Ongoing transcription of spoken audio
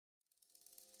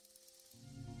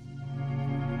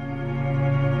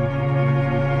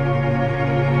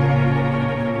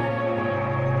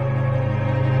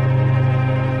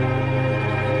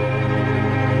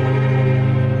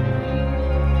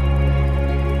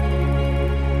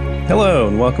Hello,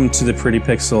 and welcome to the Pretty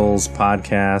Pixels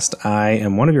podcast. I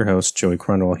am one of your hosts, Joey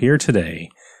Crundle, here today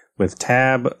with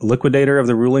Tab, Liquidator of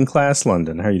the ruling class,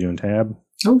 London. How are you doing, Tab?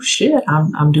 Oh, shit.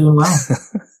 I'm doing well.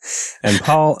 And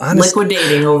Paul,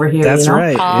 liquidating over here. That's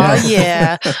right. Oh,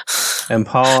 yeah. And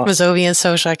Paul, Mazovian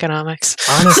socioeconomics.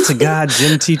 Honest to God,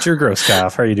 gym teacher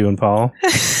Groskopf. How are you doing, Paul?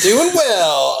 Doing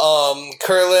well.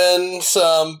 Curling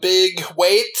some big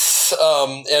weights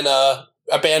in a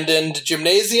abandoned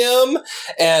gymnasium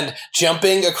and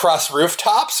jumping across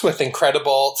rooftops with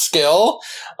incredible skill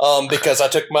because I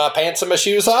took my pants and my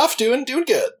shoes off. Doing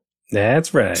good.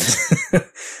 That's right.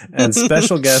 And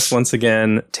special guest once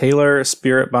again, Taylor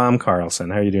Spirit Bomb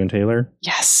Carlson. How are you doing, Taylor?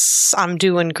 Yes, I'm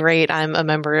doing great. I'm a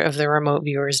member of the Remote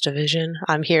Viewers Division.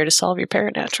 I'm here to solve your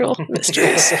paranatural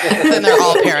mysteries. And they're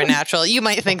all paranatural. You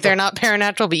might think they're not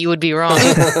paranatural, but you would be wrong.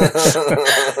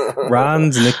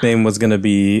 Ron's nickname was going to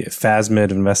be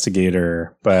Phasmid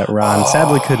Investigator, but Ron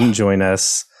sadly couldn't join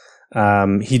us.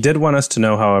 He did want us to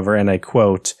know, however, and I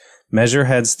quote,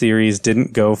 Measurehead's theories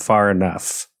didn't go far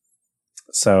enough.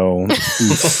 So, take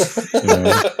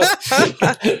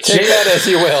that as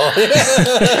you will.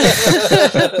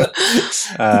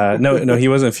 No, he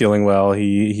wasn't feeling well.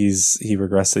 He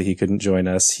regrets that he couldn't join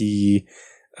us. He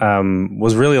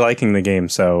was really liking the game,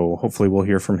 so hopefully we'll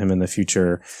hear from him in the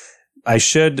future. We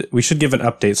should give an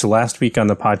update. So last week on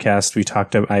the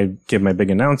podcast, I gave my big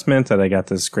announcement that I got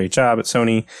this great job at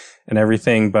Sony and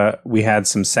everything, but we had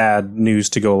some sad news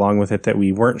to go along with it that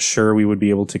we weren't sure we would be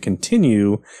able to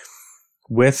continue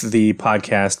with the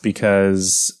podcast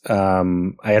because I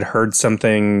had heard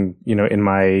something, in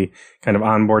my kind of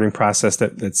onboarding process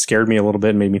that scared me a little bit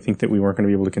and made me think that we weren't going to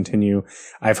be able to continue.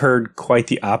 I've heard quite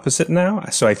the opposite now,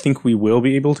 so I think we will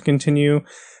be able to continue,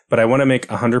 but I want to make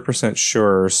 100%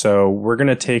 sure. So we're going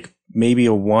to take maybe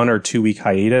a 1 or 2 week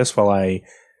hiatus while I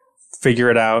figure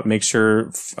it out, make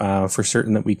sure for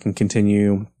certain that we can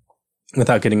continue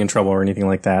without getting in trouble or anything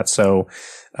like that. So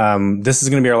this is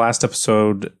going to be our last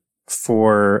episode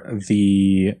for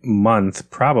the month,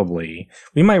 probably.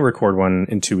 We might record one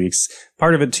in 2 weeks.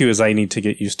 Part of it too is I need to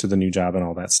get used to the new job and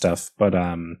all that stuff. But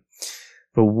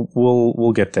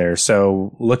we'll get there.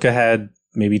 So look ahead,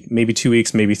 maybe 2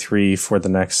 weeks, maybe 3 for the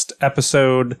next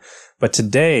episode. But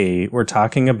today we're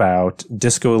talking about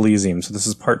Disco Elysium. So this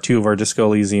is part 2 of our Disco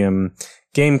Elysium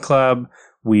game club.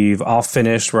 We've all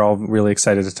finished. We're all really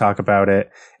excited to talk about it,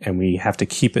 and we have to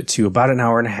keep it to about an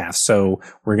hour and a half. So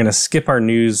we're going to skip our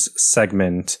news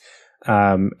segment.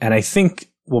 And I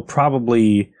think we'll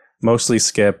probably mostly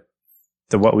skip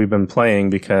what we've been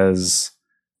playing because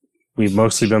we've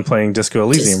mostly been playing Disco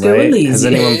Elysium, Disco right? Elysium. Has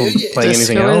anyone been playing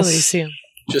anything else? Elysium.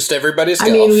 Just everybody's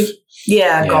golf.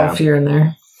 Golf here and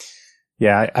there.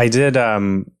 Yeah, I did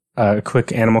a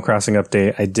quick Animal Crossing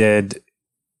update. I did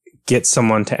get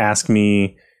someone to ask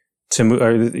me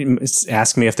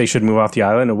if they should move off the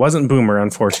island. It wasn't Boomer,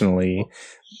 unfortunately.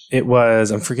 It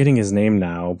was, I'm forgetting his name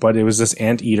now, but it was this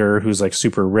anteater who's like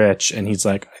super rich, and he's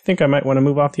like, I think I might want to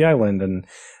move off the island. And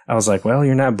I was like, well,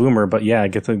 you're not Boomer, but yeah,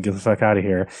 get the fuck out of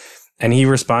here. And he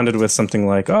responded with something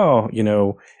like, oh,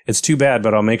 it's too bad,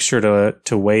 but I'll make sure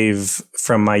to wave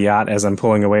from my yacht as I'm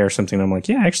pulling away or something. I'm like,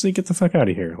 yeah, actually get the fuck out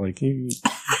of here. Like you.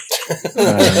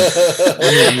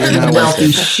 You're not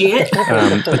wealthy shit.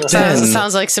 But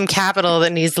sounds like some capital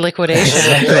that needs liquidation.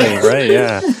 Exactly, right,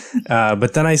 yeah.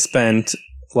 But then I spent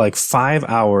like 5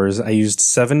 hours. I used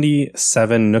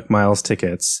 77 Nook Miles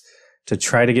tickets to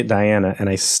try to get Diana, and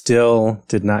I still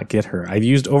did not get her. I've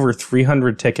used over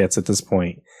 300 tickets at this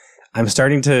point. I'm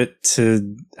starting to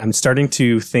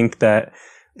think that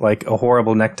like a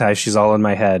horrible necktie, she's all in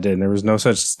my head, and there was no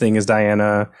such thing as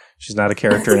Diana. She's not a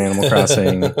character in Animal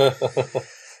Crossing.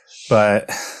 But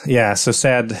yeah, so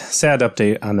sad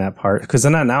update on that part. Because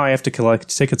then now I have to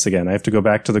collect tickets again. I have to go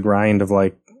back to the grind of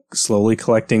like slowly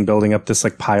collecting, building up this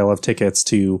like pile of tickets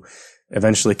to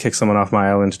eventually kick someone off my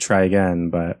island to try again.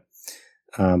 But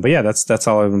yeah, that's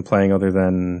all I've been playing other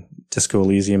than Disco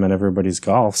Elysium and Everybody's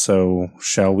Golf. So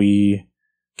shall we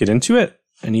get into it?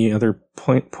 Any other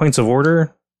points of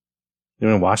order? You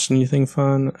want to watch anything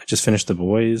fun? I just finished The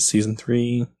Boys season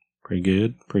 3. Pretty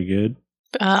good.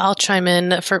 I'll chime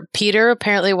in. For Peter,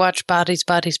 apparently watched Bodies,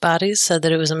 said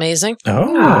that it was amazing.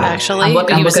 Oh. Actually,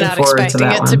 he was not expecting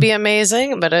it to be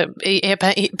amazing, but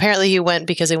apparently he went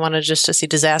because he wanted just to see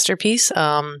Disaster Piece.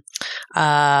 And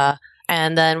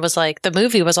then was like, the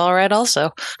movie was all right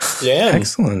also. Yeah.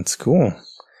 Excellent. Cool.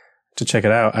 To check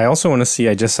it out. I also want to see,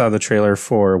 I just saw the trailer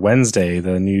for Wednesday,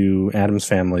 the new Addams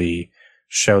Family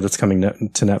show that's coming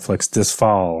to Netflix this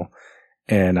fall.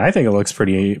 And I think it looks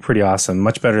pretty awesome.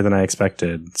 Much better than I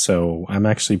expected. So I'm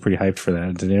actually pretty hyped for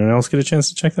that. Did anyone else get a chance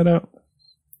to check that out?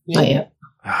 Not yet.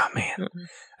 Oh man,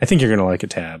 I think you're gonna like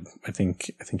it, Tab. I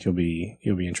think you'll be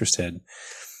interested.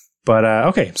 But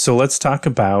okay, so let's talk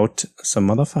about some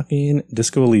motherfucking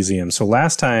Disco Elysium. So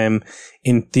last time,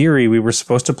 in theory, we were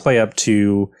supposed to play up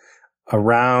to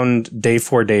around day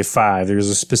 4, day 5. There's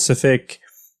a specific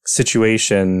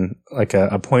situation, like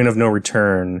a point of no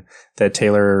return that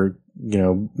Taylor,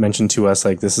 mentioned to us,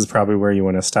 like, this is probably where you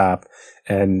want to stop.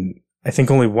 And I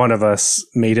think only one of us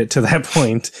made it to that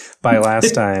point by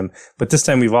last time, but this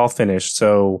time we've all finished.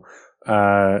 So,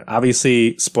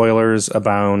 obviously spoilers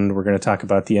abound. We're going to talk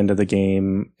about the end of the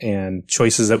game and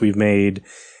choices that we've made.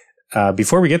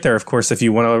 Before we get there, of course, if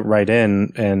you want to write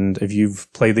in and if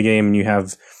you've played the game and you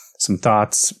have some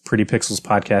thoughts,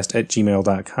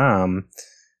 prettypixelspodcast@gmail.com.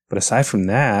 But aside from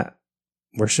that,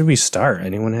 where should we start?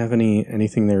 Anyone have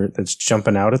anything there that's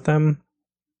jumping out at them?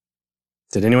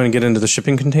 Did anyone get into the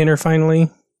shipping container finally?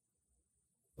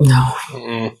 No.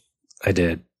 Mm-mm. I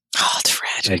did. Oh,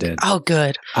 tragic. I did. Oh,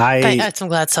 good. I'm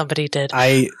glad somebody did.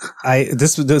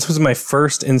 This was my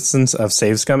first instance of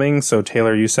save scumming. So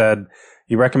Taylor, you said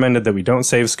you recommended that we don't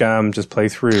save scum, just play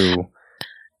through.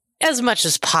 As much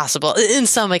as possible. In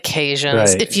some occasions,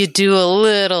 right. If you do a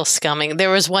little scumming. There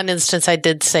was one instance I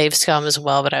did save scum as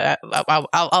well, but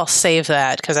I'll save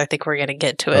that because I think we're going to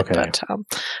get to it. Okay. But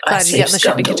glad you get in the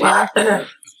shipping container.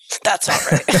 That's all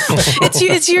right.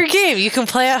 It's your game. You can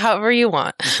play it however you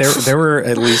want. There were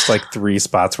at least like 3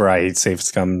 spots where I save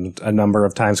scummed a number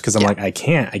of times because I'm like, I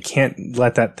can't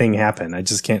let that thing happen. I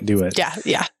just can't do it.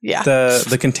 Yeah.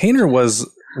 The container was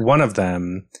one of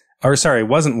them. Or sorry, it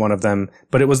wasn't one of them,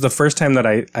 but it was the first time that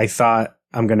I thought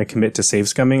I'm going to commit to save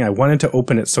scumming. I wanted to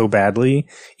open it so badly,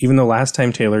 even though last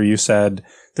time, Taylor, you said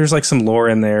there's like some lore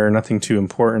in there, nothing too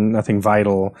important, nothing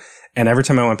vital. And every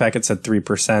time I went back, it said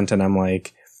 3%. And I'm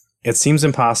like, it seems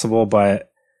impossible,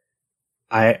 but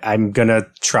I'm going to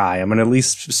try. I'm going to at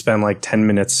least spend like 10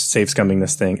 minutes save scumming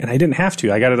this thing. And I didn't have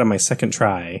to. I got it on my second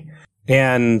try.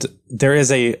 And there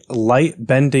is a light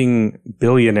bending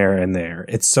billionaire in there.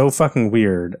 It's so fucking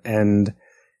weird. And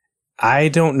I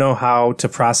don't know how to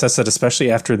process it, especially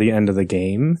after the end of the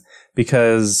game,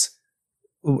 because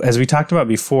as we talked about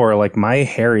before, like my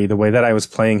Harry, the way that I was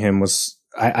playing him was,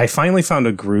 I finally found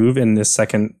a groove in this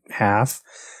second half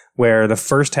where the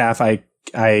first half I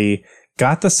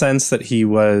got the sense that he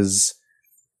was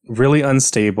really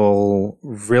unstable,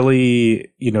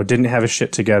 really, didn't have his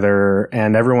shit together,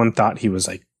 and everyone thought he was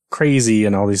like crazy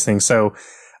and all these things. So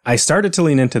I started to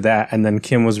lean into that, and then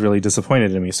Kim was really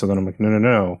disappointed in me. So then I'm like,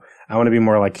 no. I want to be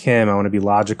more like him. I want to be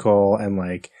logical, and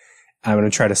like, I'm going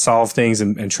to try to solve things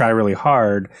and try really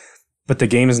hard. But the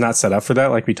game is not set up for that,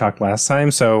 like we talked last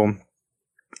time. So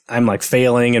I'm like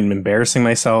failing and embarrassing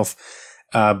myself.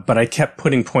 But I kept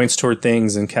putting points toward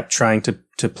things and kept trying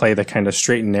to play the kind of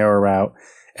straight and narrow route.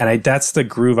 And that's the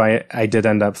groove I did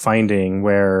end up finding,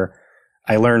 where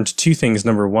I learned 2 things.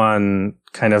 Number one,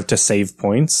 kind of to save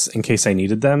points in case I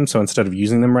needed them. So instead of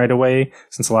using them right away,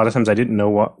 since a lot of times I didn't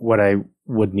know what I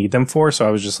would need them for. So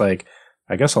I was just like,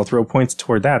 I guess I'll throw points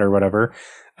toward that or whatever.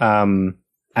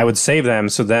 I would save them.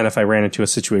 So then if I ran into a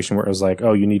situation where it was like,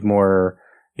 oh, you need more,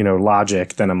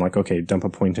 logic, then I'm like, okay, dump a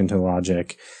point into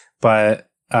logic. But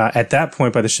at that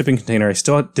point, by the shipping container, I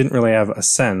still didn't really have a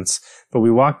sense. But we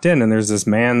walked in and there's this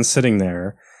man sitting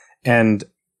there, and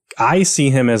I see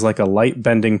him as like a light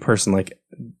bending person. Like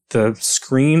the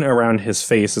screen around his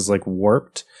face is like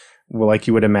warped, like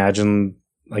you would imagine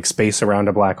like space around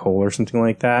a black hole or something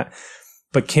like that.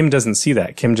 But Kim doesn't see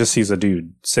that. Kim just sees a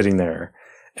dude sitting there.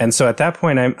 And so at that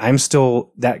point, I'm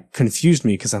still, that confused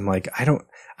me because I'm like,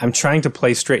 I'm trying to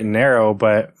play straight and narrow,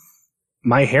 but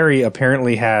my Harry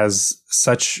apparently has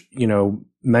such,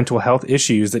 mental health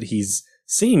issues that he's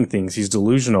seeing things. He's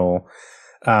delusional.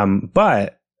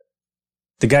 But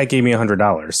the guy gave me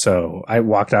 $100. So I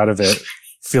walked out of it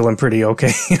feeling pretty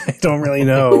okay. I don't really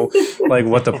know like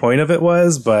what the point of it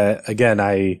was, but again,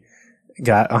 I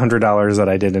got $100 that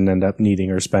I didn't end up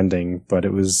needing or spending, but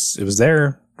it was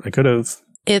there. I could have.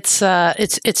 It's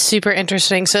super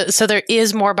interesting. So there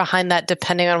is more behind that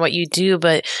depending on what you do,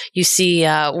 but you see,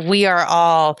 we are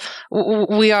all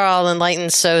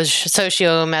enlightened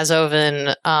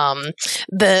socio-Mazovan.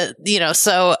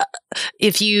 So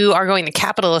if you are going the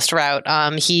capitalist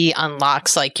route, he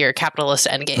unlocks like your capitalist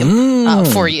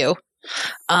endgame, for you.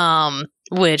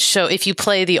 So if you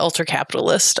play the ultra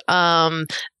capitalist,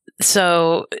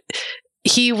 so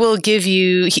he will give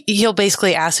you, he'll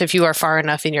basically ask if you are far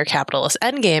enough in your capitalist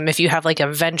endgame, if you have like a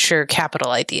venture capital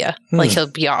idea, like he'll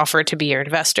be offered to be your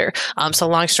investor. So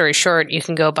long story short, you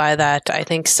can go buy that, I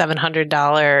think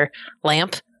 $700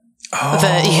 lamp.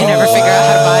 that you never figure out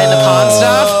how to buy in the pawn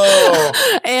stuff.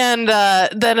 And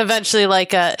then eventually,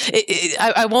 like,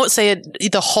 I won't say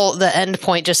the end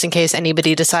point just in case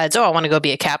anybody decides, I want to go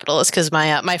be a capitalist, because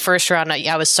my first round,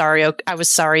 I was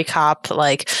sorry cop,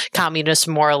 like communist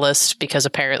moralist, because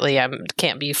apparently I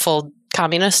can't be full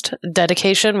communist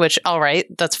dedication, which, all right,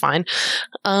 that's fine.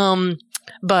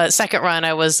 But second run,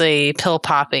 I was a pill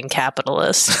popping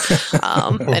capitalist,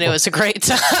 and it was a great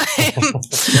time.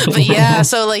 But yeah,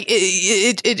 so like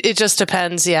it just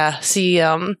depends. Yeah, see,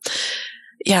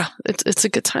 yeah, it's a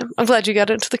good time. I'm glad you got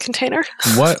into the container.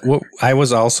 What I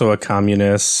was also a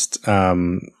communist,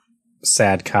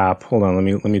 sad cop. Hold on,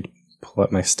 let me pull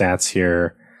up my stats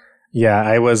here. Yeah,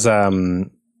 I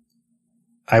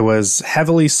was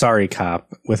heavily sorry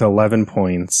cop with 11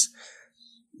 points.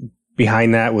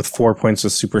 Behind that, with 4 points,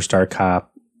 was Superstar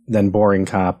Cop, then Boring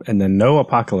Cop, and then no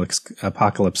Apocalypse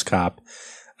Cop.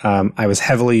 I was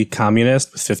heavily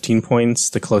Communist with 15 points.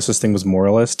 The closest thing was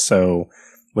Moralist, so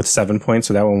with 7 points,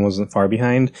 so that one wasn't far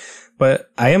behind.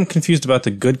 But I am confused about the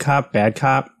Good Cop, Bad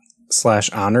Cop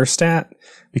 / Honor stat,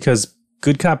 because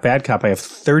Good Cop, Bad Cop, I have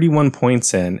 31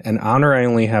 points in, and Honor I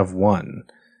only have 1.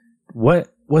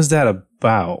 What was that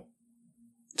about?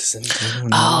 Does anyone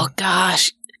know? Oh,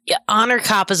 gosh. Yeah, Honor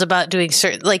Cop is about doing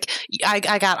certain, like,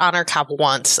 I got Honor Cop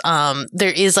once.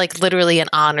 There is like literally an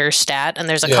honor stat, and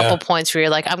there's a couple points where you're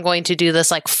like, I'm going to do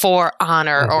this like for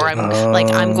honor, or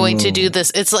I'm going to do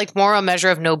this. It's like more a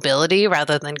measure of nobility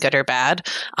rather than good or bad.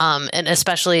 And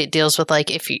especially it deals with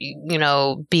like if you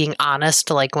know, being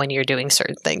honest, like when you're doing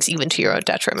certain things, even to your own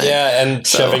detriment. Yeah, and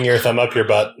shoving your thumb up your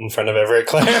butt in front of every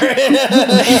Claire.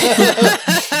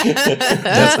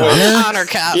 That's Honor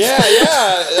Cop. Yeah.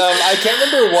 I can't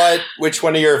remember which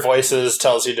one of your voices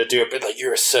tells you to do it, but like,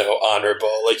 you're so honorable,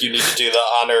 like you need to do the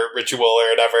honor ritual or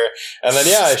whatever. And then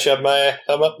I shoved my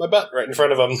thumb up my butt right in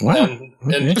front of him. Wow.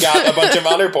 and got a bunch of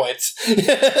honor points.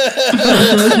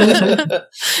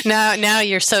 Now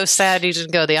you're so sad you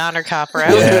didn't go the Honor Cop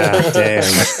route. Yeah, damn.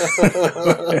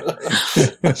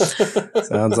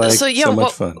 Sounds like so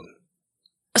much fun.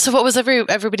 So what was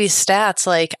everybody's stats?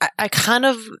 Like, I kind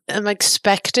of am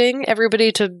expecting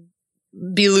everybody to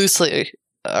be loosely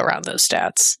around those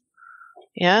stats.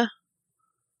 Yeah?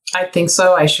 I think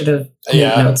so. I should have made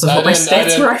notes of what my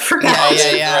stats were. I forgot.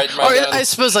 Yeah. Or I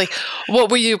suppose, like, what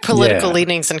were your political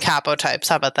leanings and capo types?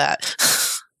 How about that?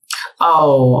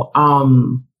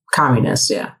 Communist,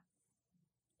 yeah.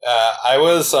 I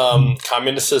was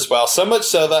communist as well, so much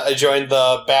so that I joined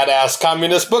the Badass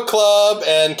Communist Book Club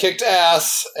and kicked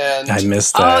ass. And I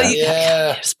missed that. Oh,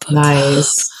 yeah.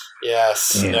 Nice.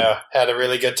 Yes, had a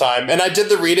really good time. And I did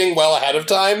the reading well ahead of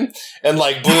time and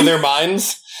like blew their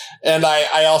minds. And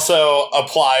I also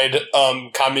applied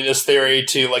communist theory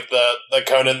to like the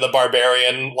Conan the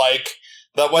Barbarian, like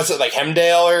was it like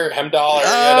Hemdall or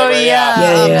whatever?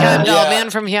 Heimdall, Man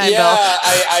from Heimdall. Yeah,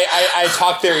 I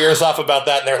talked their ears off about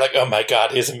that, and they were like, "Oh my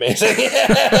god, he's amazing!"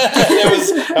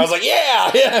 I was like,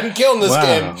 "Yeah, I'm killing this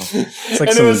game." It's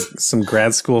like some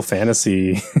grad school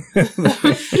fantasy.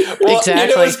 Well,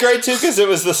 exactly. It was great too because it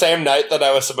was the same night that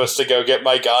I was supposed to go get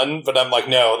my gun, but I'm like,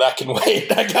 no, that can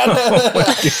wait. I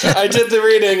did the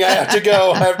reading. I have to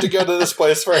go. I have to go to this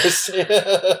place first.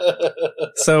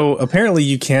 So apparently,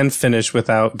 you can finish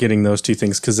without getting those two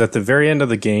things, because at the very end of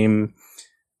the game,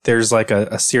 there's like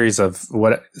a series of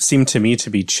what seemed to me to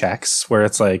be checks where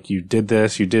it's like, you did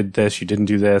this, you didn't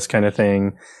do this kind of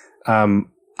thing.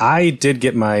 I did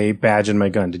get my badge and my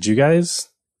gun. Did you guys?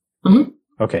 Mm-hmm.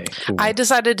 Okay, cool. I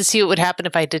decided to see what would happen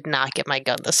if I did not get my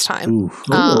gun this time. Ooh.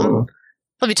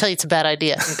 Let me tell you, it's a bad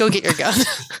idea. Go get your gun.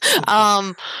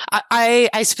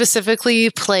 I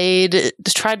specifically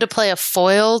tried to play a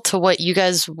foil to what you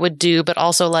guys would do, but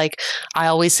also like, I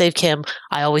always save Kim.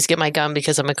 I always get my gun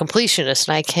because I'm a completionist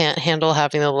and I can't handle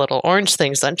having the little orange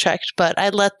things unchecked, but I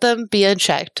let them be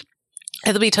unchecked.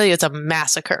 And let me tell you, it's a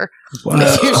massacre. Wow.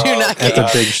 If you do not get a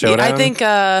big showdown. I think,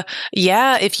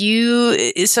 if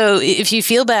you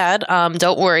feel bad,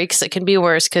 don't worry, because it can be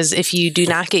worse. Because if you do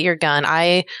not get your gun,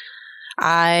 I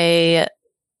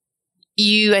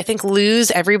think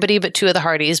lose everybody but two of the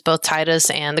Hardys, both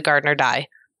Titus and the Gardener die.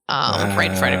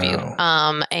 Right in front of you.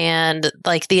 And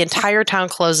like the entire town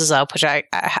closes up, which I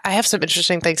have some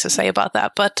interesting things to say about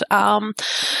that. But I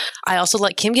also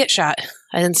let Kim get shot.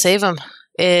 I didn't save him.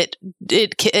 It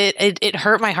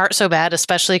hurt my heart so bad,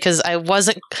 especially because I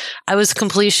was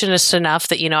completionist enough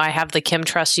that, I have the Kim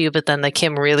trust you, but then the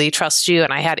Kim really trusts you,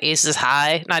 and I had aces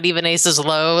high, not even aces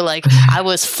low. Like, I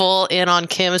was full in on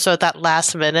Kim, so at that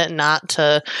last minute, not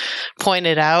to point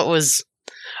it out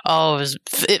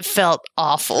it felt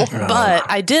awful. But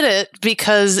I did it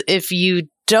because if you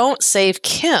don't save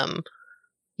Kim,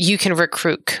 you can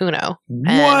recruit Kuno. What?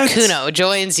 And Kuno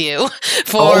joins you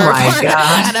for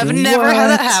God. And I've never had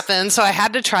that happen, so I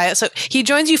had to try it. So he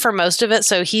joins you for most of it.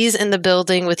 So he's in the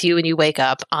building with you when you wake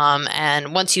up.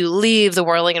 And once you leave the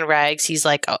Whirling in Rags, he's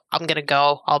like, oh, I'm going to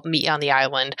go. I'll meet you on the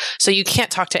island. So you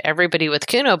can't talk to everybody with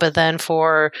Kuno, but then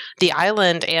for the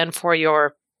island and for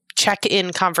your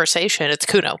check-in conversation, it's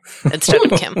Kuno instead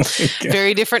of Kim.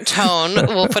 Very different tone,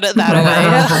 we'll put it that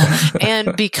way.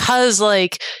 And because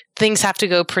like things have to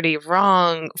go pretty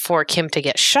wrong for Kim to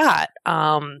get shot,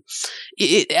 I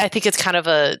think it's kind of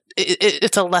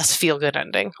it's a less feel-good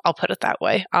ending, I'll put it that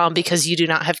way, because you do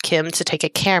not have Kim to take a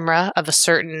camera of a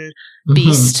certain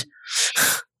beast.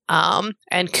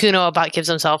 And Kuno about gives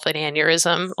himself an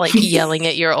aneurysm, like yelling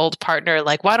at your old partner,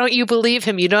 like, why don't you believe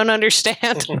him? You don't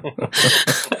understand.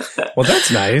 Well,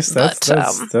 that's nice. That's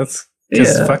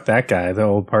just fuck that guy, the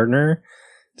old partner.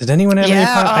 Did anyone have any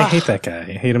I hate that guy.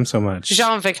 I hate him so much.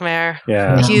 Jean-Vic Maire.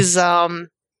 Yeah. He's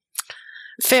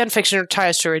fan fiction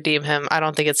tries to redeem him. I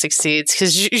don't think it succeeds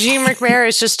because Jean-Luc Maire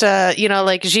is just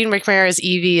like Jean-Luc Maire is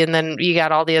Evie, and then you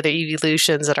got all the other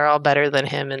evolutions that are all better than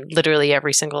him, and literally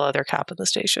every single other cop in the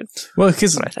station. Well,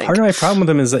 because part of my problem with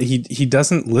him is that he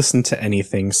doesn't listen to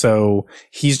anything, so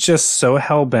he's just so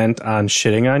hell bent on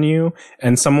shitting on you,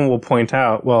 and someone will point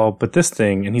out, well, but this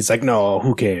thing, and he's like, no,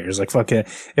 who cares? Like, fuck it.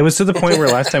 It was to the point where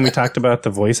last time we talked about the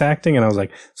voice acting, and I was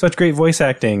like, such great voice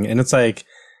acting, and it's like,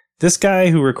 this guy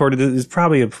who recorded it is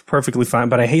probably perfectly fine,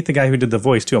 but I hate the guy who did the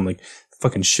voice too. I'm like,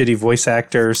 fucking shitty voice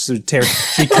actor,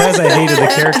 because I hated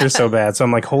the character so bad. So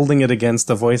I'm like holding it against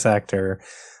the voice actor.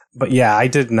 But yeah, I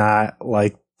did not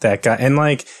like that guy. And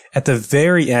like at the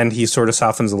very end, he sort of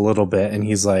softens a little bit, and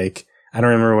he's like, I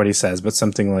don't remember what he says, but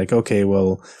something like, okay,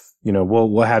 well,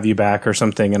 we'll have you back or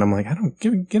something. And I'm like, I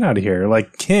don't get out of here.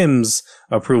 Like Kim's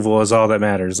approval is all that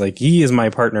matters. Like he is my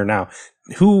partner now.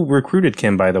 Who recruited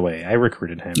Kim, by the way? I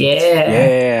recruited him.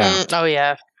 Yeah. Oh,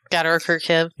 yeah. Gotta recruit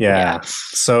Kim. Yeah.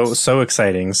 So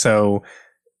exciting. So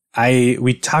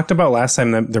we talked about last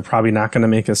time that they're probably not going to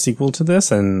make a sequel to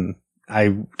this, and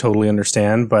I totally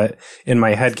understand. But in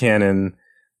my headcanon,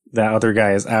 that other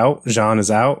guy is out. Jean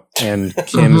is out, and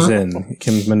Kim's in.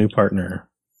 Kim's my new partner.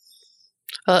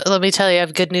 Well, let me tell you, I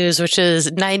have good news, which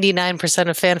is 99%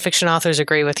 of fan fiction authors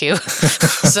agree with you.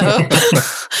 So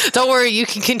don't worry, you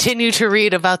can continue to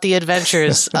read about the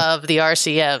adventures of the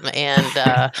RCM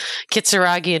and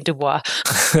Kitsuragi and Dubois.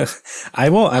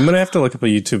 I'm going to have to look up a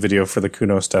YouTube video for the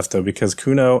Kuno stuff, though, because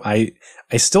Kuno, I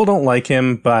still don't like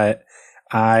him, but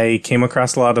I came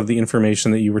across a lot of the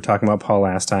information that you were talking about, Paul,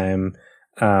 last time,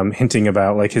 hinting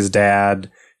about like his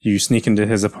dad. You sneak into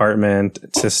his apartment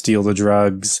to steal the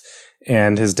drugs.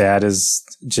 And his dad is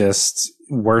just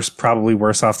probably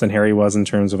worse off than Harry was in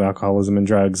terms of alcoholism and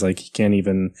drugs. Like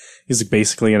he's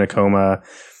basically in a coma.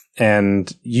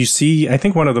 And you see, I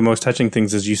think one of the most touching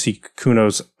things is you see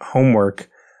Kuno's homework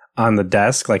on the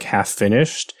desk, like half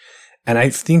finished. And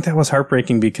I think that was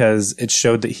heartbreaking because it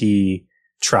showed that he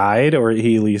tried, or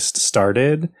he at least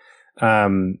started.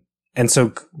 And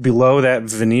so below that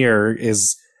veneer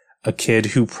is a kid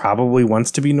who probably wants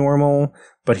to be normal,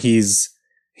 but he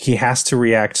has to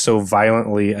react so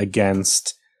violently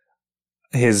against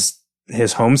his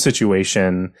home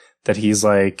situation that he's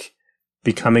like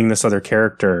becoming this other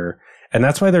character. And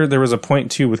that's why there was a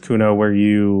point too with Kuno where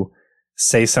you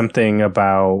say something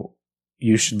about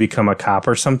you should become a cop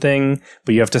or something,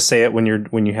 but you have to say it when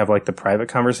you have like the private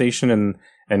conversation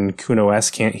and Kuno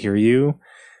S can't hear you.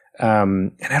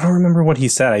 And I don't remember what he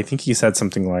said. I think he said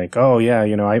something like, oh yeah,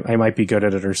 I might be good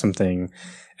at it or something.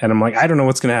 And I'm like, I don't know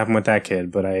what's going to happen with that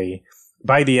kid, but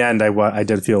by the end, I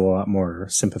did feel a lot more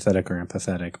sympathetic or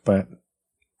empathetic. But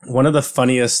one of the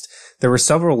funniest, there were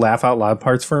several laugh out loud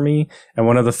parts for me, and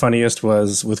one of the funniest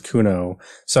was with Kuno.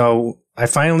 So I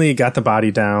finally got the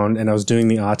body down, and I was doing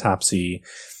the autopsy.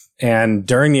 And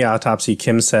during the autopsy,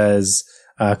 Kim says,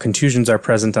 contusions are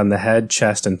present on the head,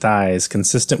 chest, and thighs,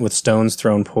 consistent with stones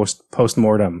thrown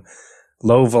post-mortem.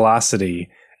 Low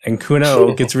velocity. And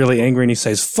Kuno gets really angry and he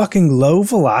says, fucking low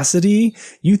velocity?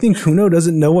 You think Kuno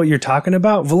doesn't know what you're talking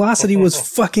about? Velocity was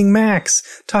fucking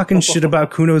max. Talking shit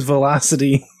about Kuno's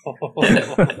velocity.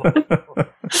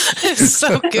 It's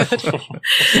so good.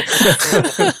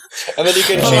 And then you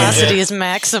can velocity is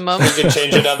maximum. You can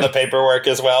change it on the paperwork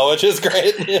as well, which is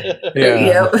great. Yeah.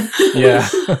 Yep. Yeah.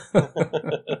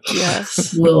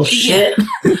 Yes. Little shit.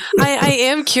 I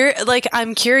am curious. Like,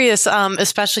 I'm curious,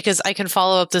 especially because I can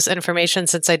follow up this information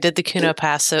since I did the Kuno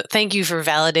pass. So thank you for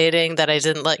validating that I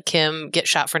didn't let Kim get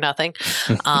shot for nothing.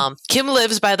 Kim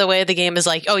lives, by the way. The game is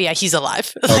like, oh yeah, he's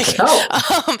alive.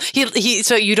 Okay.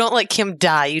 So you don't let Kim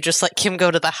die. You just let Kim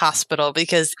go to the hospital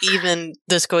because even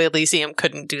Disco Elysium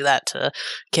couldn't do that to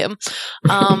Kim.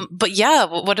 But yeah,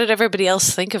 what did everybody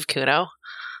else think of Kuno?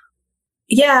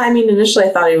 Yeah, I mean, initially I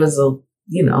thought he was a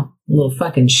little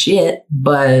fucking shit,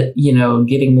 but,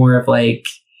 getting more of like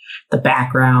the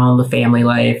background, the family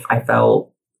life, I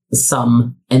felt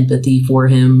some empathy for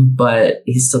him, but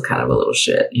he's still kind of a little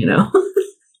shit,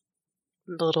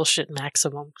 The little shit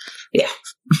maximum. Yeah.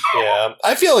 Yeah.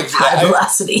 I feel like high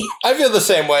velocity. I feel the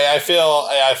same way. I felt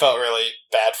really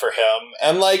bad for him.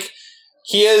 And like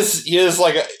he is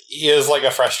like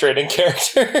a frustrating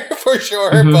character for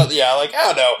sure. Mm-hmm. But yeah, like I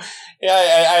don't know. Yeah,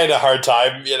 I had a hard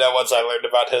time, once I learned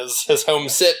about his home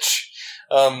sitch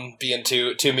being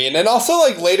too mean. And also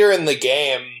like later in the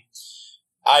game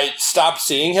I stopped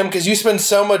seeing him because you spend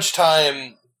so much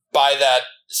time by that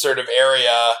sort of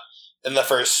area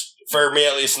for me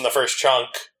at least in the first chunk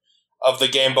of the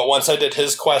game. But once I did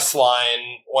his quest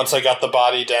line, once I got the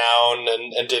body down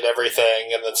and did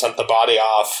everything and then sent the body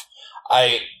off,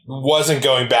 I wasn't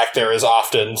going back there as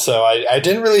often. So I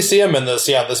didn't really see him in the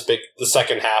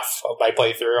second half of my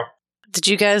playthrough. Did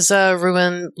you guys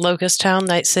ruin Locust Town,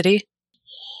 Night City?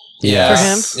 Yeah. For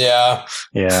him? Yeah.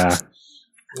 Yeah.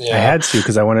 I had to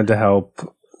because I wanted to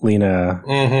help Lena.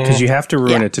 Because you have to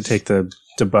ruin it to take the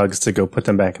bugs to go put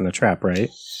them back in the trap, right?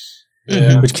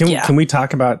 Yeah. Which can we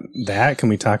talk about that? Can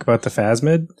we talk about the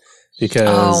Phasmid?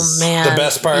 Because the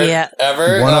best part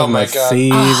ever. One of my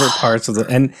favorite parts of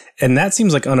and that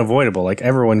seems like unavoidable. Like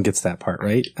everyone gets that part,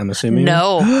 right? I'm assuming.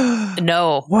 No.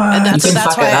 What? And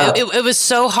that's why it was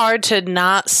so hard to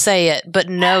not say it. But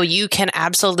no, you can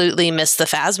absolutely miss the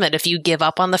Phasmid if you give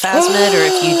up on the Phasmid or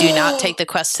if you do not take the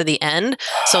quest to the end.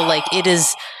 So like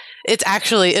it's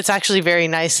actually very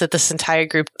nice that this entire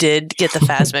group did get the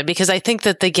Phasmid because I think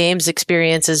that the game's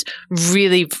experience is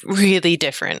really, really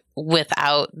different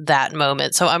without that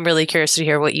moment. So I'm really curious to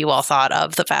hear what you all thought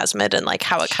of the Phasmid and like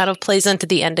how it kind of plays into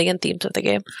the ending and themes of the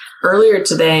game. Earlier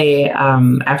today,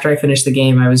 after I finished the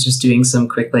game, I was just doing some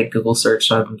quick like Google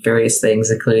search on various things,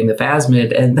 including the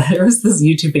Phasmid, and there was this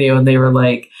YouTube video and they were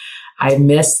like, I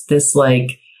missed this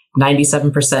like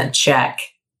 97% check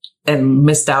and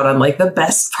missed out on like the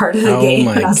best part of the game.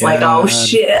 And I was like, oh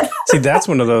shit. See, that's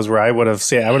one of those where I would have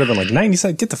been like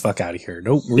 97, get the fuck out of here.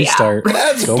 Nope, restart. Yeah.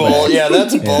 That's bull. Yeah,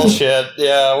 that's bullshit.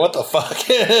 Yeah, what the fuck?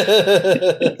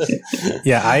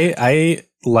 Yeah, I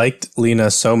liked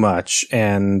Lena so much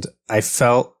and I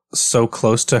felt so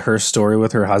close to her story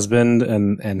with her husband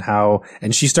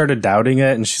and she started doubting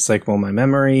it and she's like, well, my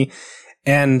memory.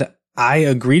 And I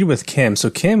agreed with Kim. So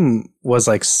Kim was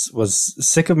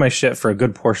sick of my shit for a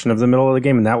good portion of the middle of the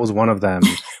game. And that was one of them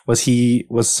he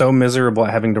was so miserable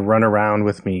at having to run around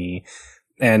with me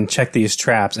and check these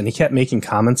traps. And he kept making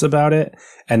comments about it.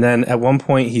 And then at one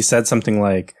point he said something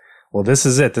like, well, this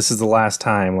is it. This is the last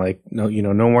time. Like, no,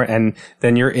 no more. And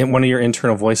then one of your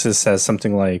internal voices says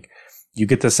something like, you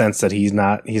get the sense that he's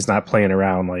not playing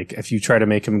around. Like if you try to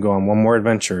make him go on one more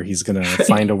adventure, he's going to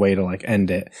find a way to like end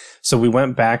it. So we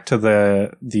went back to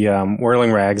the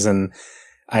Whirling Rags and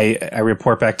I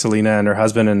report back to Lena and her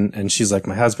husband and she's like,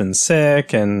 my husband's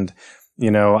sick and,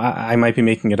 I might be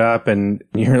making it up. And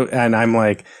I'm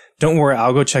like, don't worry,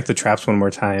 I'll go check the traps one more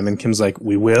time. And Kim's like,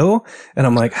 we will. And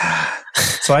I'm like,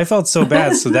 So I felt so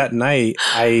bad. So that night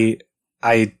I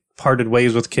parted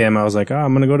ways with Kim. I was like,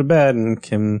 I'm going to go to bed. And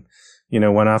Kim,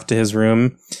 went off to his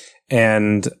room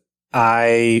and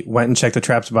I went and checked the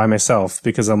traps by myself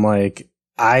because I'm like,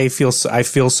 I feel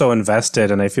so invested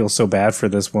and I feel so bad for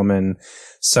this woman.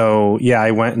 So yeah,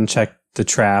 I went and checked the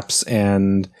traps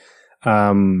and,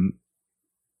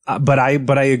 but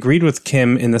I agreed with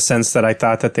Kim in the sense that I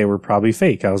thought that they were probably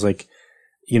fake. I was like,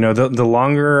 the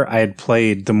longer I had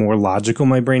played, the more logical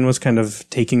my brain was kind of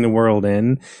taking the world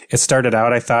in. It started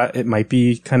out, I thought it might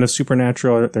be kind of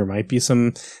supernatural. There might be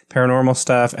some paranormal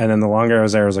stuff. And then the longer I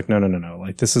was there, I was like, no.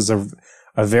 Like this is a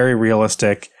very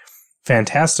realistic,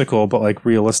 fantastical, but like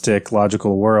realistic,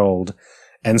 logical world.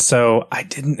 And so I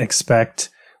didn't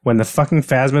expect when the fucking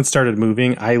Phasmid started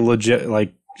moving, I legit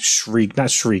like not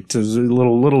shrieked. It was a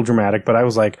little dramatic, but I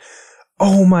was like,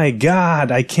 oh my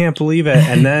God, I can't believe it.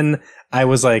 And then I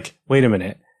was like, wait a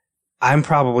minute. I'm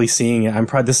probably seeing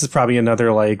it. This is probably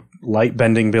another like light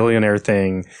bending billionaire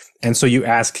thing. And so you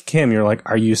ask Kim, you're like,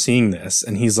 are you seeing this?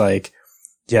 And he's like,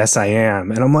 yes, I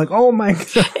am. And I'm like, oh my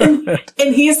God.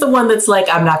 And he's the one that's like,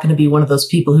 I'm not going to be one of those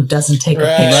people who doesn't take a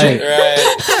picture.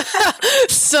 Right.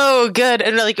 So good.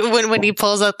 And like when he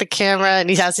pulls out the camera and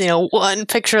he has, one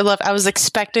picture left, I was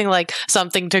expecting like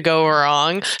something to go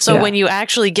wrong. So when you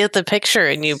actually get the picture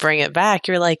and you bring it back,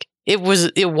 you're like, it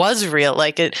was real,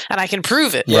 like it, and I can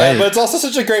prove it. Yeah, right. But it's also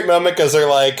such a great moment because they're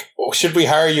like, oh, "Should we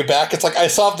hire you back?" It's like, I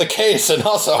solved the case, and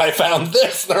also I found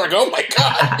this. And they're like, "Oh my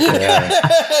God!"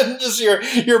 Yeah. Just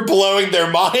you're blowing their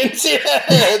minds. Yeah,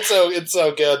 it's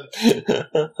so good.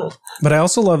 But I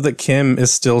also love that Kim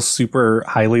is still super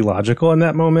highly logical in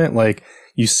that moment. Like,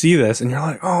 you see this and you're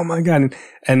like, oh my God.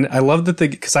 And I love that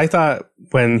because I thought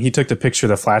when he took the picture,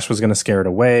 the flash was going to scare it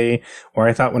away. Or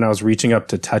I thought when I was reaching up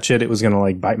to touch it, it was going to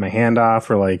like bite my hand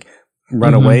off or like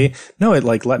run away. No, it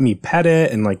like let me pet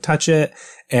it and like touch it.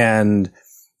 And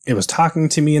it was talking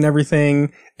to me and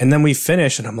everything. And then we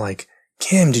finished and I'm like,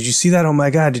 Kim, did you see that? Oh my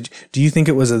God. Do you think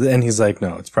it was and he's like,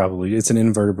 no, it's an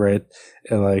invertebrate.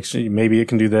 And like, maybe it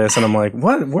can do this. And I'm like,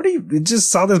 what are you? It just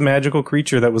saw this magical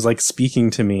creature that was like speaking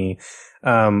to me.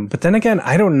 But then again,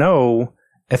 I don't know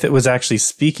if it was actually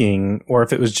speaking or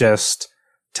if it was just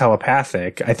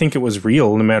telepathic. I think it was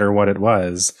real no matter what it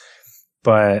was,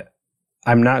 but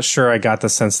I'm not sure I got the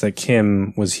sense that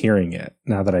Kim was hearing it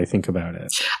now that I think about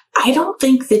it. I don't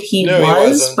think that he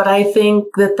was, but I think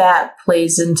that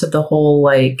plays into the whole,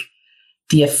 like,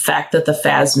 the effect that the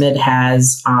Phasmid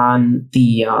has on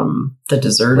the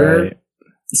deserter. Right.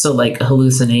 So like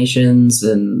hallucinations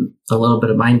and a little bit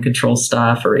of mind control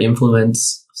stuff or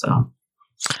influence. So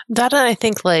that, I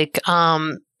think, like,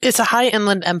 it's a high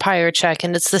Inland Empire check,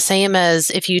 and it's the same as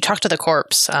if you talk to the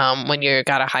corpse when you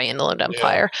got a high Inland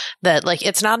Empire. That, like,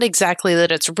 it's not exactly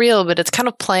that it's real, but it's kind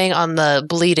of playing on the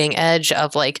bleeding edge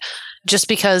of, like, just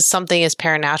because something is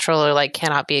paranatural or like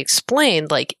cannot be explained,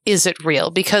 like, is it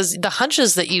real? Because the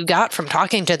hunches that you got from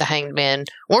talking to the Hanged Man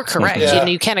were correct.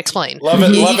 You can't explain. Love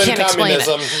and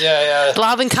communism. Yeah.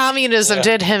 Love and communism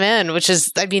did him in, which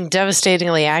is, I mean,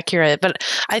 devastatingly accurate. But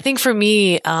I think for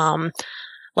me,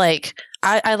 like,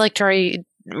 I like to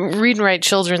read and write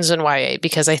children's and YA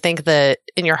because I think that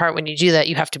in your heart, when you do that,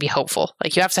 you have to be hopeful.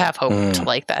 Like, you have to have hope to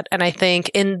like that. And I think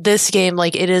in this game,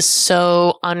 like, it is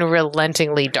so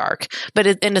unrelentingly dark, but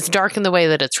it's dark in the way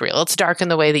that it's real. It's dark in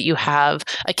the way that you have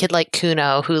a kid like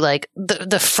Kuno who, like,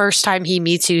 the first time he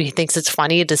meets you, he thinks it's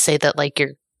funny to say that, like,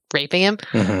 you're raping him.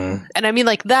 And I mean,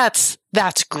 like, that's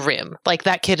grim. Like,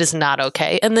 that kid is not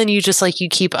okay. And then you just, like, you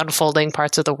keep unfolding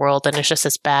parts of the world and it's just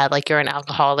as bad. Like, you're an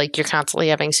alcoholic, you're constantly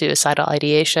having suicidal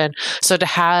ideation. So to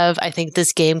have, I think,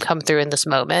 this game come through in this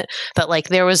moment that, like,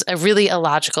 there was a really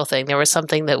illogical thing. There was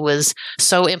something that was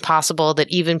so impossible that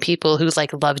even people who,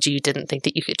 like, loved you didn't think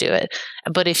that you could do it.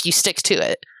 But if you stick to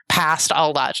it, past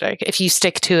all logic, if you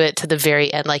stick to it to the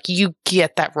very end, like, you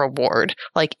get that reward.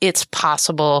 Like, it's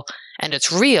possible and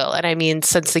it's real. And I mean,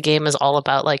 since the game is all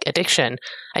about, like, addiction,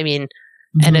 I mean,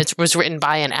 and it was written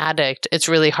by an addict, it's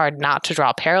really hard not to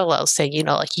draw parallels saying, you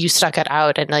know, like, you stuck it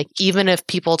out. And, like, even if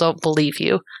people don't believe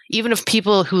you, even if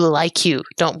people who like you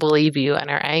don't believe you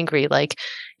and are angry, like,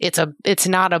 it's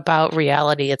not about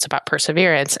reality, it's about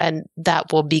perseverance, and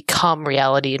that will become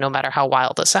reality no matter how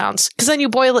wild it sounds. Because then you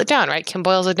boil it down, right? Kim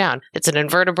boils it down. It's an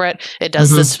invertebrate. It does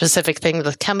this specific thing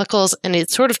with chemicals, and it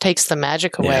sort of takes the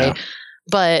magic away.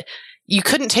 But you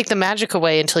couldn't take the magic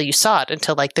away until you saw it,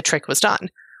 until, like, the trick was done.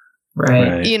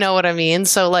 Right. You know what I mean?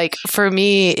 So, like, for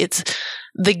me, it's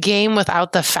the game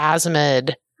without the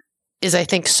Phasmid is, I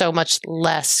think, so much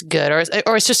less good,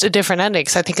 or it's just a different ending,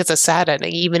 because I think it's a sad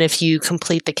ending. Even if you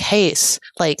complete the case,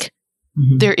 like,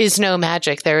 there is no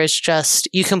magic. There is just,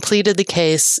 you completed the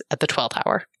case at the 12th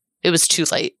hour. It was too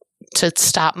late to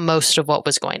stop most of what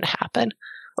was going to happen.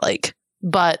 Like,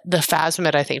 but the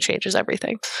Phasmid, I think, changes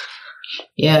everything.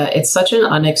 Yeah, it's such an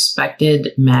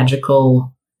unexpected,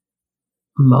 magical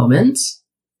moment.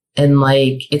 And,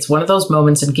 like, it's one of those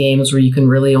moments in games where you can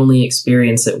really only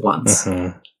experience it once.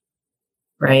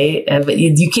 Right? But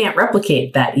you can't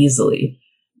replicate that easily.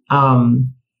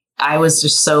 I was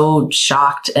just so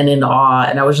shocked and in awe,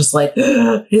 and I was just like,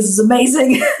 this is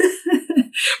amazing.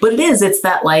 But it's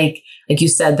that, like you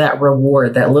said, that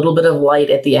reward, that little bit of light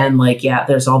at the end, like, yeah,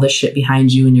 there's all this shit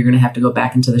behind you and you're going to have to go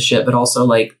back into the shit, but also,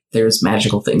 like, there's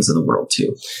magical things in the world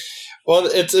too. Well,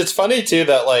 it's funny too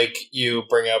that, like, you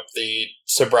bring up the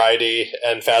sobriety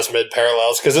and Phasmid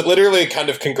parallels, because it literally kind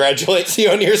of congratulates you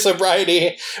on your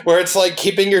sobriety, where it's like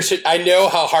keeping your shit. I know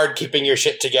how hard keeping your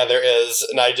shit together is,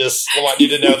 and I just want you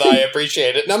to know that I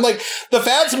appreciate it. And I'm like, the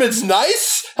Phasmid's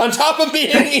nice on top of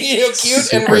being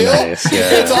cute and real. Nice,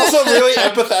 yeah. It's also really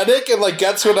empathetic and like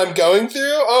gets what I'm going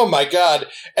through. Oh my god!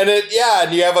 And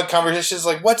and you have like conversations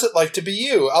like, "What's it like to be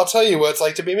you?" I'll tell you what it's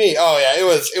like to be me. Oh yeah, it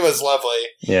was lovely.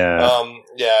 Yeah.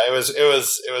 It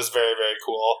was very, very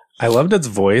cool. I loved its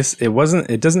voice.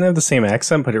 It doesn't have the same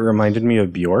accent, but it reminded me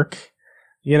of Bjork.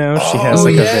 You know, she has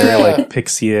a very like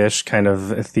pixie-ish kind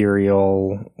of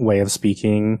ethereal way of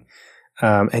speaking.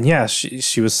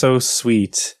 She was so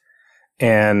sweet.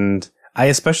 And I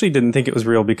especially didn't think it was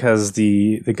real because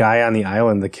the guy on the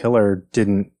island, the killer,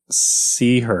 didn't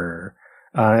see her.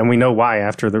 And we know why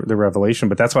after the revelation,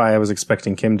 but that's why I was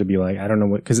expecting Kim to be like, I don't know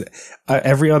what, because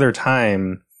every other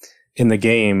time in the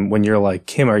game, when you're like,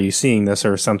 Kim, are you seeing this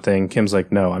or something? Kim's like,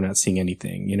 no, I'm not seeing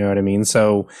anything. You know what I mean?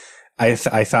 So I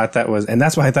thought that was, and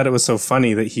that's why I thought it was so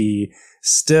funny that he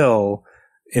still,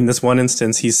 in this one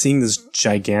instance, he's seeing this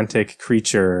gigantic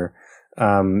creature,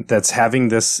 that's having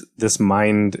this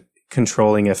mind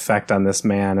controlling effect on this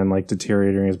man and like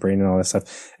deteriorating his brain and all this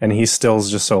stuff. And he still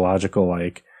is just so logical,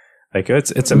 like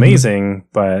it's amazing,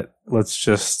 but let's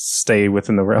just stay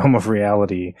within the realm of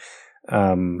reality.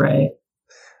 Right.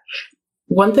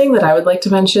 One thing that I would like to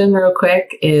mention real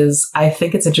quick is I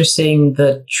think it's interesting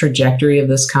the trajectory of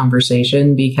this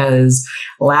conversation, because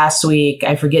last week,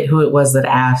 I forget who it was that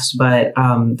asked, but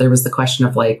there was the question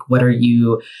of like, what are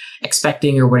you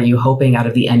expecting or what are you hoping out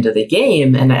of the end of the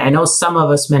game? And I know some of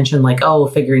us mentioned like, oh,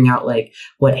 figuring out like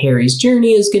what Harry's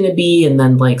journey is going to be and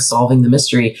then like solving the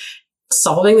mystery.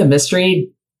 Solving the mystery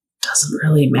doesn't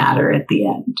really matter at the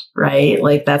end, right?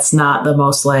 Like that's not the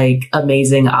most like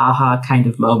amazing aha kind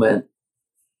of moment.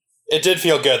 It did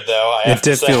feel good, though. It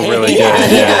did feel really good.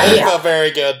 Yeah. It felt very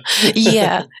good.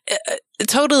 Yeah,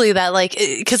 totally. That like,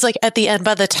 because like at the end,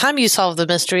 by the time you solve the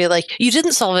mystery, like you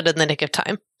didn't solve it in the nick of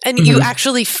time, and you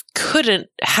actually couldn't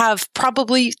have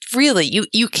probably really.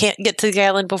 You can't get to the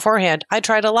island beforehand. I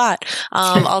tried a lot.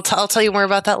 I'll tell you more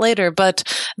about that later. But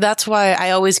that's why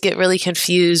I always get really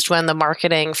confused when the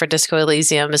marketing for Disco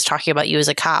Elysium is talking about you as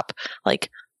a cop, like.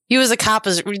 You as a cop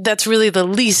that's really the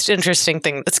least interesting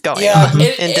thing that's going on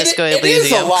in Disco Elysium. It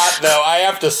is a lot, though. I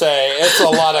have to say, it's a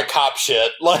lot of cop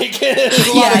shit. Like,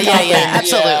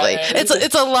 absolutely.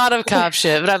 It's a lot of cop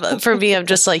shit. But for me, I'm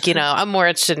just like, I'm more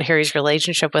interested in Harry's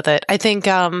relationship with it. I think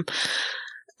the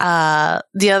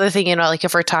other thing, like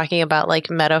if we're talking about like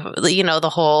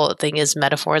the whole thing is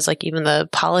metaphors. Like even the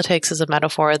politics is a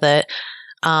metaphor that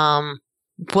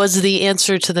was the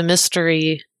answer to the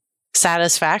mystery.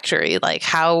 Satisfactory. Like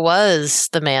how was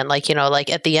the man, like like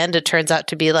at the end it turns out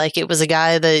to be like it was a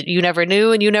guy that you never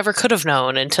knew and you never could have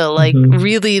known until like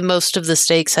really most of the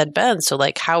stakes had been. So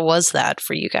like how was that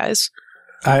for you guys?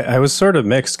 I was sort of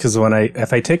mixed because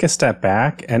if I take a step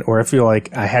back or if you're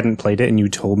like I hadn't played it and you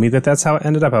told me that that's how it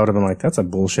ended up, I would have been like, that's a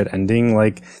bullshit ending.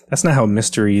 Like that's not how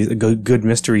good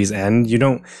mysteries end. You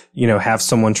don't have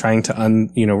someone trying to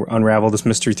unravel this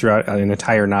mystery throughout an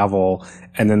entire novel,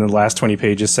 and then the last 20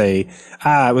 pages say,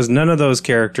 it was none of those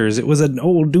characters. It was an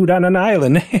old dude on an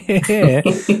island.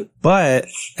 But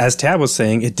as Tab was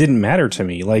saying, it didn't matter to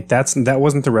me. Like that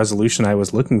wasn't the resolution I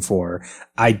was looking for.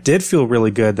 I did feel really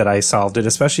good that I solved it,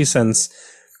 especially since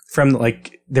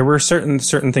there were certain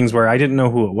things where I didn't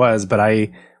know who it was, but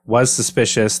I was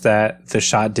suspicious that the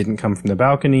shot didn't come from the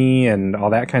balcony and all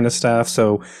that kind of stuff.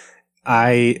 So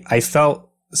I felt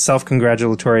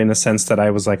self-congratulatory in the sense that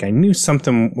I was like, I knew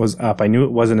something was up. I knew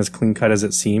it wasn't as clean cut as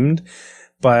it seemed.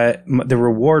 But the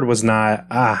reward was not,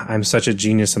 I'm such a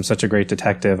genius. I'm such a great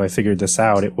detective. I figured this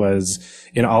out. It was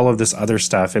in all of this other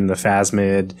stuff, in the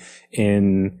Phasmid,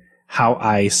 in how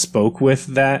I spoke with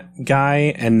that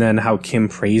guy, and then how Kim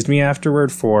praised me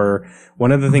afterward for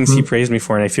one of the things he praised me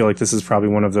for. And I feel like this is probably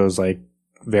one of those like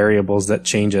variables that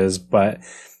changes, but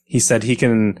he said he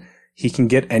can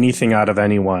get anything out of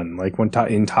anyone. Like when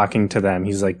in talking to them,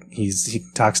 he's like, he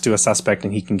talks to a suspect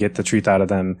and he can get the truth out of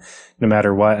them no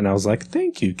matter what. And I was like,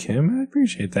 thank you, Kim. I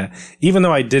appreciate that. Even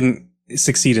though I didn't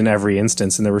succeed in every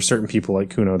instance. And there were certain people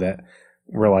like Kuno that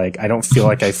were like, I don't feel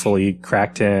like I fully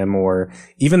cracked him, or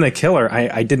even the killer.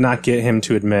 I did not get him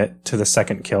to admit to the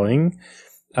second killing.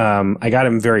 I got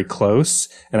him very close.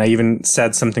 And I even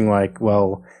said something like,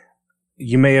 well,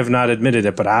 you may have not admitted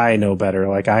it, but I know better.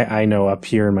 Like I know up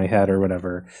here in my head or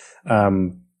whatever.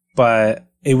 But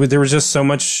there was just so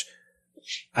much.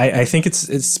 I think it's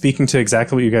speaking to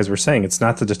exactly what you guys were saying. It's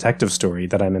not the detective story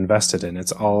that I'm invested in.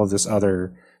 It's all of this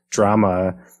other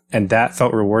drama, and that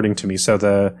felt rewarding to me. So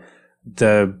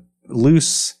the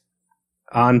loose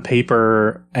on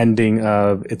paper ending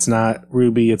of it's not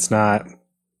Ruby, it's not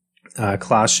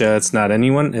Klasha, it's not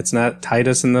anyone, it's not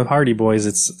Titus and the Hardy Boys,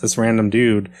 it's this random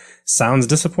dude. Sounds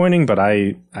disappointing, but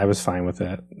I was fine with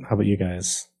it. How about you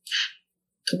guys?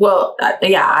 Well,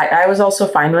 I was also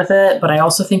fine with it, but I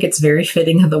also think it's very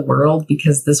fitting of the world,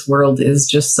 because this world is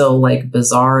just so like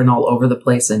bizarre and all over the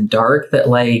place and dark that,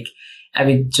 like, I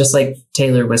mean, just like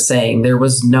Taylor was saying, there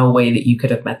was no way that you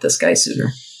could have met this guy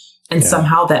sooner. And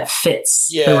somehow that fits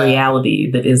the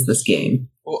reality that is this game.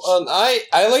 Well,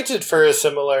 I liked it for a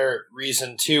similar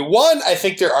reason too. One, I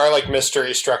think there are like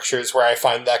mystery structures where I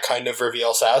find that kind of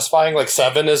reveal satisfying. Like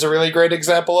 7 is a really great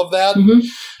example of that,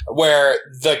 where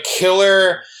the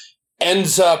killer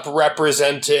ends up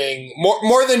representing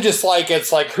more than just like,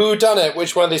 it's like who done it,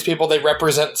 which one of these people. They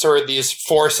represent sort of these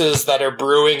forces that are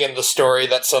brewing in the story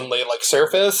that suddenly like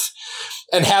surface.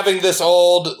 And having this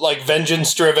old, like,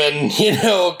 vengeance-driven,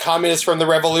 communist from the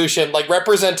revolution, like,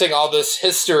 representing all this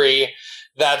history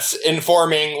that's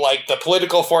informing, like, the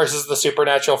political forces, the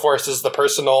supernatural forces, the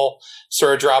personal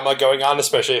sort of drama going on,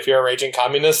 especially if you're a raging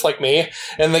communist like me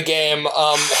in the game.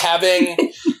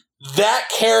 Having that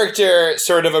character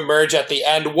sort of emerge at the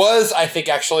end was, I think,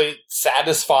 actually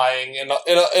satisfying in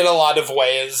a lot of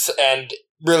ways and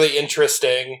really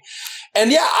interesting.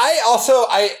 And yeah,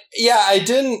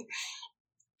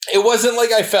 it wasn't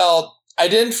like I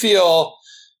didn't feel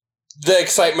the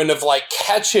excitement of like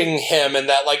catching him and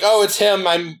that like, oh, it's him,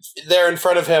 I'm there in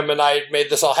front of him and I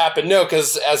made this all happen. No,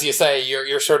 because as you say,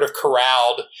 you're sort of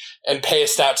corralled and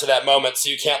paced out to that moment. So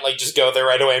you can't like just go there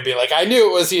right away and be like, I knew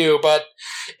it was you. But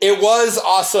it was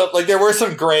awesome. Like there were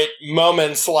some great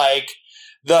moments, like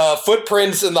the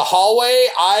footprints in the hallway.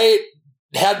 I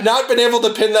had not been able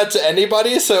to pin that to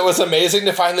anybody, so it was amazing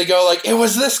to finally go like, it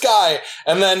was this guy.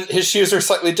 And then his shoes are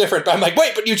slightly different, but I'm like,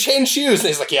 wait, but you changed shoes. And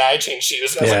he's like, yeah, I changed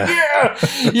shoes. And I was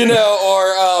like, yeah,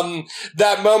 or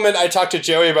that moment, I talked to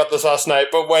Joey about this last night,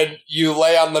 but when you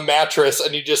lay on the mattress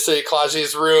and you just see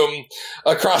Klaji's room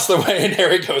across the way and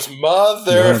Harry goes,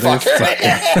 motherfucker.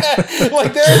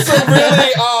 Like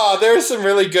there's some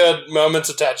really good moments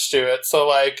attached to it. So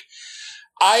like,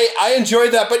 I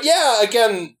enjoyed that, but yeah,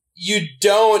 again, you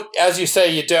don't, as you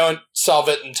say, you don't solve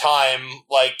it in time.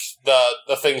 Like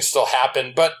the things still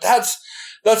happen, but that's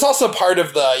also part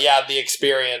of the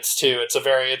experience too. It's a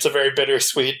very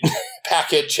bittersweet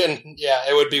package, and yeah,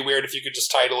 it would be weird if you could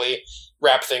just tidily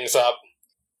wrap things up.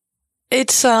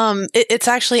 It's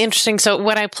actually interesting. So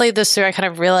when I played this through, I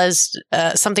kind of realized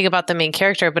something about the main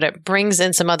character, but it brings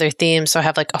in some other themes. So I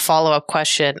have like a follow-up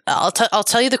question. I'll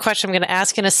tell you the question I'm going to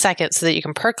ask in a second so that you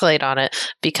can percolate on it,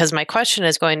 because my question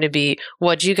is going to be,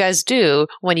 what'd you guys do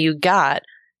when you got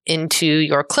into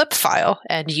your clip file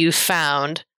and you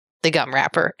found the gum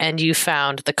wrapper and you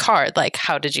found the card? Like,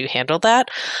 how did you handle that?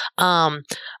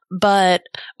 But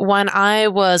when I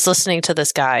was listening to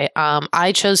this guy,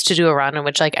 I chose to do a run in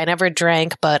which, like, I never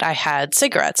drank, but I had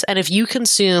cigarettes. And if you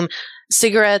consume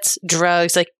cigarettes,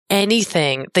 drugs, like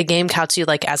anything, the game counts you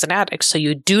like as an addict. So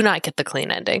you do not get the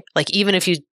clean ending. Like, even if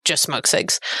you just smoke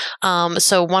cigs.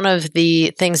 So one of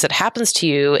the things that happens to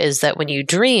you is that when you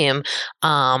dream,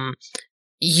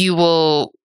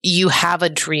 you have a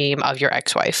dream of your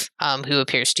ex-wife, who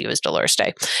appears to you as Dolores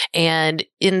Day. And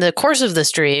in the course of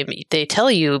this dream, they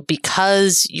tell you,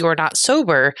 because you're not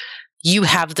sober, you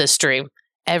have this dream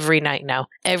every night now.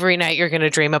 Every night you're going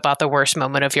to dream about the worst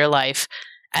moment of your life.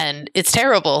 And it's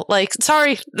terrible. Like,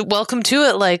 sorry, welcome to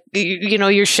it. Like,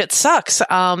 your shit sucks,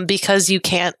 because you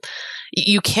can't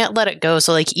let it go.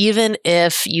 So like, even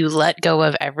if you let go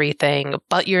of everything,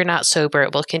 but you're not sober,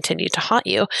 it will continue to haunt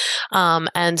you.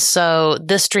 And so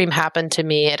this dream happened to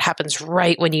me. It happens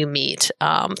right when you meet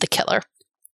the killer.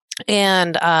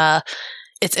 And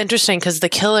it's interesting because the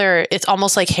killer, it's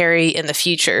almost like Harry in the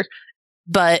future.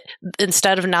 But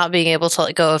instead of not being able to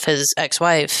let go of his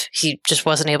ex-wife, he just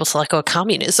wasn't able to let go of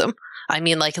communism. I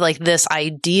mean, like this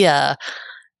idea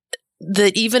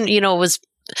that even, was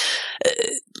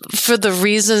for the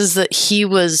reasons that he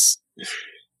was,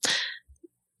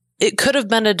 it could have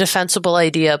been a defensible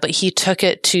idea, but he took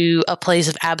it to a place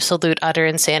of absolute utter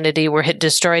insanity where it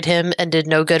destroyed him and did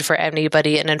no good for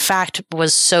anybody. And in fact,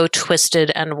 was so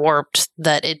twisted and warped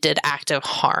that it did active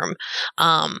harm.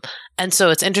 And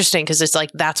so it's interesting because it's like,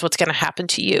 that's what's going to happen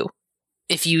to you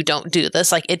if you don't do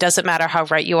this. Like, it doesn't matter how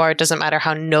right you are. It doesn't matter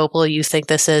how noble you think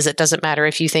this is. It doesn't matter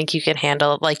if you think you can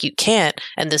handle it. Like, you can't.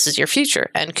 And this is your future.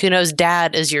 And Kuno's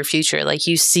dad is your future. Like,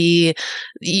 you see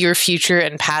your future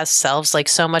and past selves, like,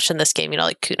 so much in this game,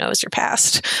 like Kuno is your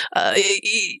past.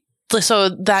 So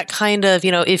that kind of,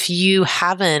 if you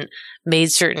haven't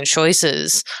made certain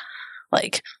choices,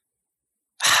 like,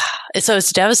 So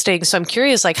it's devastating. So I'm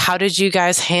curious, like, how did you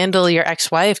guys handle your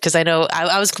ex-wife? Because I know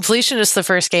I was completionist the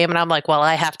first game, and I'm like, well,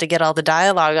 I have to get all the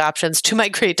dialogue options to my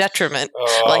great detriment.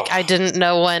 Like, I didn't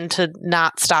know when to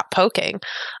not stop poking.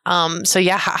 So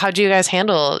yeah, how do you guys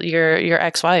handle your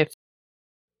ex-wife?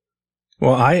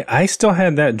 Well, I still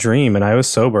had that dream, and I was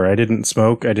sober. I didn't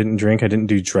smoke, I didn't drink, I didn't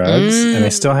do drugs, and I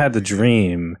still had the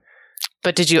dream.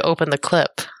 But did you open the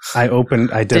clip? I did open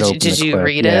the clip. Did you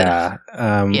read it? Yeah.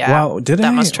 Well, did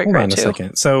I? Must Hold on a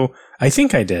second. So I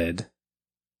think I did.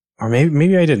 Or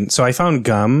maybe I didn't. So I found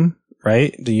gum,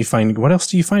 right? What else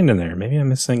do you find in there? Maybe I'm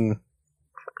missing.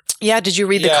 Yeah, did you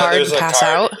read the card and pass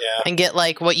out and get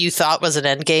like what you thought was an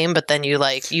end game, but then you'd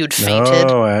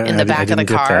fainted in the back of the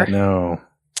car? No.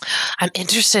 I'm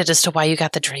interested as to why you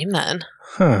got the dream then.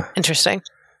 Huh. Interesting.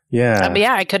 Yeah.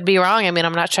 Yeah, I could be wrong. I mean,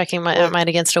 I'm not checking mine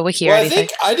against a wiki or anything. I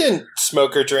think I didn't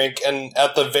smoke or drink, and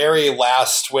at the very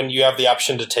last, when you have the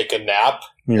option to take a nap,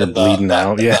 you're bleeding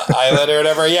out, the eyelid or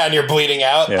whatever, and you're bleeding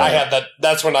out. Yeah. I had that.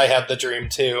 That's when I had the dream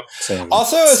too. Same.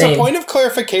 Also, as a point of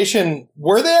clarification,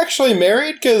 were they actually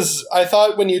married? Because I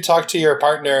thought when you talked to your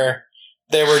partner,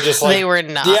 they were just like... They were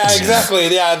not. Yeah,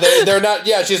 exactly. Yeah, they're not...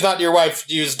 Yeah, she's not your wife.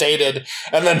 You just dated.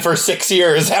 And then for 6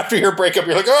 years after your breakup,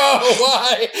 you're like, oh,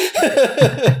 why?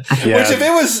 Yeah. Which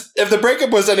if the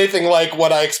breakup was anything like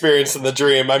what I experienced in the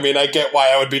dream, I mean, I get why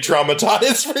I would be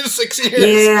traumatized for 6 years.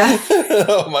 Yeah.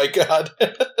 Oh, my God.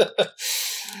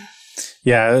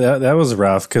 Yeah, that was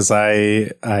rough because I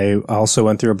also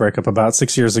went through a breakup about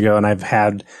 6 years ago, and I've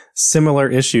had similar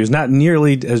issues, not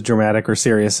nearly as dramatic or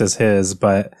serious as his,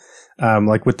 but...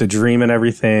 like with the dream and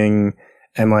everything,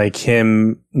 and like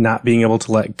him not being able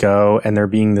to let go, and there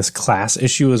being this class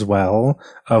issue as well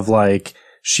of like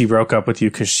she broke up with you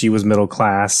because she was middle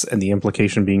class, and the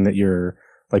implication being that you're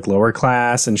like lower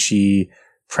class, and she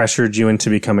pressured you into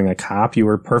becoming a cop. You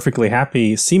were perfectly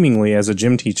happy, seemingly, as a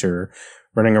gym teacher,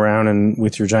 running around and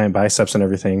with your giant biceps and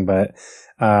everything, but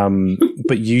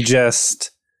you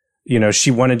just... she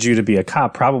wanted you to be a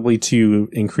cop, probably to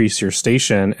increase your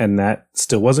station, and that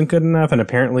still wasn't good enough. And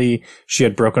apparently she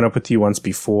had broken up with you once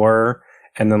before,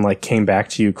 and then like came back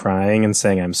to you crying and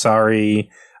saying, I'm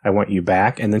sorry, I want you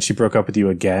back. And then she broke up with you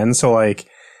again. So like,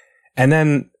 and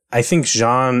then I think it's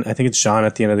Jean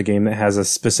at the end of the game that has a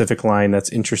specific line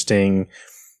that's interesting,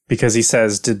 because he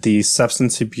says, did the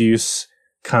substance abuse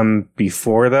come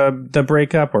before the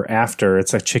breakup or after?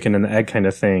 It's a chicken and the egg kind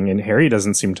of thing. And Harry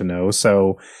doesn't seem to know.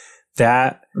 So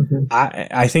that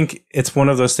I think it's one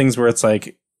of those things where it's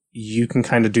like you can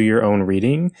kind of do your own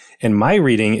reading. In my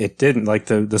reading, it didn't. Like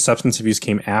the substance abuse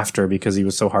came after because he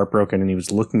was so heartbroken and he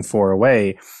was looking for a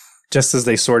way, just as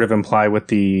they sort of imply with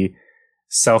the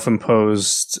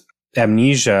self-imposed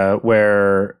amnesia,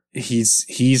 where he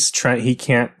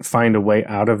can't find a way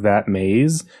out of that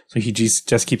maze, so he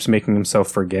just keeps making himself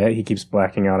forget. He keeps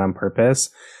blacking out on purpose.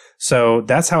 So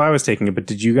that's how I was taking it. But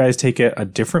did you guys take it a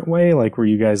different way? Like, were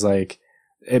you guys like,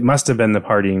 it must have been the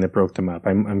partying that broke them up.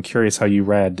 I'm curious how you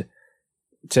read,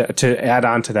 to add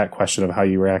on to that question of how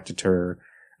you reacted to her.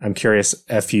 I'm curious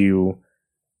if you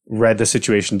read the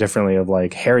situation differently of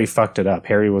like, Harry fucked it up.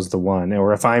 Harry was the one.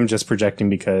 Or if I'm just projecting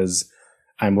because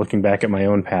I'm looking back at my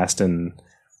own past and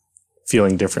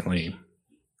feeling differently.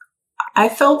 I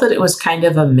felt that it was kind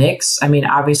of a mix. I mean,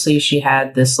 obviously she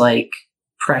had this like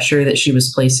pressure that she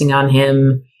was placing on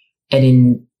him, and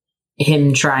in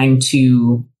him trying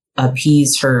to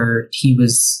appease her, he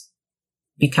was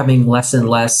becoming less and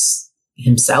less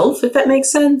himself, if that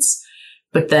makes sense.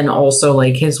 But then also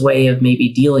like his way of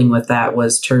maybe dealing with that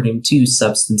was turning to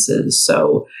substances.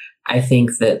 So I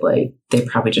think that like they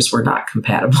probably just were not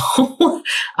compatible.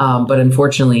 But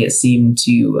unfortunately it seemed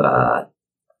to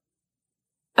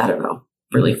I don't know,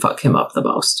 really fuck him up the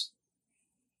most.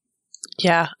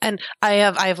 Yeah, and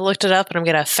I've looked it up, and I'm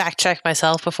going to fact check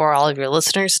myself before all of your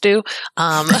listeners do.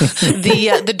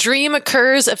 The dream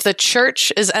occurs if the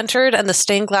church is entered and the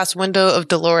stained glass window of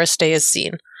Dolores Day is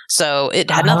seen. So it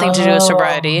had nothing to do with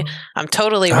sobriety. I'm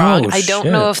totally wrong. I don't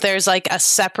know if there's like a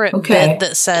separate bit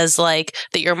that says like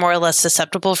that you're more or less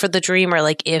susceptible for the dream, or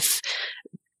like if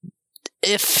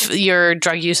your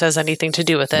drug use has anything to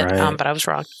do with it. Right. But I was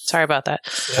wrong. Sorry about that.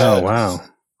 Oh, wow.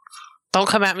 Don't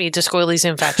come at me, Disco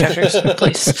Elysium fact checkers,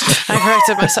 please. I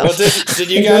corrected myself. Well, did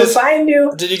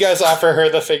you guys offer her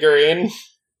the figurine?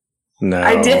 No,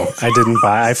 I didn't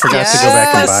buy. I forgot to go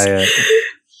back and buy it.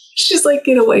 She's like,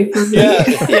 get away from me.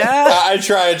 Yeah. I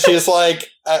tried. She's like,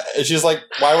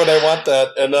 why would I want that?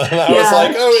 And then I was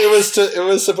like, oh, it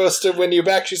was supposed to win you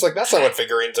back. She's like, that's not what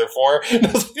figurines are for. And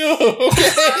I was like, oh, okay.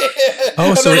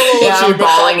 Oh, so I'm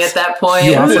bawling at that point.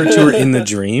 You offered to her in the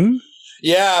dream?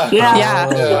 Yeah. Yeah.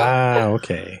 Oh, wow.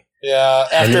 Okay. Yeah,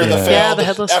 after the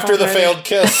failed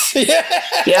kiss. Yeah.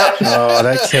 Yep. Oh,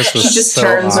 that kiss was. She just so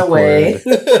turns awkward. away.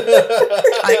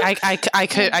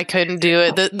 I couldn't do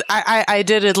it. I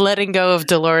did it letting go of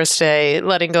Dolores Day,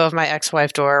 letting go of my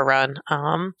ex-wife Dora run,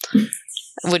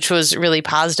 which was really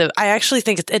positive. I actually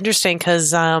think it's interesting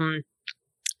because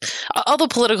all the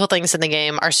political things in the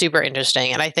game are super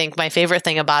interesting, and I think my favorite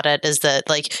thing about it is that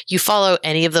like you follow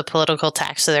any of the political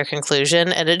tacks to their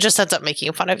conclusion, and it just ends up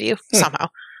making fun of you somehow.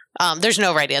 There's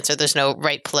no right answer. There's no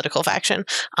right political faction.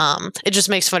 It just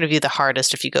makes fun of you the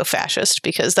hardest if you go fascist,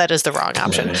 because that is the wrong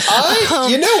option.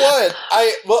 You know what?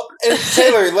 And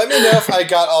Taylor, let me know if I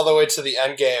got all the way to the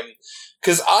end game,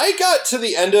 because I got to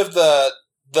the end of the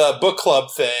book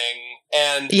club thing,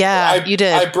 and you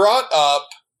did. I brought up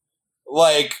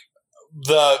like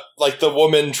the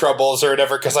woman troubles or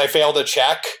whatever because I failed a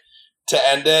check to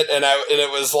end it, and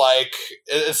it was like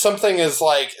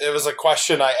it was a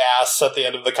question I asked at the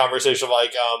end of the conversation,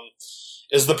 like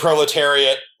is the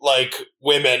proletariat like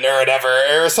women or whatever,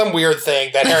 or some weird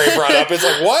thing that Harry brought up. It's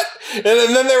like, what? And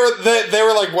then they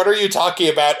were like, what are you talking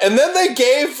about? And then they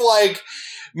gave like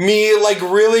me like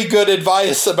really good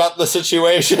advice about the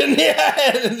situation.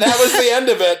 Yeah, and that was the end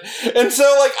of it. And so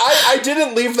like I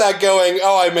didn't leave that going,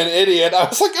 oh, I'm an idiot. I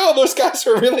was like, oh, those guys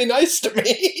were really nice to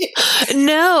me.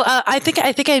 No, I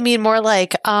think I mean more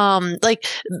like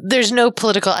there's no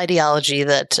political ideology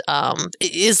that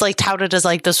is like touted as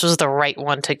like this was the right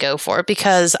one to go for,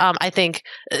 because I think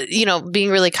being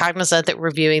really cognizant that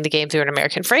we're viewing the game through an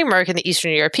American framework and the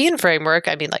Eastern European framework,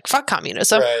 I mean, like, fuck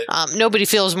communism. Right. Nobody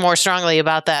feels more strongly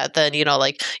about that than you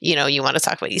want to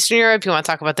talk about Eastern Europe, you want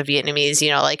to talk about the Vietnamese,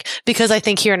 because I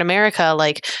think here in America,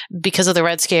 like, because of the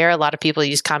Red Scare, a lot of people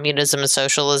use communism and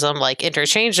socialism like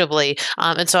interchangeably,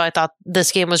 and so I thought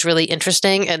this game was really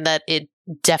interesting and that it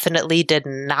definitely did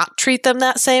not treat them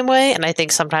that same way. And I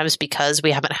think sometimes because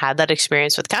we haven't had that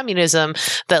experience with communism,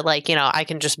 that like, I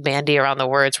can just bandy around the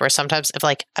words, where sometimes if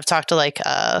like I've talked to like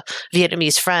a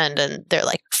Vietnamese friend and they're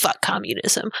like, fuck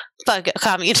communism. And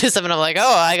I'm like,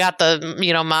 oh, I got the,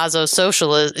 Mazo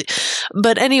socialism.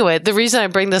 But anyway, the reason I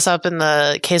bring this up in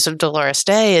the case of Dolores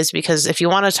Day is because if you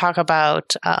want to talk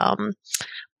about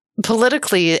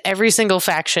politically, every single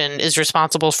faction is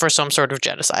responsible for some sort of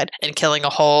genocide and killing a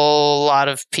whole lot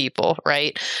of people,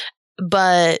 right?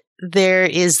 But there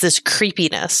is this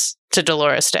creepiness to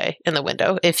Dolores Day in the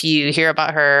window if you hear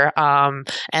about her,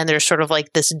 and there's sort of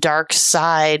like this dark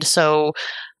side. So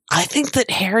I think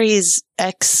that Harry's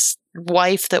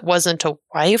ex-wife that wasn't a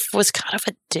wife was kind of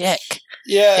a dick.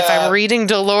 Yeah. If I'm reading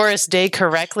Dolores Day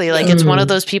correctly, like it's one of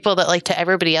those people that like to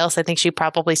everybody else, I think she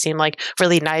probably seemed like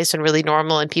really nice and really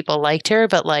normal and people liked her.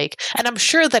 But like, and I'm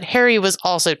sure that Harry was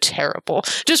also terrible,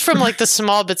 just from like the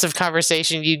small bits of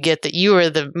conversation you'd get that you were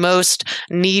the most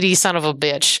needy son of a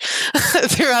bitch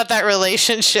throughout that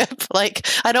relationship. Like,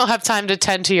 I don't have time to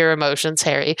tend to your emotions,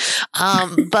 Harry.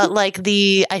 But like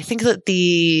I think that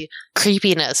the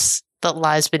creepiness that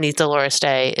lies beneath Dolores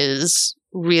Day is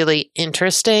really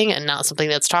interesting and not something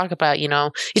that's talked about. You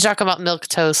talk about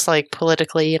milquetoast like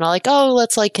politically, like, oh,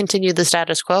 let's like continue the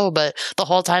status quo, but the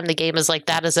whole time the game is like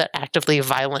that is an actively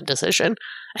violent decision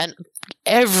and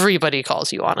everybody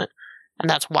calls you on it, and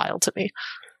that's wild to me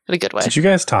in a good way. Did you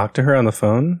guys talk to her on the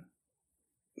phone?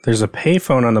 There's a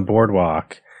payphone on the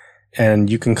boardwalk and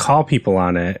you can call people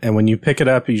on it, and when you pick it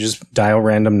up you just dial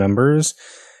random numbers.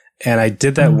 And I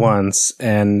did that once,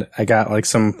 and I got like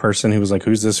some person who was like,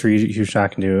 who's this who you're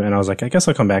talking to? And I was like, I guess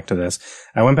I'll come back to this.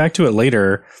 I went back to it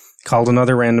later, called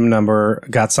another random number,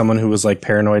 got someone who was like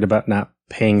paranoid about not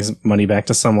paying money back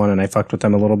to someone, and I fucked with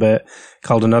them a little bit.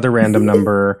 Called another random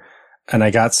number, and I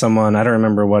got someone, I don't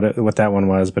remember what that one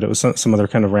was, but it was some other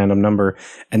kind of random number.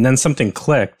 And then something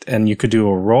clicked, and you could do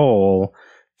a roll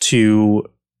to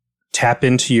tap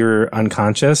into your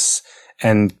unconscious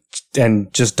and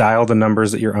just dial the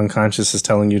numbers that your unconscious is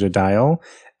telling you to dial.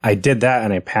 I did that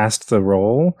and I passed the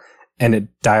roll, and it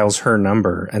dials her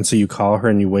number. And so you call her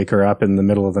and you wake her up in the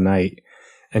middle of the night,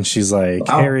 and she's like,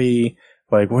 wow. Harry,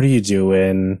 like, what are you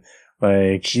doing?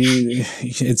 Like,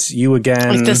 it's you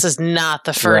again. Like, this is not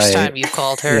the first time you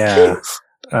called her. Yeah.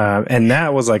 And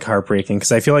that was like heartbreaking,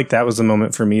 because I feel like that was the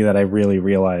moment for me that I really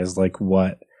realized like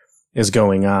what is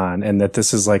going on, and that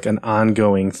this is like an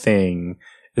ongoing thing.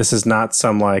 This is not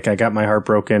some like, I got my heart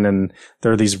broken and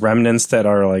there are these remnants that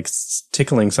are like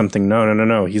tickling something.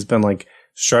 No. He's been like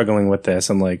struggling with this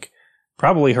and like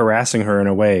probably harassing her in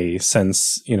a way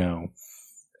since,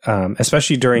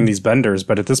 especially during these benders.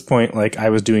 But at this point, like, I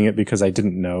was doing it because I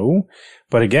didn't know.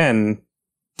 But again,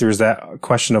 there's that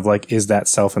question of like, is that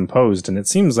self-imposed? And it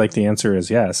seems like the answer is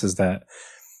yes, is that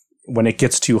when it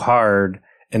gets too hard,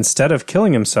 instead of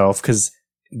killing himself, because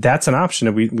that's an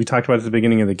option. We talked about at the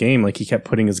beginning of the game, like he kept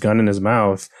putting his gun in his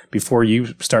mouth before you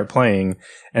start playing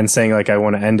and saying like, I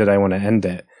want to end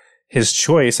it. His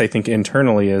choice, I think,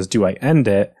 internally is, do I end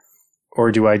it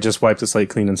or do I just wipe the slate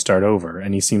clean and start over?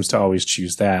 And he seems to always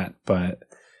choose that. But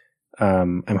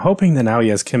I'm hoping that now he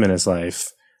has Kim in his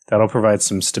life. That'll provide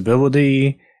some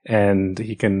stability and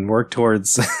he can work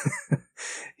towards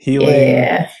healing.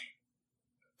 Yeah.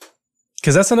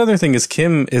 Because that's another thing is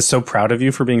Kim is so proud of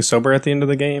you for being sober at the end of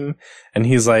the game. And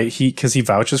he's like, because he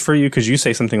vouches for you because you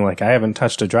say something like, I haven't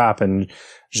touched a drop. And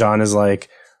Jean is like,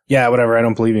 yeah, whatever, I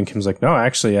don't believe you. And Kim's like, no,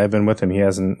 actually, I've been with him. He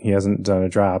hasn't done a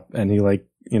drop. And he like,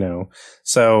 you know,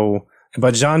 so,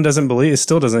 but Jean doesn't believe,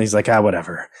 still doesn't. He's like,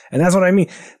 whatever. And that's what I mean.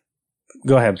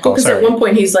 Go ahead, Paul. Because at one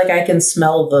point he's like, I can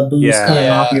smell the booze coming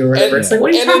off you or whatever. It's like,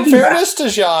 what are you talking about? And in fairness to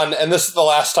Jean, and this is the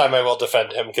last time I will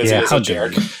defend him because he is a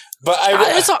jerk. But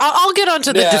I'll get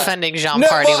onto the defending Jean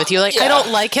party with you. Like, I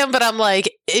don't like him, but I'm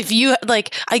like, if you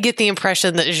like, I get the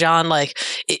impression that Jean like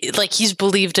he's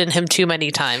believed in him too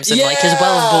many times, and like his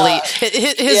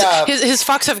his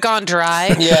fucks have gone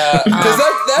dry. Yeah,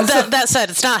 because that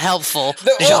said, it's not helpful.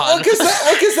 Because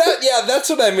that's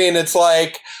what I mean. It's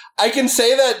like, I can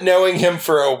say that knowing him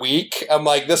for a week, I'm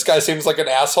like, this guy seems like an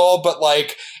asshole, but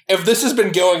like, if this has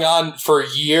been going on for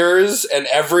years and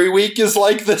every week is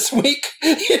like this week,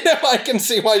 you know, I can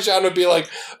see why Jean would be like,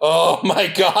 oh my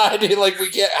God, like, we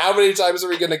can't, how many times are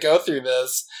we going to go through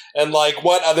this? And like,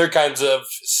 what other kinds of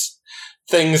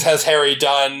things has Harry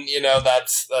done? You know,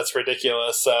 that's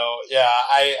ridiculous. So yeah,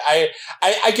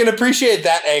 I can appreciate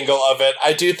that angle of it.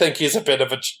 I do think he's a bit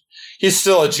of he's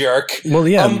still a jerk. Well,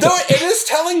 yeah. Though it is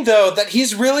telling, though, that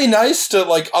he's really nice to,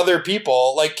 like, other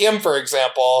people. Like Kim, for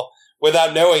example,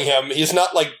 without knowing him, he's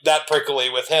not, like, that prickly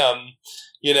with him,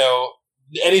 you know,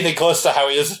 anything close to how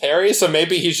he is with Harry. So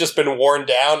maybe he's just been worn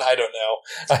down. I don't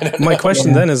know. My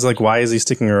question then is, like, why is he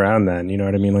sticking around then? You know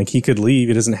what I mean? Like, he could leave.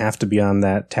 He doesn't have to be on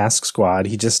that task squad.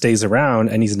 He just stays around,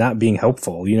 and he's not being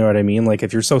helpful. You know what I mean? Like,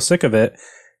 if you're so sick of it,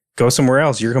 go somewhere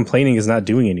else. Your complaining is not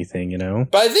doing anything, you know?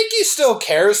 But I think he still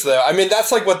cares, though. I mean,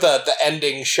 that's like what the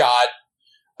ending shot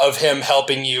of him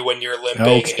helping you when you're limping.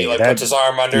 Okay, he like puts his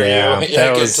arm under you and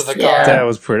gets to the car. That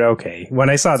was pretty okay. When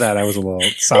I saw that, I was a little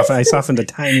softened. I softened a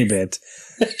tiny bit.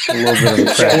 A little bit of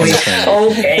a crack.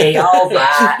 Okay, all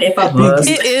right. If I must.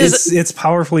 It's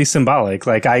powerfully symbolic.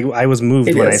 Like I was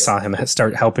moved when I saw him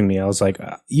start helping me. I was like,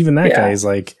 even that guy is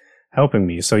like helping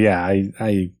me. So yeah,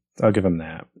 I'll give him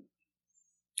that.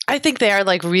 I think they are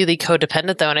like really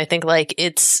codependent though, and I think like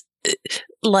it's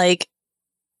like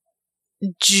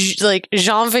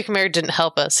Jean-Vic Maire didn't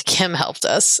help us, Kim helped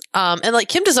us, and like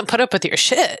Kim doesn't put up with your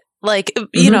shit. Like,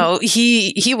 you know,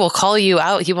 he will call you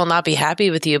out. He will not be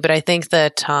happy with you. But I think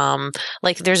that,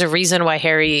 like, there's a reason why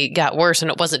Harry got worse,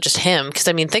 and it wasn't just him. Because,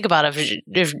 I mean, think about it.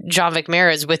 If Jean-Vic Maire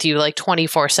is with you, like,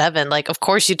 24/7, like, of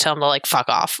course you tell him to, like, fuck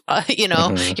off. You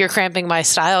know, you're cramping my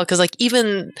style. Because, like,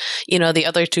 even, you know, the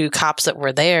other two cops that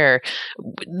were there,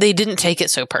 they didn't take it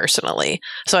so personally.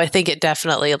 So I think it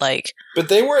definitely, like... But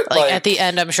they weren't, like... at the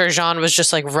end, I'm sure Jean was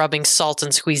just, like, rubbing salt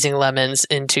and squeezing lemons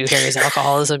into Harry's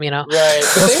alcoholism, you know? Right.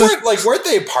 But they weren't, like, weren't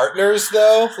they partners,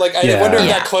 though? Like, I wonder if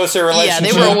that closer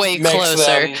relationship they were way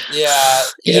closer. Them,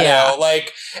 you know,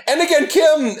 like... And again,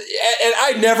 Kim... And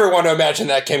I never want to imagine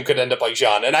that Kim could end up like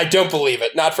Jean, and I don't believe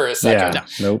it. Not for a second. Yeah,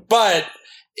 nope. But...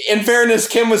 in fairness,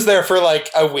 Kim was there for like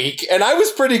a week, and I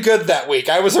was pretty good that week.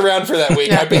 I was around for that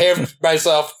week. I behaved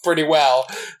myself pretty well.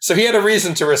 So he had a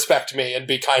reason to respect me and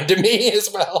be kind to me as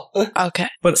well. Okay.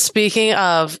 But speaking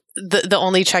of the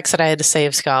only checks that I had to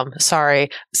save Scum, sorry.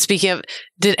 Speaking of,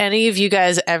 did any of you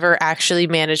guys ever actually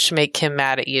manage to make Kim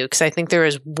mad at you? Because I think there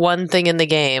is one thing in the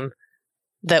game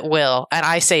that will, and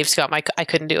I saved Scum. I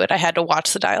couldn't do it. I had to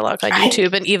watch the dialogue on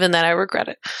YouTube, and even then I regret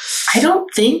it. I don't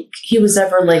think he was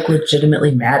ever like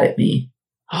legitimately mad at me.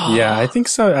 Yeah, I think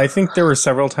so. I think there were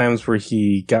several times where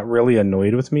he got really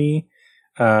annoyed with me.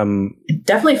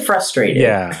 Definitely frustrated.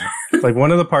 Yeah. Like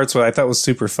one of the parts what I thought was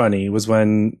super funny was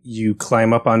when you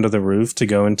climb up onto the roof to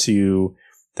go into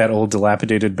that old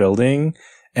dilapidated building.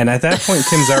 And at that point,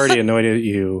 Kim's already annoyed at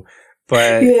you.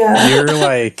 But you're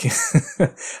like,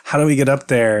 how do we get up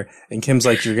there? And Kim's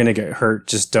like, you're going to get hurt.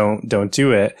 Just don't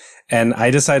do it. And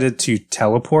I decided to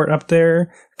teleport up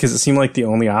there because it seemed like the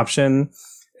only option.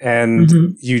 And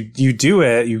you do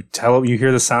it. You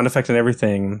hear the sound effect and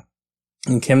everything.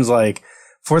 And Kim's like,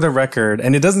 for the record,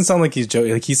 and it doesn't sound like he's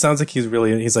joking. Like he sounds like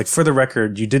he's like, for the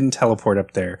record, you didn't teleport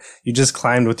up there. You just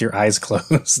climbed with your eyes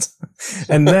closed.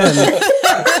 And then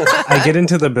I get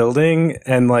into the building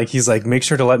and like, he's like, make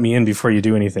sure to let me in before you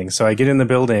do anything. So I get in the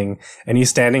building and he's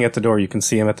standing at the door. You can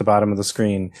see him at the bottom of the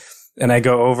screen. And I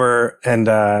go over and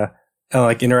and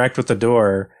like interact with the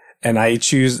door. And I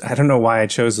don't know why I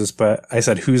chose this, but I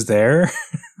said, "Who's there?"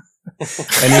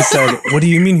 And he said, "What do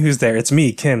you mean, who's there? It's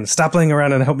me, Kim. Stop laying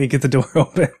around and help me get the door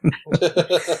open."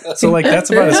 So like that's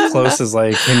about as close as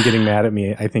like him getting mad at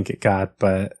me, I think it got.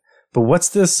 But what's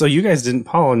this? So you guys didn't,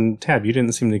 Paul and Tab, you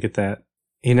didn't seem to get that.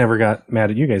 He never got mad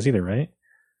at you guys either, right?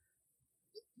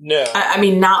 No. I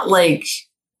mean, not like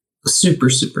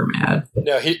super, super mad.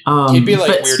 No, he'd be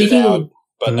like weirded out,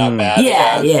 but not mad.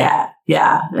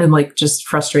 Yeah. And like just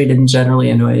frustrated and generally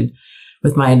annoyed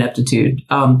with my ineptitude.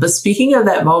 But speaking of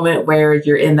that moment where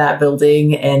you're in that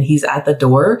building and he's at the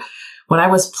door, when I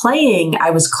was playing, I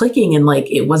was clicking and like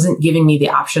it wasn't giving me the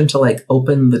option to like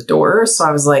open the door. So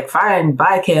I was like, fine,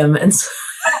 bye, Kim. And so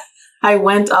I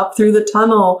went up through the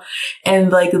tunnel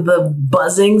and like the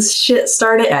buzzing shit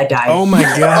started. I died. Oh my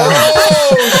God.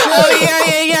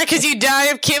 Yeah. Because you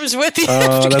die if Kim's with you. Oh,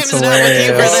 if that's Kim's not with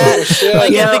you for that. Oh, shit.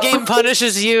 Like, the game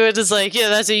punishes you. It's like,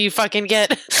 that's what you fucking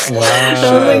get. Wow. I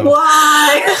was like,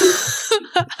 why?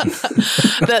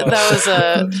 that was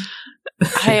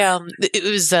it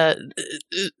was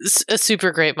a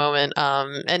super great moment,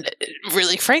 and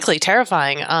really, frankly,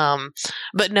 terrifying.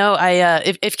 But no,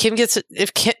 if Kim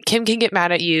can get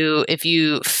mad at you if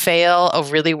you fail a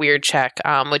really weird check,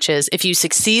 which is if you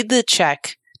succeed the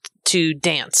check to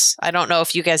dance. I don't know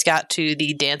if you guys got to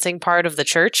the dancing part of the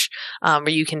church, where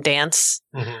you can dance.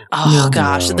 Mm-hmm. Oh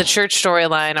gosh, the church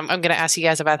storyline. I'm going to ask you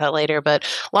guys about that later. But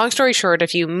long story short,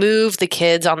 if you move the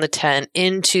kids on the tent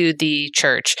into the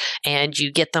church and you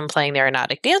get them playing their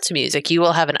Anodic dance music, you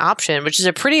will have an option, which is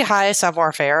a pretty high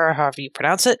savoir-faire, or however you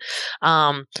pronounce it,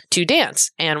 to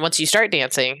dance. And once you start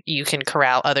dancing, you can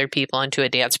corral other people into a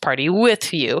dance party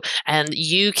with you, and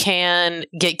you can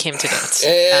get Kim to dance.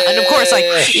 And of course, like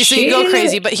so you go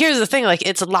crazy. But here's the thing: like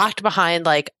it's locked behind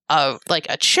like a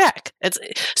check. It's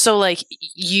so like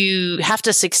you have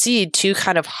to succeed 2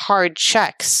 kind of hard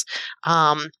checks.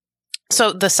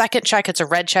 So the second check, it's a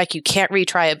red check. You can't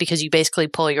retry it because you basically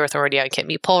pull your authority on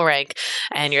Kim. You pull rank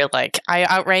and you're like, I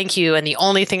outrank you, and the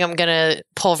only thing I'm going to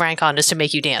pull rank on is to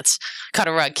make you dance. Cut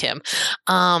a rug, Kim.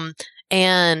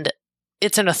 And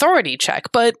it's an authority check.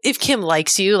 But if Kim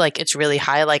likes you, like it's really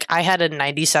high. Like I had a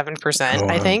 97%,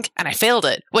 I think, and I failed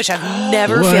it, which I've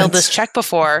never failed this check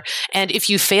before. And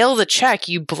if you fail the check,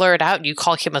 you blur it out and you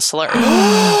call Kim a slur. Which is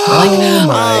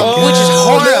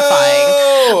horrifying.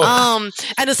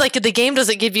 And it's like the game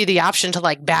doesn't give you the option to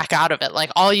like back out of it.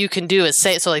 Like all you can do is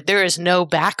say it. So like there is no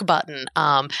back button.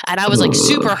 And I was like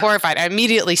super horrified. I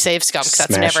immediately saved scum because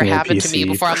that's never happened to me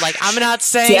before. I'm like, I'm not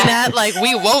saying that. Like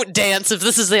we won't dance if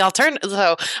this is the alternative.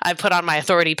 So I put on my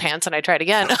authority pants and I tried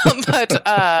again. But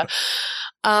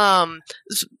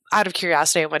out of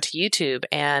curiosity, I went to YouTube,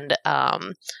 and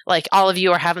like all of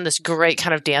you are having this great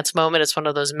kind of dance moment. It's one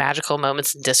of those magical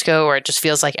moments in disco where it just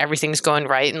feels like everything's going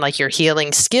right and like you're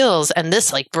healing skills. And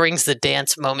this like brings the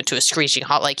dance moment to a screeching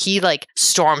halt. Like he like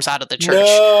storms out of the church,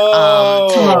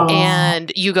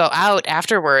 and you go out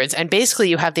afterwards, and basically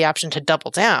you have the option to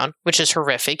double down, which is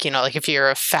horrific. You know, like if you're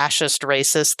a fascist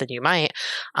racist, then you might.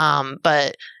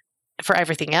 But for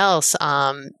everything else,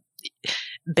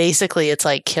 basically it's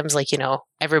like Kim's like,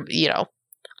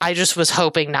 I just was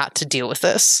hoping not to deal with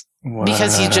this. Wow.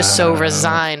 Because he's just so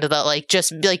resigned that like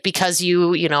just like because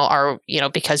you are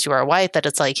because you are white, that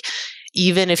it's like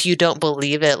even if you don't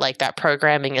believe it, like that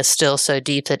programming is still so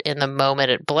deep that in the moment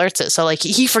it blurts it. So like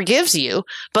he forgives you,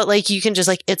 but like you can just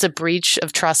like it's a breach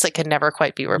of trust that can never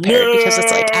quite be repaired because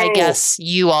it's like I guess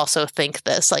you also think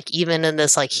this, like even in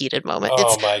this like heated moment.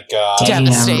 Oh my God.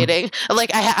 Devastating.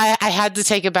 Like I had to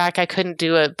take it back. I couldn't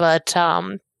do it, but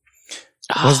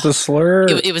was the slur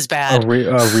it was bad. A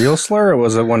real slur, or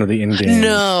was it one of the in-game?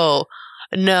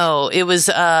 No, it was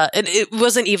it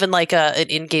wasn't even like an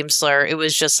in-game slur. It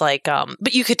was just like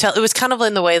but you could tell it was kind of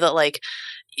in the way that like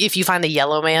if you find the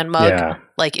Yellow Man mug,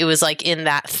 like it was like in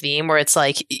that theme where it's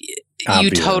like obvious.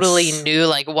 You totally knew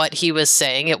like what he was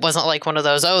saying. It wasn't like one of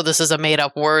those, oh, this is a made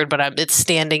up word, but it's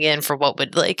standing in for what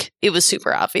would like it was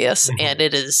super obvious, and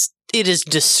it is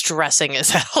distressing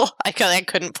as hell. I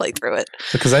couldn't play through it.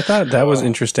 Because I thought that was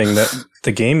interesting that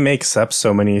the game makes up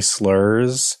so many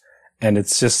slurs, and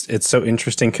it's so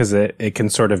interesting because it can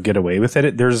sort of get away with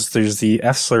it. There's the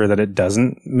F slur that it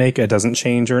doesn't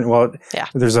change, or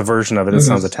there's a version of it that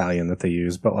sounds Italian that they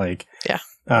use, but like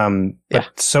but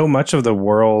so much of the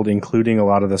world, including a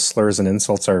lot of the slurs and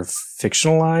insults, are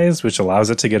fictionalized, which allows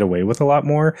it to get away with a lot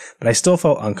more. But I still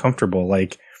felt uncomfortable.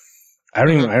 Like I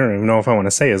don't even know if I want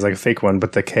to say it's like a fake one,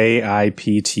 but the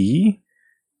KIPT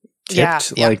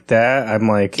tipped like that. I'm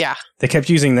like, they kept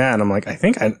using that, and I'm like, I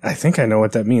think I know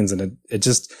what that means, and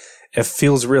it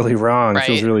feels really wrong. It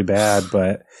feels really bad,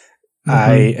 but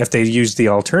if they used the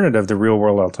alternative, the real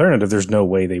world alternative, there's no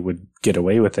way they would get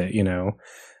away with it, you know.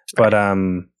 But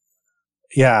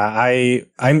yeah,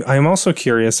 I'm also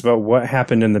curious about what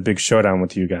happened in the big showdown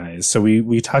with you guys. So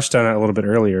we touched on it a little bit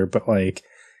earlier, but like,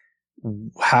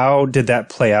 how did that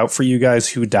play out for you guys?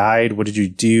 Who died? What did you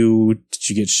do? Did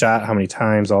you get shot? How many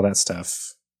times? All that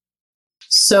stuff.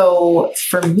 So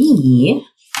for me,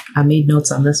 I made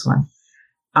notes on this one.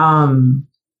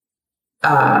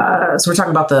 So we're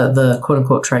talking about the quote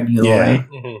unquote tribunal, right?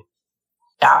 Mm-hmm.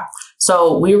 Yeah.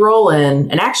 So we roll in,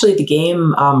 and actually the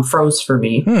game froze for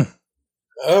me.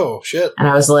 Oh shit! And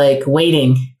I was like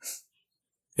waiting.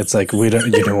 It's like you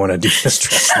don't want to do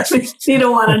this. You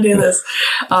don't want to do this.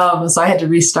 So I had to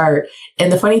restart.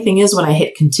 And the funny thing is, when I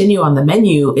hit continue on the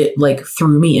menu, it like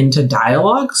threw me into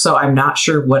dialogue. So I'm not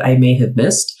sure what I may have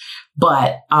missed.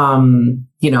 But,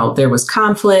 you know, there was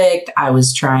conflict. I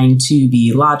was trying to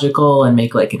be logical and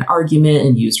make like an argument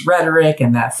and use rhetoric,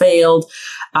 and that failed.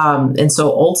 And so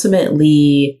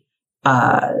ultimately,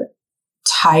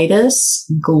 Titus,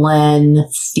 Glenn,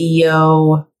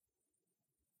 Theo,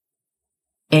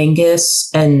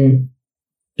 Angus, and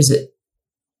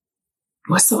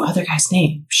what's the other guy's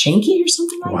name? Shanky or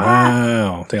something like that?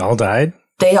 Wow. They all died?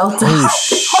 They all died. Oh,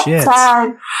 shit.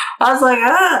 I was like,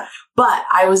 ah. But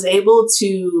I was able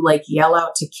to like yell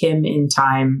out to Kim in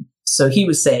time. So he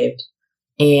was saved.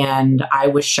 And I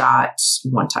was shot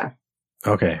one time.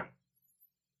 Okay.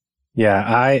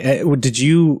 Yeah. Did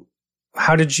you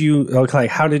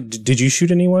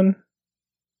shoot anyone?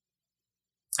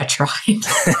 I tried.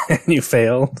 And you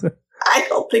failed? I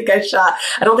don't think I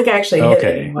actually hit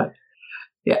anyone.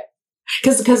 Yeah.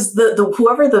 Because the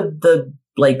whoever the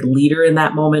like leader in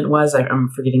that moment was, I'm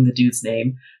forgetting the dude's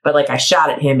name, but like I shot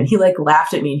at him and he like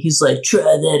laughed at me and he's like, try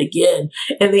that again.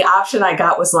 And the option I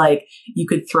got was like, you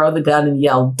could throw the gun and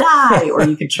yell, die, or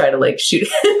you could try to like shoot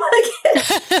him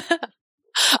again.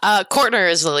 Kortner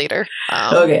is the leader.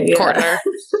 Okay. Yeah. Kortner.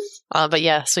 But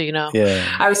yeah, so you know. Yeah.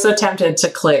 I was so tempted to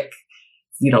click,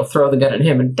 you know, throw the gun at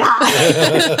him and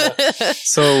die.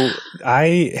 So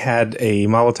I had a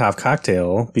Molotov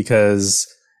cocktail because,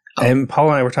 and Paul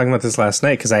and I were talking about this last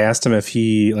night because I asked him if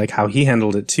he, like, how he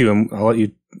handled it too. And I'll let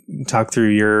you talk through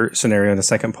your scenario in a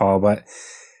second, Paul. But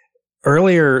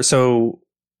earlier, so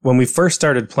when we first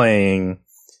started playing,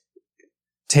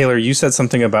 Taylor, you said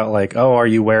something about like, oh, are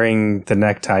you wearing the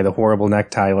necktie, the horrible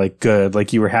necktie? Like, good.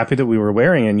 Like, you were happy that we were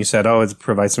wearing it. And you said, oh, it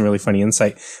provides some really funny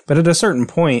insight. But at a certain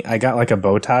point, I got like a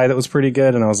bow tie that was pretty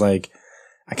good. And I was like,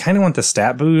 I kind of want the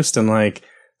stat boost. And like,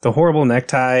 the horrible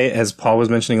necktie, as Paul was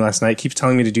mentioning last night, keeps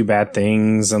telling me to do bad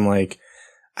things. And like,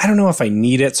 I don't know if I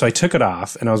need it. So I took it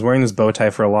off and I was wearing this bow tie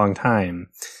for a long time.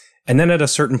 And then at a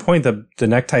certain point, the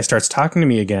necktie starts talking to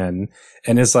me again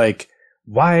and is like,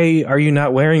 why are you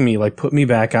not wearing me? Like, put me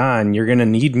back on. You're going to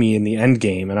need me in the end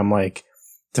game. And I'm like,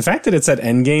 the fact that it's at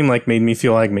end game, like, made me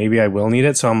feel like maybe I will need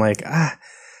it. So I'm like,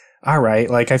 all right.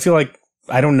 Like, I feel like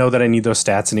I don't know that I need those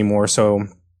stats anymore. So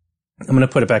I'm going to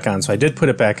put it back on. So I did put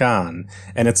it back on,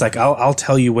 and it's like, I'll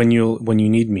tell you when you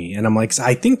need me. And I'm like,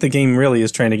 I think the game really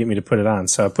is trying to get me to put it on.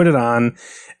 So I put it on,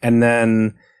 and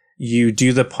then you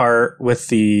do the part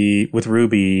with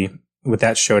Ruby, with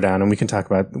that showdown, and we can talk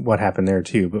about what happened there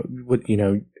too. But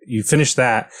you finish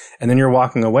that, and then you're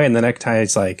walking away, and the necktie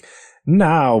is like,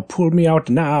 now, pull me out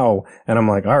now. And I'm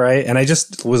like, all right. And I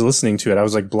just was listening to it. I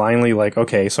was like blindly like,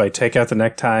 okay. So I take out the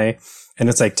necktie, and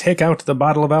it's like, take out the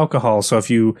bottle of alcohol. So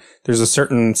there's a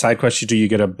certain side quest you do, you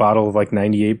get a bottle of like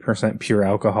 98% pure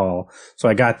alcohol. So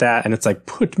I got that, and it's like,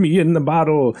 put me in the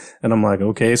bottle. And I'm like,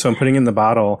 okay. So I'm putting in the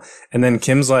bottle, and then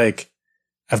Kim's like,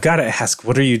 I've got to ask,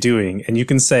 what are you doing? And you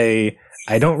can say,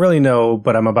 I don't really know,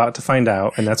 but I'm about to find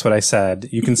out. And that's what I said.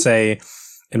 You can say,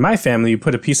 in my family, you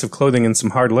put a piece of clothing in some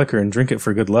hard liquor and drink it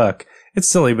for good luck. It's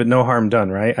silly, but no harm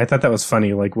done, right? I thought that was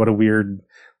funny. Like, what a weird,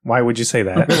 why would you say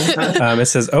that? It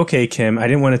says, okay, Kim, I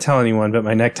didn't want to tell anyone, but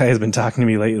my necktie has been talking to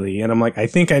me lately. And I'm like, I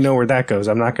think I know where that goes.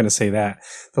 I'm not going to say that.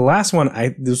 The last one,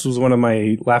 this was one of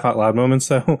my laugh out loud moments,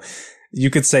 though. You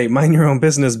could say, mind your own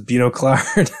business, Bino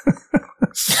Claude.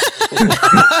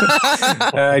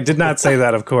 I did not say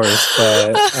that, of course,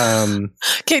 but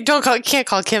can't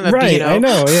call Kim a right. Bino. I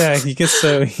know, yeah.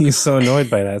 He's so annoyed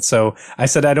by that. So I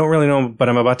said, I don't really know, but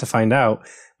I'm about to find out.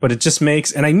 But it just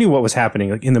makes, and I knew what was happening.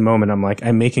 Like in the moment, I'm like,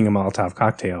 I'm making a Molotov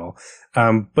cocktail.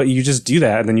 But you just do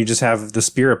that, and then you just have the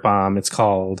spirit bomb, it's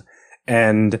called,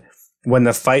 and when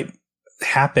the fight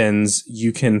happens,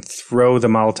 you can throw the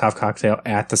Molotov cocktail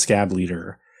at the scab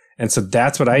leader. And so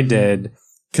that's what I did,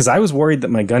 because I was worried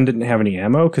that my gun didn't have any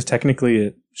ammo, because technically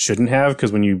it shouldn't have,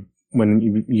 because when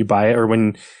you buy it, or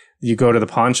when you go to the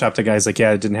pawn shop, the guy's like,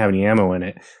 yeah, it didn't have any ammo in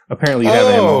it. Apparently you have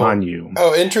ammo on you.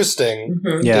 Oh, interesting.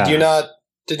 Mm-hmm. Yeah.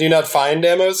 Did you not find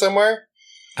ammo somewhere?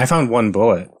 I found one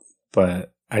bullet,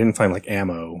 but I didn't find like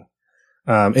ammo.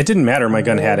 It didn't matter. My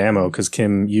gun had ammo because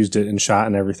Kim used it and shot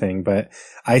and everything. But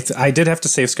I did have to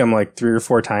save scum like 3 or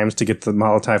 4 times to get the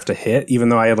Molotov to hit, even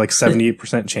though I had like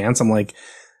 78% chance. I'm like,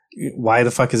 why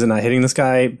the fuck is it not hitting this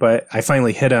guy? But I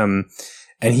finally hit him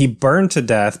and he burned to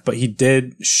death, but he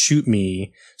did shoot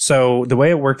me. So the way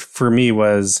it worked for me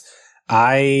was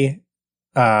I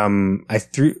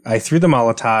threw the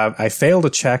Molotov. I failed a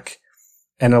check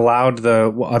and allowed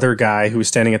the other guy who was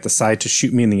standing at the side to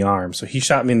shoot me in the arm. So he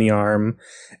shot me in the arm,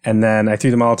 and then I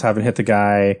threw the Molotov and hit the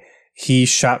guy. He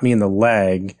shot me in the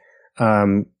leg.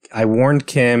 I warned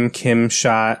Kim. Kim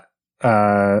shot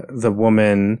the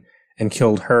woman and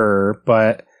killed her.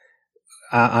 But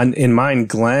in mine,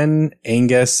 Glenn,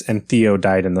 Angus, and Theo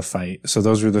died in the fight. So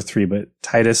those were the 3. But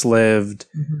Titus lived.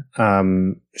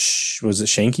 Mm-hmm. Was it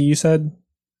Shanky you said?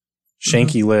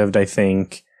 Shanky lived, I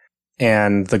think.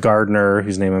 And the gardener,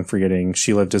 whose name I'm forgetting,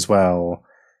 she lived as well.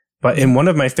 But in one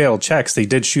of my failed checks, they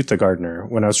did shoot the gardener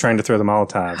when I was trying to throw the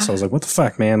Molotov. So I was like, what the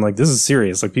fuck, man? Like, this is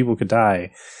serious. Like, people could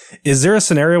die. Is there a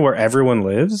scenario where everyone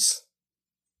lives?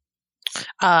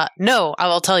 No, I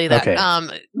will tell you that. Okay.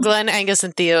 Glenn, Angus,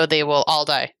 and Theo, they will all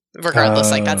die.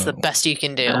 Regardless, like that's the best you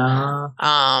can do.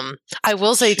 I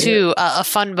will say too, a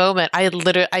fun moment. I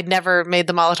never made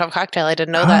the Molotov cocktail. I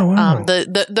didn't know that. Wow.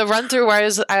 The run through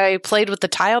where I played with the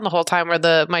tie on the whole time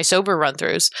were my sober run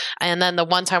throughs, and then the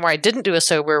one time where I didn't do a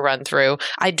sober run through,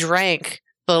 I drank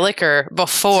the liquor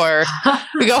before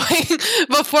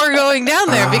going down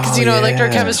there because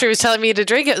electrochemistry was telling me to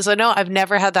drink it. So no, I've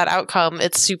never had that outcome.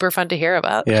 It's super fun to hear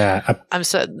about. Yeah,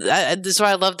 this is why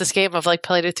I love this game. I've like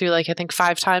played it through like I think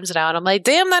 5 times now, and I'm like,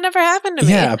 damn, that never happened to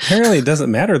me. Yeah, apparently it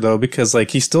doesn't matter though because like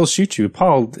he still shoots you.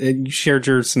 Paul, you shared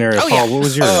your scenario. Paul, what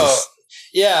was yours?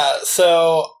 Yeah,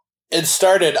 so it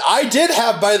started. I did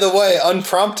have, by the way,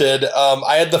 unprompted,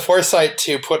 I had the foresight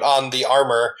to put on the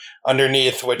armor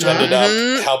underneath, which ended up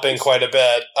helping quite a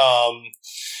bit.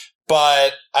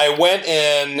 But I went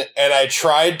in and I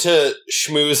tried to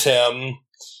schmooze him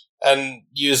and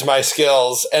use my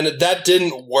skills, and that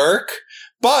didn't work.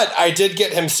 But I did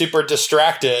get him super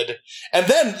distracted. And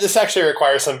then this actually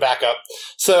requires some backup.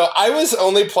 So I was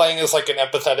only playing as like an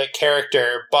empathetic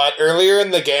character, but earlier in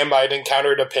the game I'd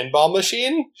encountered a pinball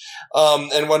machine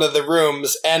in one of the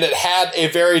rooms, and it had a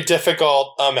very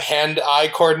difficult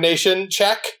hand-eye coordination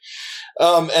check.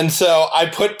 And so I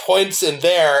put points in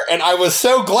there, and I was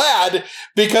so glad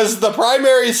because the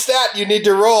primary stat you need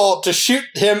to roll to shoot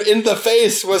him in the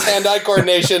face was hand-eye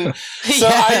coordination. So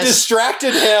yes. I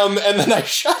distracted him, and then I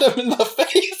shot him in the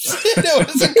face. It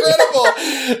was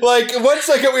incredible. Like, 1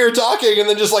 second we were talking, and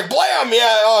then just like, blam!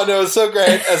 Yeah, oh no, it was so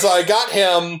great. And so I got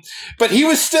him, but he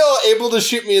was still able to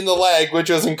shoot me in the leg, which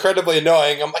was incredibly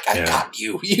annoying. I'm like, I got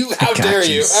you. How dare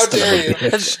you? How dare you?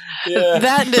 Yeah.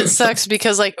 That and it sucks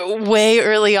because like way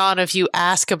early on, if you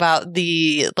ask about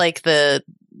the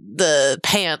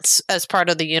pants as part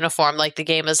of the uniform, like the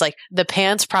game is like, the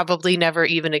pants probably never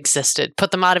even existed.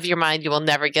 Put them out of your mind, you will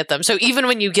never get them. So even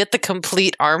when you get the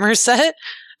complete armor set,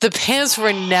 the pants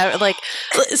were never like,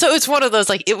 so it's one of those,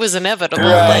 like, it was inevitable.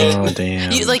 Right. Like,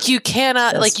 damn. you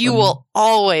cannot, that's like, you will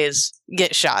always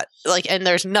get shot. Like, and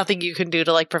there's nothing you can do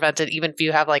to like prevent it, even if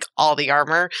you have like all the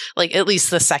armor. Like, at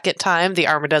least the second time, the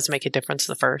armor does make a difference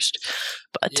the first.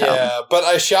 But but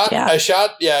I shot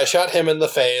him in the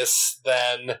face.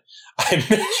 Then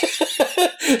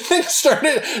things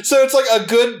started. So it's like a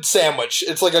good sandwich.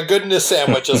 It's like a goodness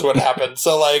sandwich is what happened.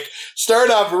 So like, start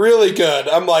off really good.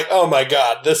 I'm like, oh my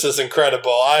god, this is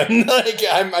incredible. I'm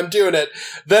doing it.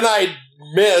 Then I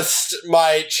missed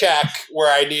my check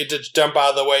where I need to jump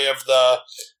out of the way of the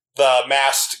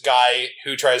masked guy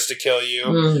who tries to kill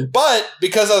you. But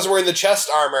because I was wearing the chest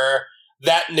armor,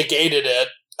 that negated it.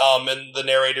 In the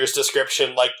narrator's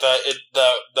description, like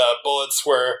the bullets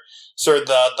were sort of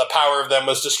the power of them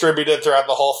was distributed throughout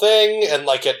the whole thing, and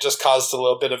like it just caused a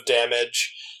little bit of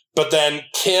damage. But then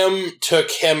Kim took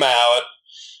him out,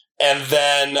 and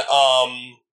then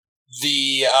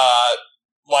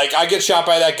like I get shot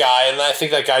by that guy, and I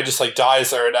think that guy just like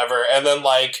dies or whatever. And then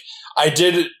like I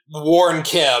did warn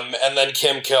Kim, and then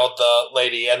Kim killed the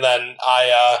lady, and then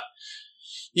I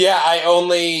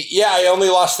only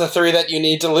lost the 3 that you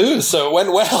need to lose, so it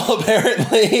went well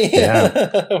apparently.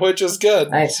 Yeah. Which was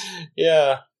good. Nice.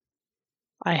 Yeah.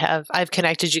 I've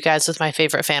connected you guys with my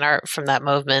favorite fan art from that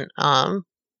movement.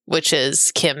 which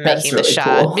is Kim making the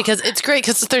shot. Cool. Because it's great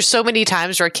because there's so many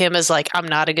times where Kim is like, I'm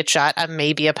not a good shot. I'm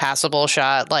maybe a passable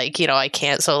shot. Like, you know, I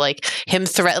can't. So like him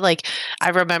I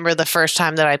remember the first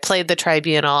time that I played the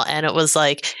Tribunal and it was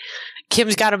like,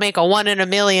 Kim's got to make a 1 in a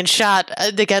million shot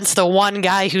against the one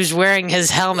guy who's wearing his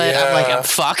helmet. Yeah. I'm like, I'm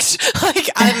fucked. Like,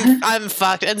 I'm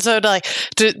fucked. And so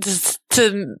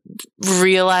to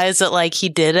realize that like he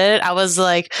did it, I was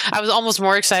almost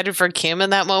more excited for Kim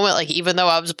in that moment. Like, even though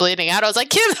I was bleeding out, I was like,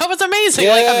 Kim, that was amazing.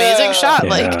 Yeah. Like, amazing shot. Yeah.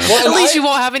 Like, well, at least you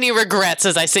won't have any regrets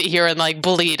as I sit here and like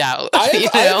bleed out. I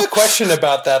have a question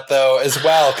about that though as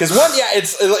well. Because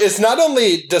it's not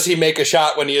only does he make a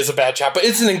shot when he is a bad shot, but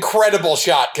it's an incredible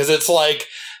shot because it's like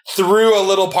through a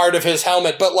little part of his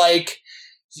helmet. But like,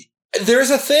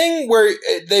 there's a thing where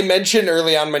they mention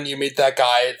early on when you meet that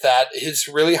guy that it's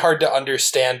really hard to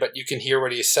understand, but you can hear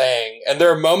what he's saying. And there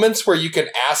are moments where you can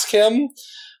ask him,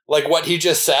 like, what he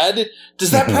just said.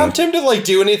 Does that prompt him to, like,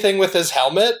 do anything with his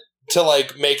helmet to,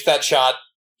 like, make that shot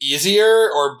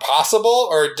easier or possible?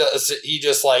 Or does he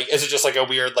just, like, is it just, like, a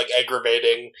weird, like,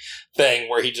 aggravating thing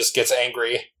where he just gets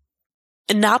angry?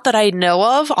 Not that I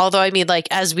know of, although I mean, like,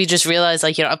 as we just realized,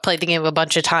 like, you know, I've played the game a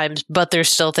bunch of times, but there's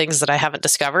still things that I haven't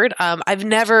discovered. I've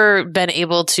never been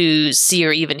able to see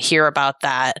or even hear about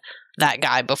that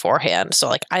guy beforehand. So,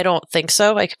 like, I don't think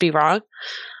so. I could be wrong.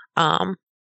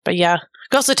 But yeah. We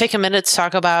could also take a minute to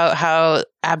talk about how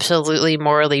absolutely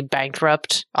morally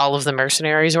bankrupt all of the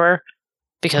mercenaries were.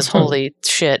 Because holy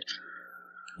shit.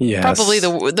 Yes. Probably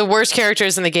the worst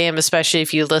characters in the game, especially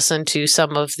if you listen to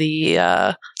some of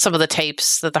the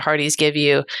tapes that the Hardys give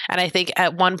you. And I think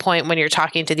at one point when you're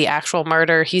talking to the actual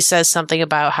murder, he says something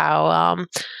about how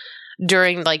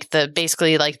during like the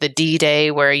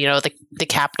D-Day where, you know, the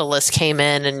capitalists came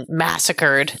in and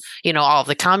massacred, you know, all of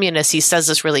the communists, he says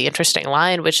this really interesting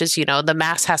line, which is, you know, the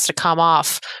mask has to come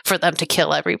off for them to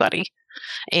kill everybody.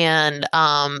 And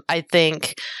I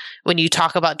think when you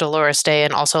talk about Dolores Day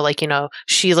and also like, you know,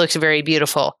 she looks very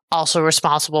beautiful, also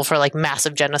responsible for like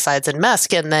massive genocides in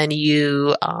Mesk. And then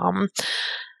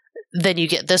you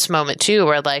get this moment too,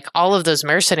 where like all of those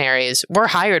mercenaries were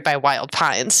hired by Wild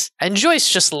Pines and Joyce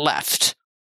just left,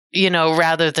 you know,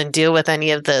 rather than deal with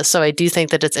any of this. So I do think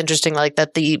that it's interesting, like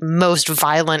that the most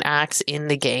violent acts in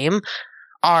the game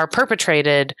are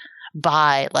perpetrated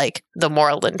by like the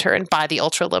moral intern, by the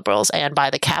ultra liberals, and by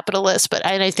the capitalists.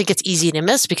 And I think it's easy to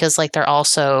miss because like they're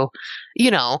also, you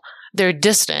know, they're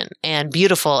distant and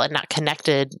beautiful and not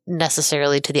connected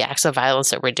necessarily to the acts of violence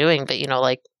that we're doing. But, you know,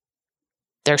 like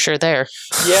they're sure there.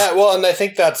 Yeah, well, and I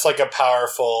think that's like a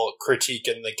powerful critique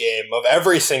in the game of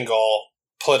every single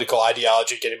political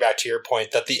ideology, getting back to your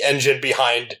point, that the engine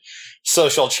behind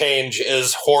social change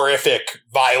is horrific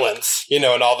violence, you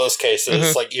know, in all those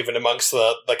cases, like even amongst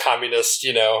the communist,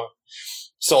 you know,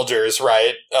 soldiers,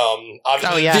 right?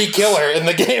 Obviously the killer in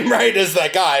the game, right, is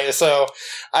that guy. So,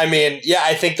 I mean, yeah,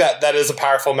 I think that is a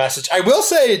powerful message. I will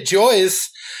say,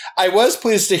 Joyce, I was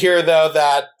pleased to hear, though,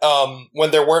 that when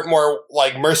there weren't more,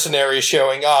 like, mercenaries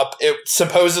showing up, it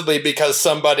supposedly because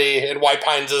somebody in White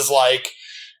Pines is, like,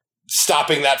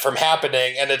 stopping that from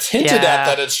happening, and it's hinted at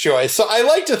that it's Joyce. So I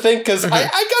like to think, because I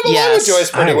got along with Joyce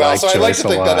pretty well, so I like to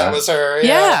think that was her.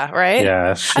 Yeah, right?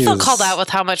 Yeah, I felt called out with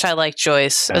how much I like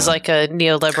Joyce as like a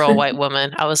neoliberal white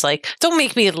woman. I was like, don't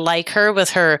make me like her with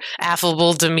her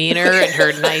affable demeanor and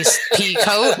her nice pea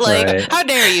coat. Like, how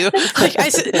dare you?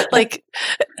 Like,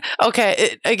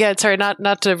 okay, again, sorry,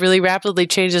 not to really rapidly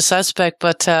change the suspect,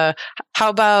 but how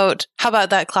about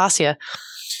that Klaasje?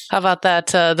 How about that?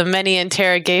 The many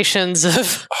interrogations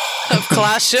of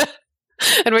Klaasje,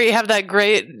 and where you have that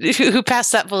great who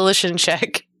passed that volition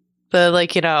check. The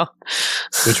like, you know,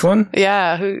 which one?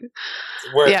 Yeah,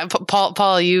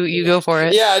 Paul, you go for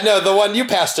it. Yeah, no, the one you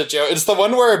passed it, Joe. It's the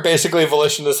one where basically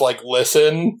volition is like,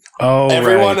 listen,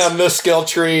 everyone on this skill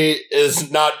tree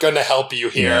is not going to help you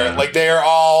here. Yeah. Like they're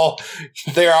all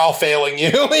failing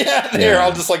you. They're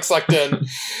all just like sucked in.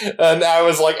 And I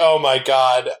was like, oh my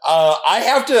god. I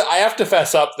have to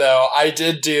fess up though.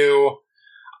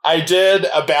 I did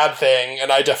a bad thing,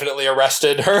 and I definitely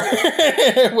arrested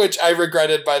her, which I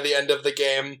regretted by the end of the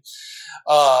game.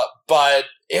 But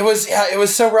it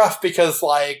was so rough because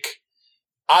like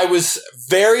I was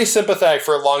very sympathetic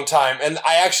for a long time, and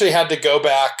I actually had to go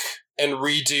back and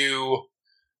redo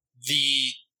the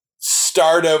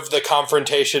start of the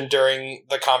confrontation during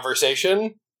the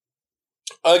conversation.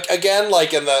 Again,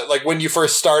 like in the like when you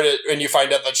first start it and you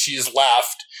find out that she's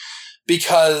left.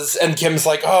 And Kim's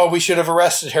like, oh, we should have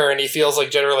arrested her. And he feels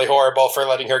like generally horrible for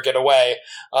letting her get away.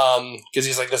 Because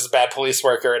he's like, this is bad police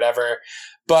work or whatever.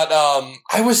 But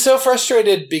I was so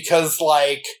frustrated because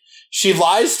like she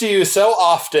lies to you so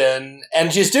often,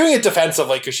 and she's doing it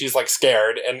defensively because she's like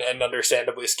scared and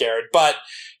understandably scared, but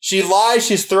she lies,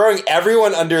 she's throwing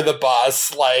everyone under the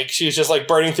bus, like she's just like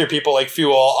burning through people like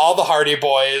fuel, all the Hardy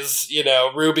Boys, you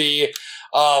know, Ruby,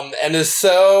 and is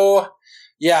so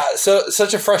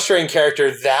such a frustrating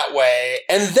character that way.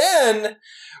 And then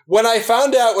when I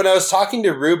was talking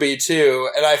to Ruby too,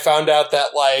 and I found out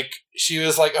that like she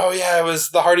was like, oh yeah, it was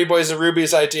the Hardy Boys and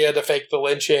Ruby's idea to fake the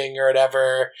lynching or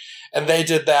whatever, and they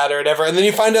did that or whatever, and then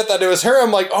you find out that it was her.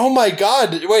 I'm like, oh my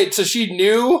god, wait, so she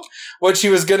knew what she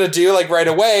was gonna do like right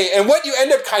away. And what you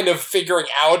end up kind of figuring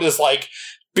out is like,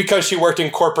 because she worked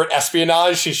in corporate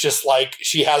espionage, she's just like,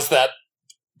 she has that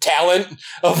talent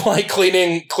of like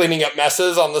cleaning up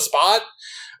messes on the spot,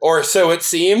 or so it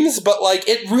seems. But like,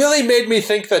 it really made me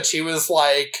think that she was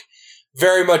like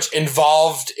very much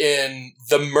involved in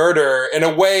the murder in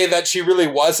a way that she really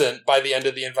wasn't by the end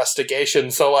of the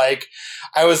investigation. So like,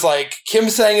 I was like, Kim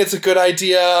saying it's a good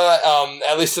idea,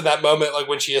 at least in that moment, like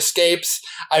when she escapes,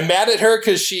 I'm mad at her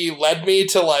because she led me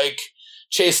to like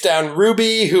chase down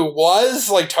Ruby, who was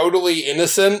like totally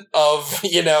innocent of,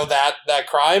 you know, that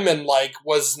crime, and like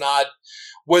was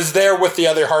there with the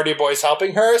other Hardy Boys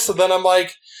helping her. So then I'm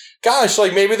like, gosh,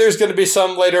 like maybe there's going to be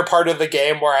some later part of the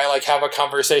game where I like have a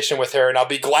conversation with her and I'll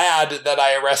be glad that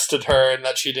I arrested her and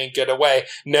that she didn't get away.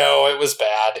 No, it was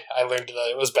bad. I learned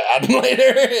that it was bad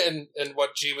later, and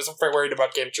what she was worried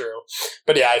about came true.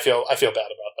 But yeah, I feel bad about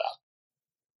that.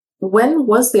 When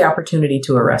was the opportunity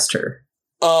to arrest her?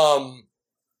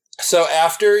 So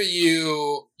after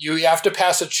you have to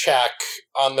pass a check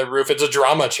on the roof. It's a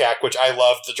drama check, which I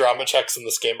love. The drama checks in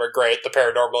this game are great. The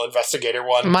paranormal investigator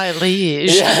one. My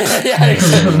liege. Yeah,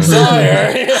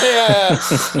 Sawyer.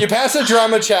 Yeah. You pass a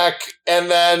drama check, and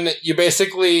then you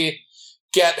basically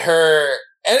get her.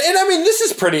 And I mean, this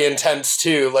is pretty intense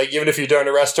too. Like, even if you don't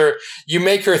arrest her, you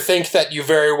make her think that you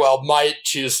very well might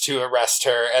choose to arrest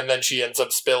her, and then she ends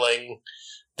up spilling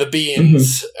the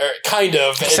beans, or kind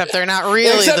of. Except they're not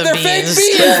really except the they're beans.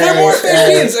 Fake beans. They're more fake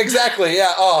beans. Exactly.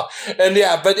 Yeah. Oh, and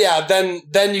yeah, but yeah,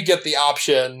 then you get the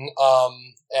option.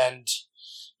 And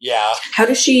yeah. How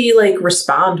does she like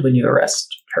respond when you arrest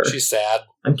her? She's sad.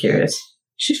 I'm curious.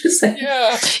 She's just sad.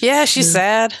 Yeah, she's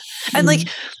sad. And like,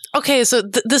 okay, so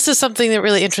this is something that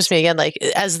really interests me again. Like,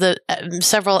 as the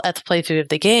several at the playthrough of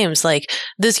the games, like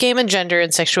this game and gender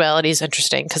and sexuality is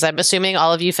interesting because I'm assuming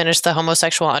all of you finished the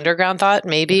homosexual underground thought,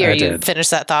 maybe, or you finished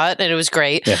that thought and it was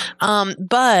great. Yeah.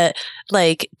 But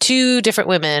like, two different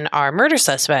women are murder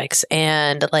suspects,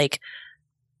 and like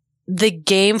the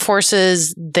game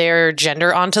forces their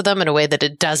gender onto them in a way that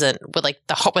it doesn't with like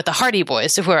with the Hardy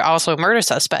Boys, who are also murder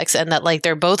suspects, and that like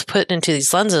they're both put into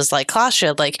these lenses. Like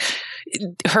Klasha, like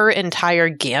her entire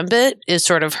gambit is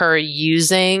sort of her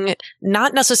using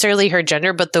not necessarily her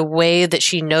gender, but the way that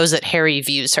she knows that Harry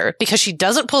views her, because she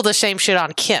doesn't pull the same shit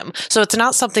on Kim. So it's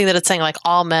not something that it's saying like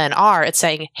all men are, it's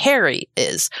saying Harry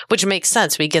is, which makes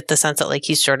sense. We get the sense that like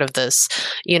he's sort of this,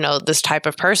 you know, this type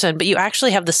of person, but you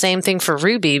actually have the same thing for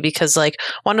Ruby, because like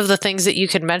one of the things that you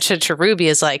could mention to Ruby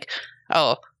is like,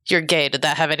 oh, you're gay. Did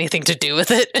that have anything to do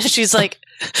with it? And she's like,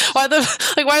 why the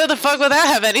fuck would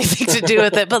that have anything to do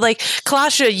with it? But like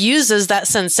Klasha uses that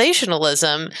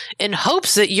sensationalism in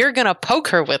hopes that you're going to poke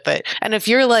her with it. And if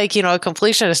you're like, you know, a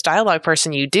completionist dialogue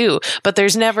person, you do, but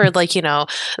there's never like, you know,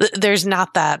 there's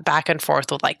not that back and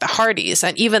forth with like the Hardys.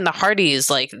 And even the Hardys,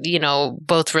 like, you know,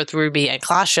 both with Ruby and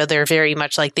Klasha, they're very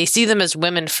much like, they see them as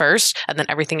women first and then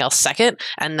everything else second.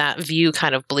 And that view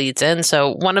kind of bleeds in.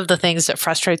 So one of the things that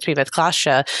frustrates me with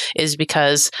Klasha is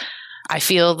because I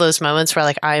feel those moments where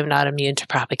like I am not immune to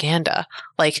propaganda.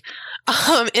 Like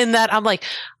in that I'm like,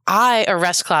 I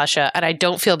arrest Klasha and I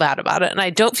don't feel bad about it. And I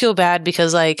don't feel bad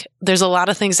because like there's a lot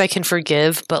of things I can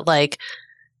forgive, but like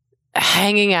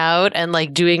hanging out and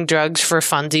like doing drugs for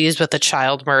funsies with a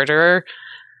child murderer,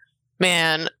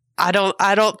 man,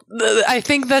 I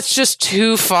think that's just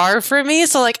too far for me.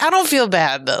 So like I don't feel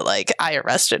bad that like I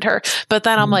arrested her. But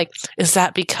then I'm like, is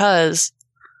that because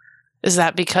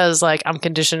like I'm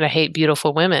conditioned to hate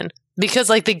beautiful women? Because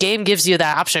like the game gives you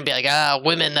that option to be like,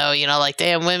 women though, you know, like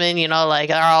damn women, you know, like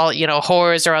they're all, you know,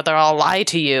 whores, or they're all lie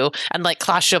to you. And like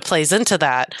Klasha plays into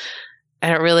that.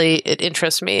 And it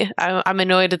interests me. I'm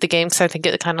annoyed at the game because I think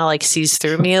it kind of like sees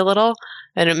through me a little.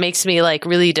 And it makes me like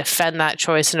really defend that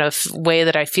choice in a way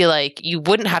that I feel like you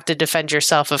wouldn't have to defend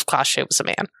yourself if Klasha was a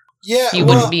man. Yeah. You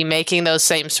wouldn't be making those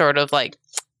same sort of like,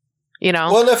 you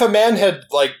know? Well, and if a man had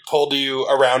like pulled you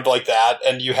around like that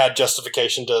and you had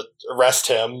justification to arrest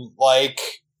him, like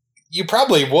you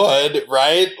probably would,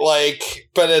 right? Like,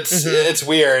 but it's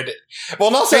weird. Well,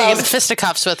 and also you get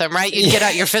fisticuffs with him, right? You get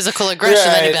out your physical aggression,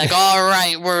 then you'd be like, "All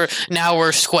right,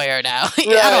 we're square now." I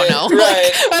don't know.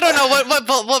 Right. I don't know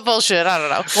what bullshit. I don't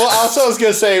know. Well, also, I was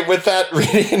gonna say, with that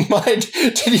reading in mind,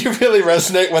 did you really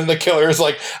resonate when the killer is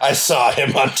like, "I saw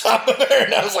him on top of her,"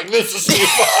 and I was like, "This is too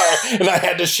far," and I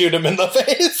had to shoot him in the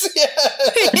face.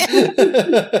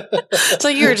 So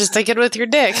you were just thinking with your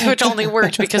dick, which only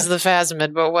worked because of the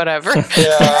phasmid, but whatever.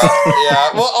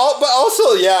 Yeah. Well, but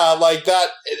also, yeah, like that.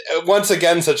 Once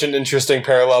again, such an interesting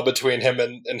parallel between him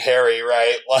and Harry,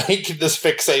 right? Like this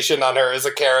fixation on her as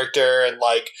a character, and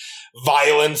like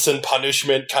violence and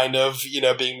punishment, kind of,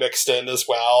 being mixed in as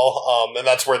well. And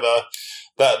that's where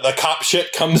the cop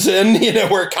shit comes in,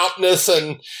 where copness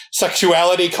and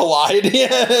sexuality collide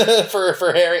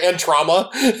for Harry, and trauma.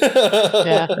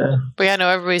 Yeah. We gotta know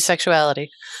everybody's sexuality.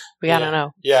 We gotta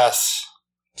know. Yes.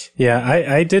 Yeah,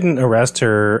 I didn't arrest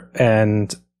her,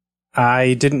 and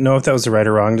I didn't know if that was the right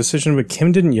or wrong decision, but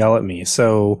Kim didn't yell at me.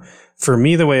 So for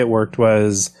me, the way it worked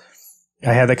was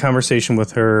I had that conversation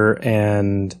with her,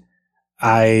 and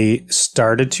I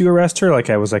started to arrest her. Like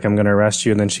I was like, I'm going to arrest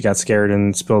you. And then she got scared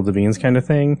and spilled the beans kind of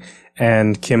thing.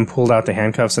 And Kim pulled out the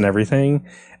handcuffs and everything.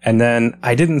 And then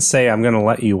I didn't say, I'm going to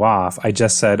let you off. I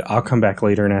just said, I'll come back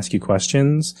later and ask you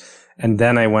questions. And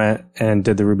then I went and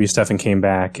did the Ruby stuff and came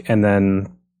back. And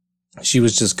then she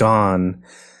was just gone.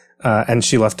 And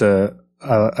she left a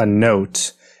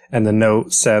note. And the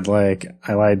note said, like,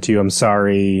 I lied to you. I'm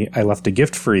sorry. I left a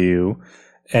gift for you.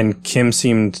 And Kim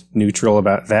seemed neutral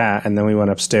about that. And then we went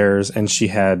upstairs and she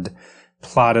had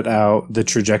plotted out the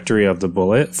trajectory of the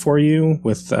bullet for you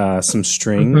with some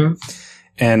string. Mm-hmm.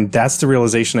 And that's the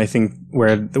realization, I think,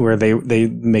 where they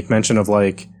make mention of,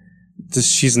 like,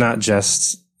 she's not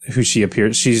just who she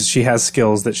appears. She has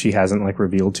skills that she hasn't, like,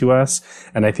 revealed to us.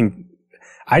 And I think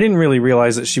I didn't really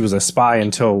realize that she was a spy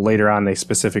until later on they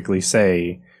specifically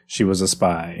say she was a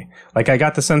spy. Like, I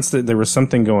got the sense that there was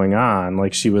something going on,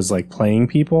 like she was, like, playing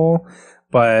people.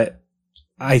 But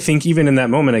I think even in that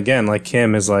moment, again, like,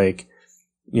 Kim is like,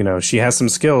 she has some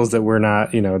skills that we're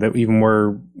not, that even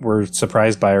we're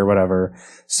surprised by or whatever.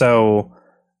 So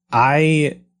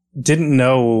I didn't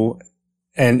know.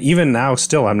 And even now,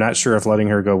 still, I'm not sure if letting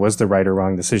her go was the right or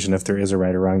wrong decision, if there is a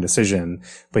right or wrong decision.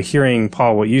 But hearing,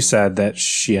 Paul, what you said, that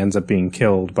she ends up being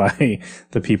killed by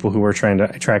the people who were trying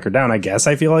to track her down, I guess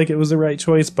I feel like it was the right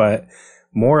choice. But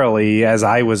morally, as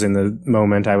I was in the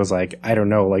moment, I was like, I don't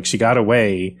know, like, she got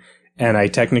away. And I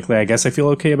guess I feel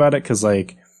okay about it because,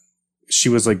 like, she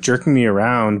was, like, jerking me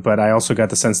around. But I also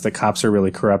got the sense that cops are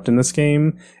really corrupt in this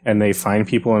game, and they find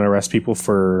people and arrest people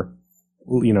for,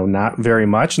 not very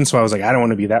much. And so I was like, I don't want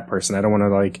to be that person. I don't want to,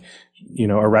 like,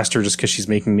 arrest her just because she's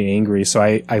making me angry. So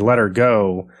I let her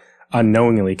go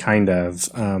unknowingly, kind of.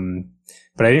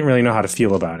 But I didn't really know how to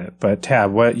feel about it. But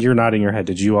Tab, you're nodding your head.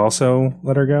 Did you also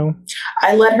let her go?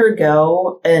 I let her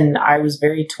go, and I was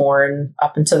very torn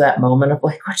up until that moment of,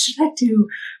 like, what should I do?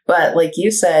 But like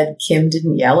you said, Kim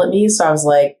didn't yell at me. So I was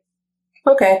like,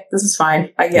 okay, this is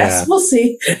fine. I guess. Yeah. We'll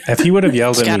see. If he would have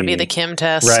yelled at me, it's got to be the Kim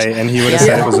test, right? And he would have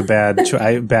said it was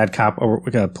a bad cop or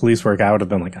police work. I would have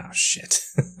been like, oh shit.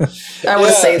 I would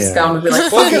have saved Scum and be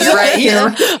like, fuck, he's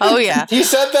right. Oh yeah. He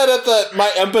said that at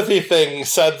my empathy thing.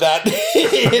 Said that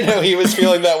he was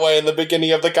feeling that way in the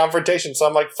beginning of the confrontation. So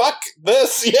I'm like, fuck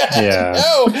this. Yeah.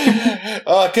 No.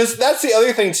 Because that's the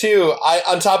other thing too.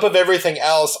 On top of everything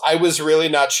else, I was really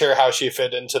not sure how she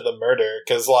fit into the murder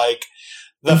because, like,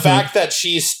 the fact that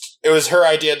it was her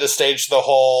idea to stage the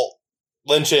whole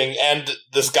lynching, and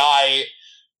this guy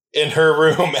in her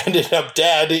room ended up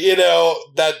dead,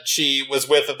 that she was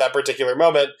with at that particular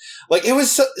moment. Like, it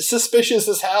was suspicious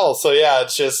as hell. So yeah,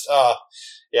 it's just, I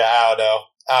don't know.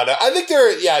 I think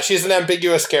she's an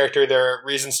ambiguous character. There are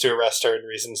reasons to arrest her and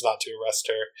reasons not to arrest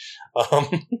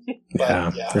her.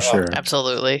 For sure.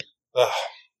 Absolutely.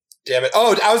 Damn it.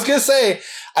 Oh, I was going to say,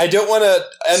 I don't want to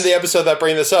end the episode without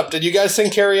bringing this up. Did you guys sing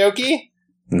karaoke?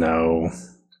 No.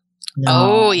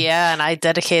 Oh, yeah, and I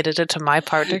dedicated it to my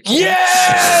partner.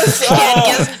 Yes!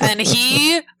 And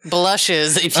he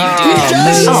blushes if you do.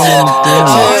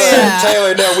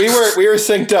 Taylor, no, we were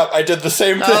synced up. I did the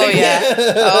same thing.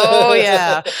 Oh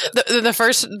yeah. The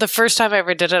first time I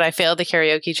ever did it, I failed the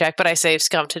karaoke check, but I saved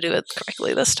Scum to do it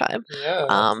correctly this time.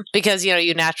 Yeah. Because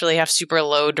you naturally have super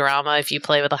low drama if you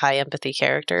play with a high empathy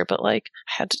character, but, like,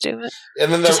 I had to do it.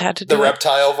 And then the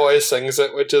reptile voice sings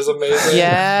it, which is amazing.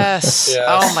 Yes. Yeah.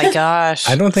 Oh my gosh.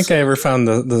 I don't think I ever found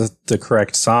the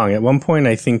correct song. At one point,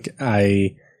 I think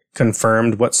I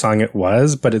confirmed what song it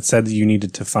was, but it said that you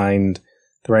needed to find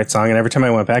the right song. And every time I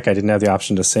went back, I didn't have the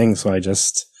option to sing, so I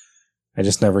just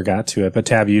never got to it. But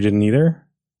Tab, you didn't either?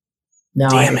 No,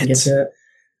 I didn't get to it.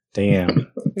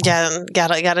 Damn. Gotta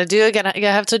do it. Gotta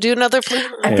have to do another play.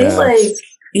 I feel like,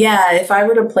 yeah, if I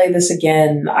were to play this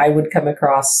again, I would come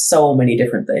across so many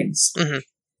different things. Mm-hmm.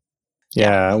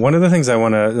 Yeah, one of the things I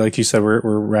want to, like you said, we're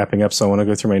wrapping up, so I want to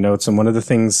go through my notes. And one of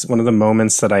the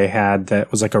moments that I had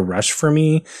that was like a rush for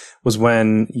me was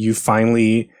when you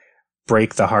finally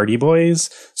break the Hardy Boys.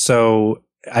 So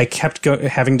I kept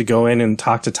having to go in and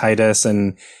talk to Titus,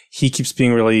 and he keeps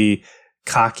being really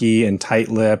cocky and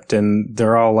tight-lipped, and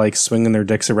they're all like swinging their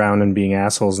dicks around and being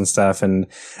assholes and stuff. And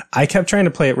I kept trying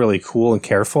to play it really cool and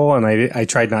careful, and I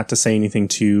tried not to say anything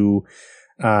too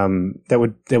that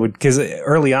would because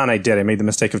early on I made the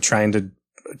mistake of trying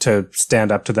to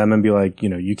stand up to them and be like,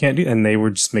 you can't do, and they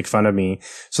would just make fun of me.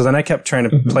 So then I kept trying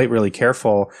to play it really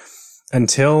careful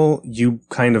until you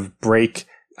kind of break.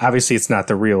 Obviously it's not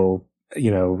the real,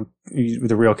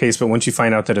 the real case, but once you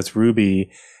find out that it's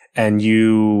Ruby and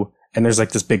there's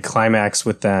like this big climax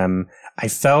with them,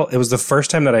 it was the first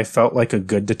time that I felt like a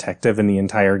good detective in the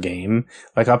entire game.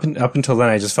 Like up until then,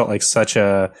 I just felt like such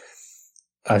a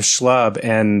schlub.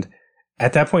 And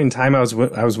at that point in time, I was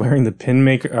wearing the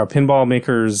pinball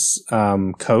maker's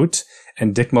coat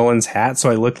and Dick Mullins' hat,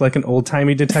 so I looked like an old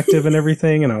timey detective and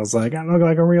everything. And I was like, I look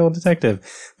like a real detective.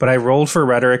 But I rolled for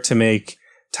rhetoric to make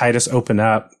Titus open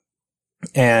up,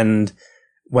 and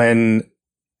when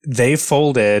they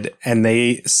folded and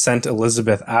they sent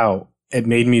Elizabeth out, it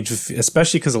made me,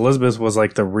 especially because Elizabeth was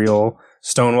like the real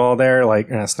Stonewall there, like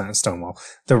it's not Stonewall,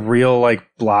 the real like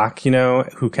block,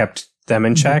 who kept them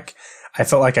in check. I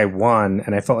felt like I won,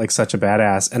 and I felt like such a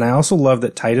badass. And I also love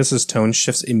that Titus's tone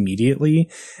shifts immediately.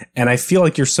 And I feel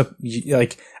like I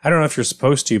don't know if you're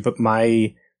supposed to, but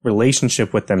my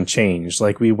relationship with them changed.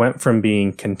 Like we went from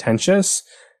being contentious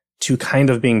to kind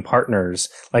of being partners.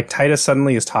 Like Titus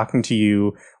suddenly is talking to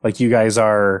you like you guys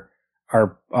are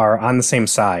on the same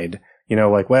side.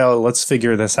 Like, well, let's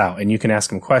figure this out. And you can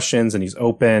ask him questions, and he's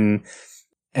open.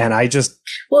 And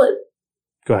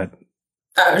go ahead.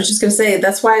 I was just going to say,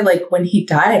 that's why, like, when he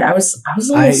died, I was a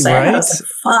little sad. Right? I was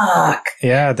like, fuck.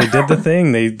 Yeah, they did the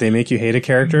thing. They make you hate a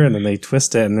character, and then they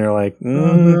twist it, and they're like,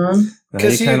 now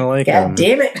you kind of like him. God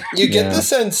damn it. You get the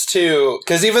sense, too,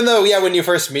 because even though, when you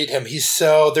first meet him,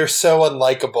 they're so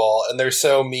unlikable, and they're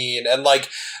so mean, and, like,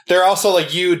 they're also,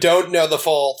 like, you don't know the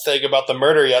full thing about the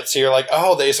murder yet, so you're like,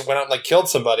 oh, they just went out and, like, killed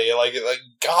somebody, like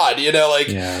God,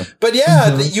 But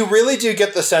you really do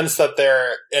get the sense that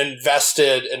they're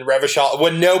invested in Revachol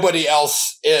when nobody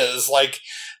else is. Like,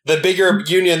 the bigger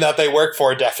union that they work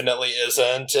for definitely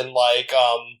isn't, and, like,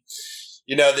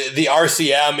 the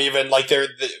RCM even, like,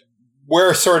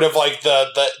 we're sort of like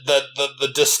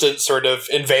the distant sort of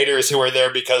invaders who are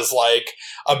there because like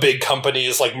a big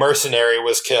company's like mercenary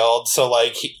was killed. So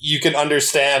like you can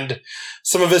understand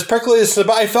some of his prickliness. But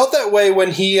I felt that way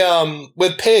when he,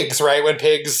 with Pigs, right? When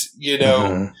Pigs,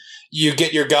 you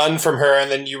get your gun from her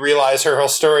and then you realize her whole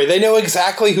story. They know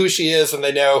exactly who she is and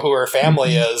they know who her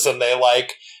family is and they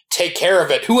like take care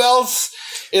of it. Who else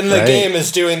in the game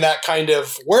is doing that kind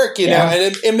of work, you know?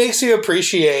 And it makes you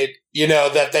appreciate,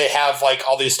 that they have like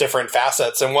all these different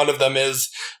facets. And one of them is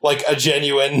like a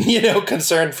genuine,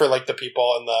 concern for like the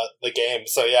people in the game.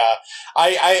 So yeah,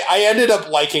 I ended up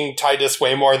liking Titus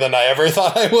way more than I ever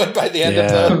thought I would by the end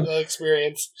of the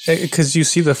experience. Because you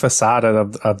see the facade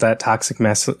of that toxic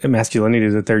masculinity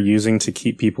that they're using to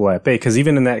keep people at bay. Because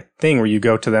even in that thing where you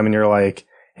go to them and you're like,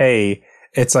 hey,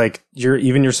 it's like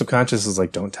your subconscious is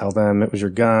like, don't tell them it was your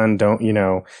gun. Don't,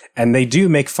 and they do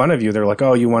make fun of you. They're like,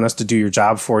 oh, you want us to do your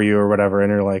job for you or whatever.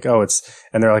 And you're like, oh,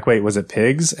 and they're like, wait, was it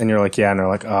Pigs? And you're like, yeah. And they're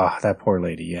like, oh, that poor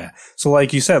lady. Yeah. So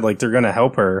like you said, like they're going to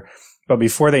help her, but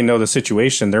before they know the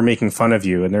situation, they're making fun of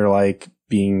you and they're like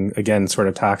being, again, sort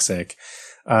of toxic.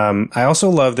 I also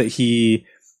love that he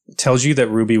tells you that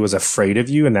Ruby was afraid of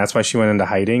you and that's why she went into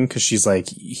hiding, because she's like,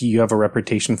 you have a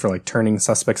reputation for like turning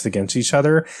suspects against each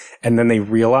other. And then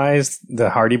the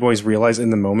Hardy Boys realize in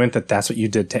the moment that that's what you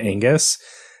did to Angus.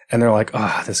 And they're like,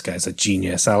 oh, this guy's a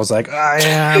genius. I was like, I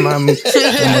am. I'm a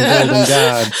golden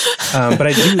god. But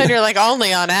I do. And you're like,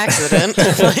 only on accident.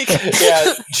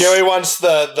 Yeah, Joey wants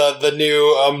the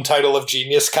new title of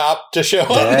Genius Cop to show up.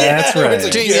 That's right.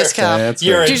 Like, Genius Cop.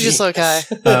 You're Genius Loci.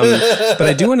 But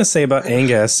I do want to say about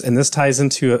Angus, and this ties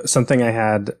into something I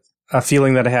had, a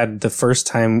feeling that I had the first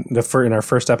time, in our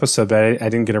first episode, but I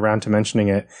didn't get around to mentioning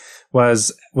it,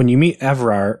 was when you meet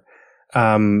Everard,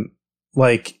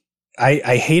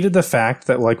 I hated the fact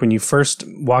that like when you first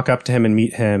walk up to him and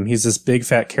meet him, he's this big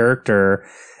fat character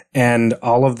and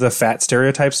all of the fat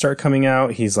stereotypes start coming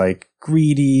out. He's like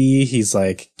greedy. He's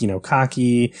like,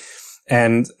 cocky.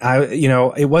 And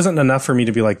it wasn't enough for me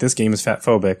to be like, this game is fat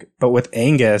phobic. But with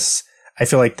Angus, I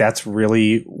feel like that's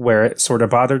really where it sort of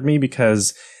bothered me,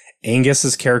 because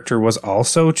Angus's character was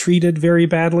also treated very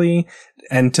badly,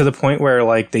 and to the point where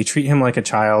like they treat him like a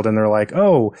child, and they're like,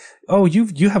 oh,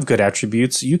 you have good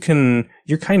attributes. You're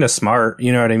kind of smart.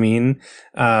 You know what I mean?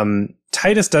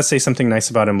 Titus does say something nice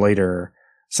about him later.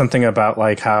 Something about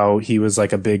like how he was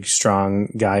like a big, strong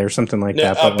guy or something like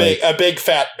that. A big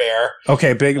fat bear.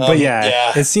 Okay, big, but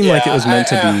it seemed like it was meant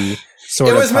to be sort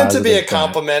of. It was meant to be a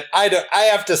compliment. I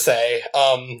have to say,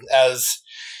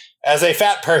 as a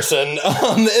fat person,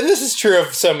 and this is true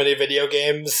of so many video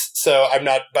games, so I'm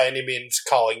not by any means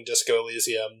calling Disco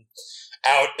Elysium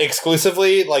out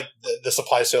exclusively. Like this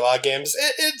applies to a lot of games.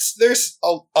 There's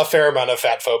a fair amount of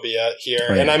fat phobia here,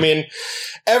 right. And I mean,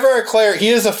 Everclear, he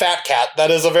is a fat cat.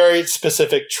 That is a very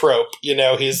specific trope. You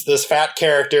know, he's this fat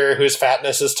character whose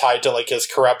fatness is tied to like his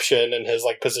corruption and his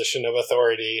like position of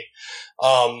authority.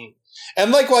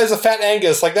 And likewise, a fat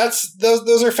Angus, like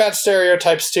those are fat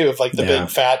stereotypes too, of like the big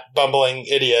fat bumbling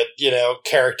idiot, you know,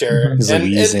 character. He's and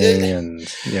it's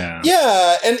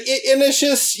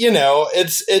just, you know,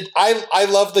 I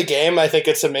love the game. I think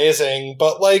it's amazing,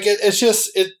 but like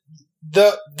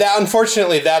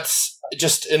unfortunately that's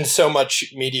just in so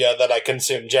much media that I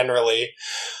consume generally.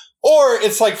 Or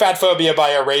it's like fat phobia by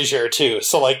erasure too.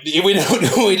 So like we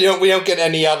don't get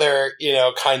any other, you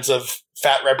know, kinds of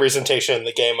fat representation in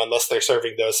the game unless they're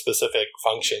serving those specific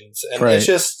functions. And it's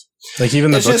just like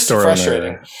even the bookstore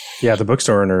owner. Yeah, the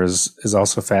bookstore owner is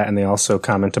also fat, and they also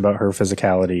comment about her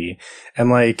physicality.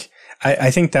 And like I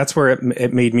think that's where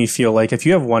it made me feel like if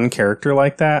you have one character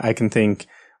like that, I can think,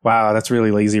 wow, that's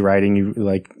really lazy writing. You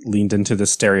like leaned into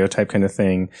this stereotype kind of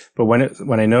thing. But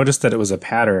when I noticed that it was a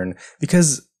pattern,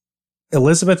 because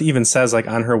Elizabeth even says like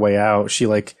on her way out, she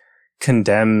like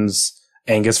condemns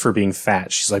Angus for being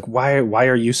fat. She's like, why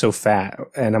are you so fat?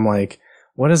 And I'm like,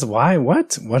 what does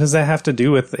that have to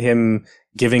do with him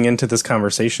giving into this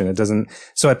conversation? It doesn't.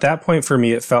 So at that point for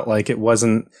me, it felt like it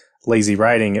wasn't lazy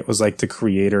writing. It was like the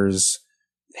creators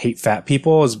hate fat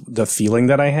people is the feeling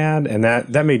that I had. And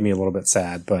that made me a little bit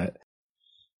sad, but.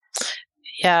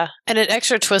 Yeah, and an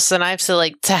extra twist than I have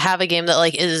to have a game that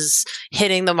like is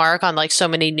hitting the mark on like so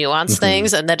many nuanced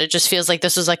things, and that it just feels like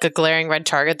this is like a glaring red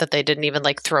target that they didn't even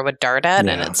like throw a dart at,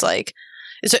 and it's like,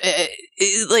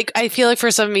 like I feel like for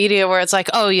some media where it's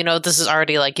like, oh, you know, this is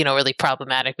already like, you know, really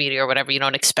problematic media or whatever, you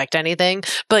don't expect anything,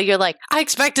 but you're like, I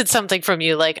expected something from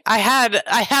you, like I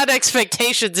had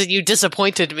expectations and you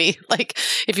disappointed me, like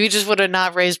if you just would have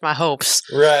not raised my hopes,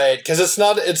 right? Because it's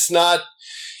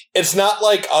not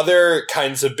like other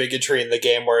kinds of bigotry in the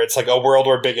game where it's like a world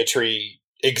where bigotry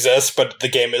exists, but the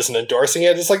game isn't endorsing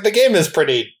it. It's like the game is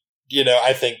pretty, you know,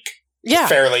 I think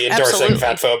fairly endorsing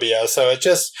fat phobia. So it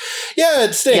just,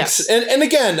 it stinks. Yes. And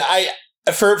again,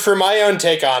 for my own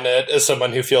take on it, as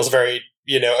someone who feels very,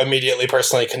 you know, immediately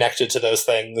personally connected to those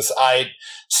things, I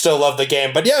still love the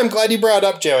game. But I'm glad you brought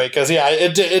up Joey, because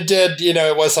it did, you know,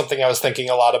 it was something I was thinking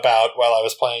a lot about while I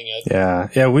was playing it.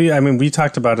 Yeah. We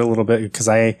talked about it a little bit because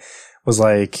I was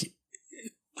like,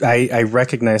 I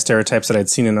recognize stereotypes that I'd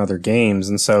seen in other games.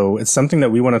 And so it's something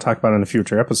that we want to talk about in a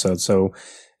future episode. So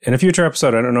in a future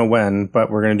episode, I don't know when, but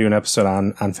we're going to do an episode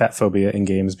on fat phobia in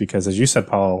games, because as you said,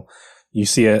 Paul, you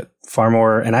see it far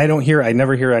more, and I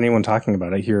never hear anyone talking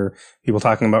about it. I hear people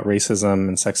talking about racism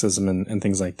and sexism and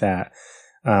things like that.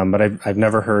 But I've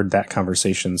never heard that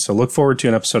conversation. So look forward to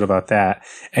an episode about that.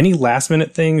 Any last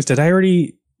minute things? Did I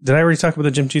already talk about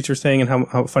the gym teacher thing and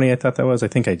how funny I thought that was? I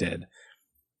think I did.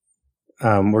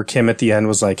 Where Kim at the end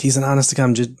was like, he's an honest to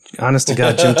God gym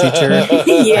teacher. I love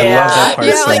that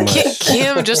part so like much.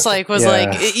 Kim just like was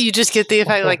like, you just get the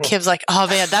effect like Kim's like, oh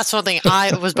man, that's something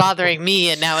I was bothering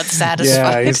me, and now it's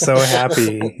satisfying. Yeah, he's so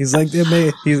happy. He's like,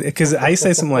 because I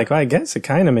say something like, well, I guess it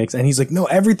kind of makes, and he's like, no,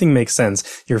 everything makes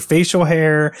sense. Your facial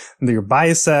hair, your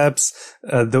biceps,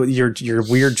 your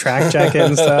weird track jacket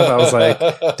and stuff. I was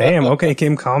like, damn, okay,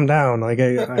 Kim, calm down. Like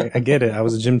I get it. I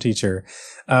was a gym teacher.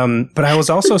 But I was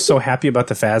also so happy about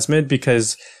the Phasmid,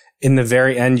 because in the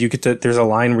very end, there's a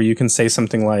line where you can say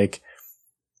something like,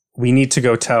 we need to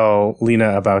go tell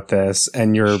Lena about this.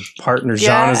 And your partner,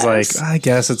 Jean, is like, I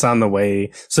guess it's on the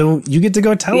way. So you get to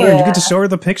go tell her. You get to show her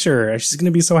the picture. She's going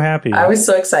to be so happy. I was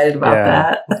so excited about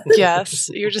that. Yes.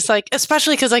 You're just like,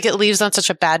 especially because like it leaves on such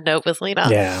a bad note with Lena.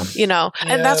 Yeah. You know,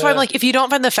 and that's why I'm like, if you don't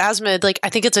find the Phasmid, like, I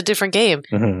think it's a different game.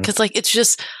 Because like, it's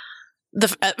just...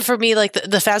 for me, like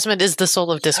the Phasmid is the soul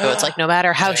of disco. It's like no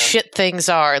matter how shit things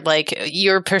are, like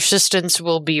your persistence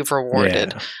will be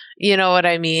rewarded. Yeah. You know what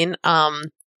I mean?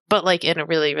 but like in a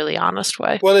really, really honest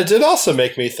way. Well, it did also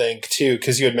make me think too,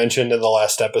 because you had mentioned in the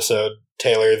last episode,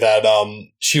 Taylor, that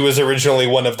she was originally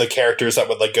one of the characters that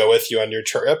would like go with you on your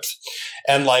trips.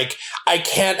 And like, I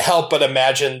can't help but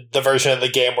imagine the version of the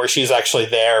game where she's actually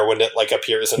there when it like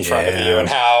appears in front of you, and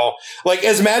how like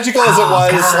as magical as it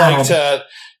was like to,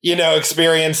 you know,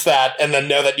 experience that and then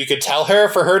know that you could tell her,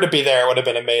 for her to be there would have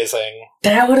been amazing.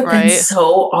 That would have been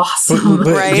so awesome.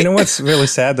 But you know what's really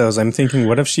sad though is I'm thinking,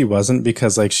 what if she wasn't,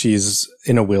 because like she's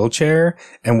in a wheelchair,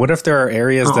 and what if there are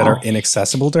areas that are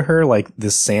inaccessible to her, like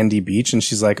this sandy beach, and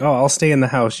she's like, oh, I'll stay in the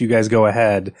house, you guys go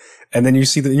ahead. And then you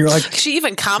see that, and you're like, she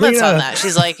even comments on that.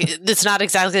 She's like, it's not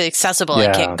exactly accessible.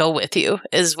 I can't go with you,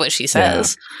 is what she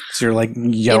says. Yeah. So you're like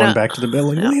yelling back to the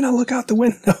building, Lena, look out the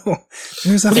window.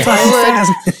 There's a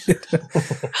phasmid.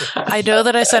 I know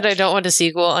that I said I don't want a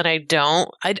sequel, and I don't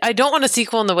want a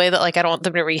sequel in the way that like I don't want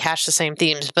them to rehash the same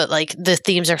themes, but like the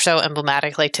themes are so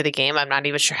emblematic like to the game. I'm not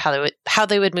even sure how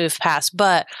they would move past,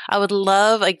 but I would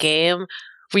love a game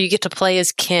where you get to play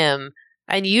as Kim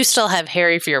and you still have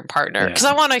Harry for your partner, because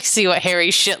I want to see what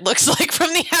Harry's shit looks like from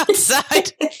the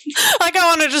outside. Like, I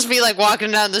want to just be like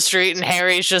walking down the street and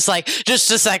Harry's just like, just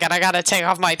a second, I gotta take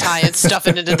off my tie and stuff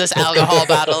it into this alcohol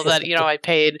bottle that, you know, I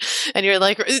paid. And you're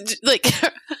like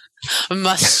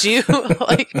must you?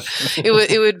 Like,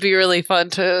 it would be really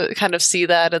fun to kind of see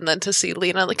that, and then to see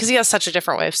Lena, because he has such a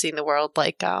different way of seeing the world.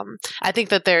 Like, I think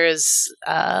that there is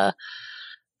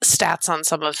stats on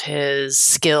some of his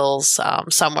skills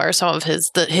somewhere, some of his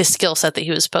skill set that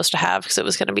he was supposed to have, because it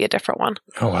was going to be a different one.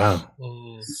 Oh wow.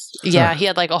 Yeah, he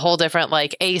had like a whole different,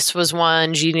 like Ace was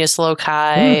one, Genius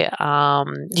Loci.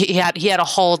 He had a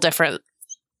whole different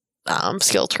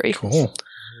skill tree. Cool.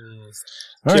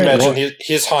 Can you imagine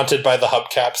he's haunted by the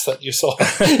hubcaps that you saw?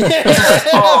 That's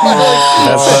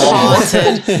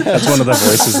one of the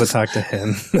voices that talk to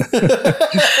him.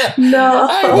 No.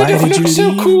 Why did you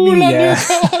so cool on your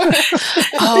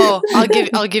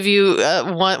I'll give you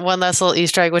one last little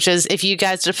Easter egg, which is if you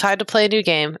guys decide to play a new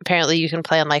game, apparently you can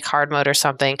play on like hard mode or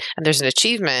something, and there's an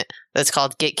achievement that's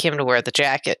called Get Kim to Wear the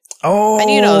Jacket. Oh, and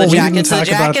you know the jackets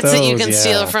that you can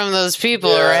steal from those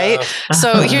people, right?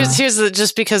 So here's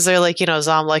just because they're like, you know,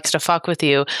 Zom likes to fuck with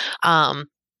you.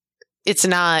 It's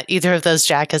not either of those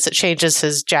jackets. It changes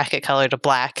his jacket color to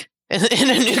black in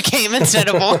a new game instead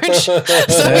of orange. So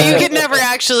you can never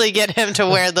actually get him to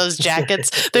wear those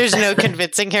jackets. There's no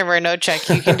convincing him or no check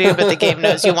you can do, but the game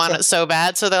knows you want it so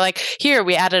bad. So they're like, here,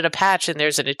 we added a patch and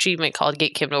there's an achievement called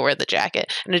Get Kim to Wear the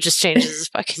Jacket. And it just changes his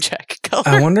fucking jacket color.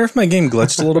 I wonder if my game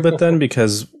glitched a little bit then,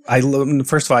 because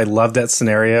first of all, I love that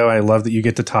scenario. I love that you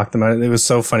get to talk them out. It was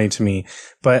so funny to me.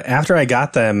 But after I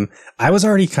got them, I was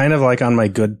already kind of like on my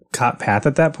good cop path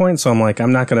at that point. So I'm like,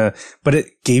 I'm not going to, but it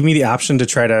gave me the option to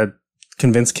try to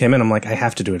convince Kim, and I'm like, I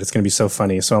have to do it. It's going to be so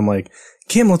funny. So I'm like,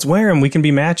 Kim, let's wear him. We can be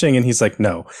matching. And he's like,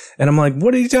 no. And I'm like,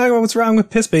 what are you talking about? What's wrong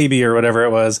with Piss Baby or whatever it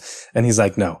was? And he's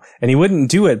like, no. And he wouldn't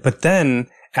do it. But then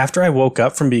after I woke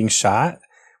up from being shot,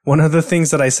 one of the things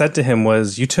that I said to him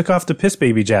was, you took off the Piss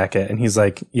Baby jacket. And he's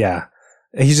like, yeah.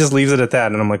 And he just leaves it at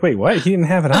that. And I'm like, wait, what? He didn't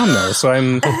have it on though. So I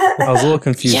was a little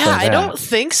confused. Yeah, by that. I don't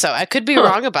think so. I could be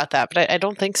wrong about that, but I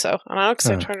don't think so. I don't know,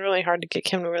 because I tried really hard to get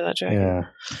Kim to wear that jacket. Yeah.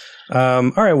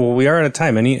 All right. Well, we are out of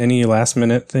time. Any last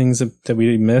minute things that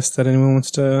we missed that anyone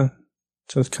wants to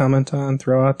comment on,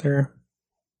 throw out there?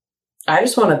 I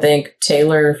just want to thank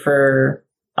Taylor for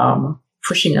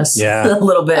pushing us a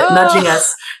little bit, nudging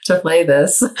us to play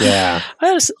this. Yeah.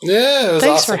 It was thanks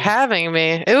awesome. for having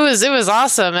me. It was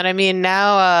awesome. And I mean,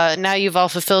 now you've all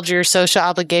fulfilled your social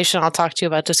obligation. I'll talk to you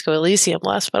about Disco Elysium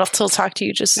less, but I'll still talk to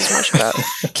you just as much about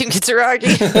Kim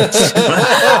Kitsuragi.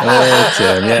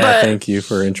 Kim. Yeah, thank you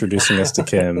for introducing us to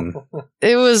Kim.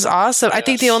 It was awesome. Yes. I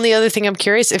think the only other thing I'm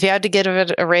curious, if you had to give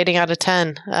it a rating out of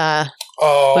 10,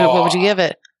 what would you give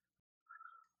it?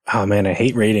 Oh man, I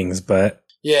hate ratings, but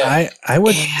yeah, I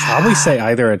would probably say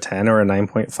either a 10 or a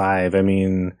 9.5. I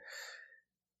mean,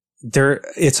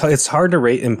 it's hard to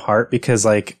rate in part because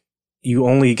like you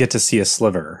only get to see a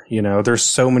sliver, you know, there's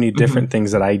so many different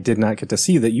things that I did not get to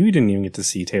see that you didn't even get to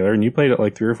see, Taylor, and you played it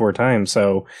like 3 or 4 times.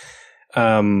 So,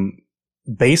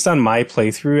 based on my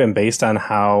playthrough and based on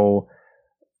how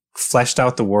fleshed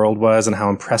out the world was and how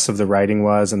impressive the writing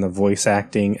was and the voice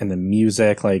acting and the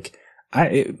music, like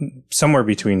somewhere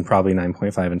between probably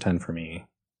 9.5 and 10 for me.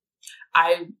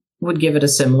 I would give it a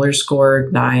similar score,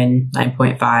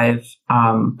 9.5.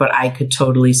 But I could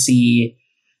totally see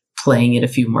playing it a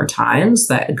few more times,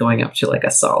 that going up to like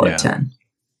a solid 10.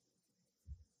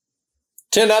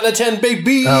 10 out of 10,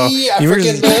 baby. Oh, I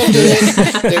freaking loved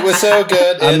it. It was so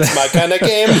good. It's my kind of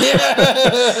game.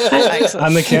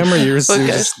 On the camera, you're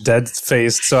just dead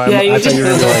faced. So I thought you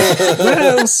were like,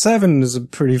 well, 7 is a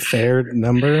pretty fair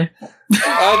number.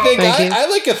 I think I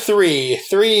like a 3.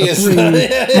 3 is funny.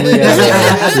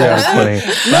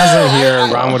 Last here,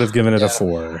 Ron would have given it a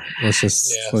 4. Let's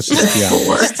just be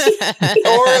honest.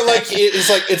 Or like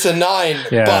it's a 9,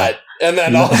 but. And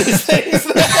then all these things.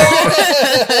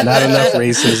 Not enough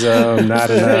racism.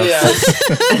 Not enough.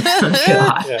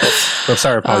 God. Yes. I'm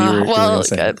sorry, Paul. You were going to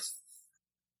say. Good.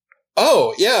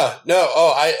 Oh yeah, no.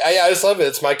 Oh, I just love it.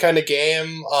 It's my kind of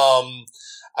game.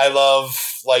 I love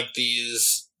like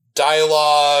these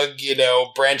dialogue,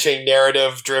 branching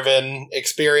narrative-driven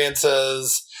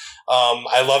experiences.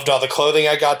 I loved all the clothing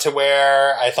I got to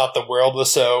wear. I thought the world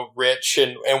was so rich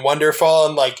and wonderful,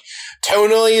 and like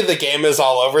tonally, the game is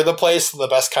all over the place in the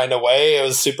best kind of way. It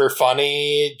was super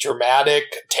funny,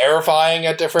 dramatic, terrifying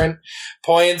at different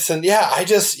points, and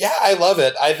I love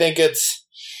it. I think it's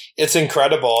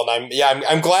incredible, and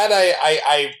I'm glad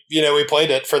I we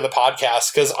played it for the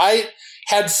podcast because I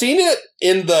had seen it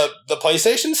in the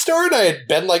PlayStation Store, and I had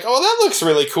been like, oh, that looks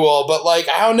really cool, but like,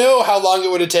 I don't know how long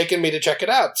it would have taken me to check it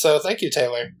out. So thank you,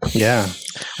 Taylor. Yeah.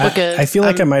 I feel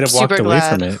like I might have walked away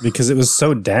from it because it was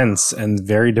so dense and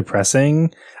very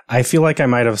depressing. I feel like I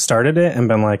might have started it and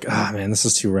been like, oh man, this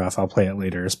is too rough. I'll play it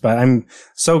later. But I'm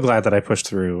so glad that I pushed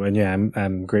through. And yeah,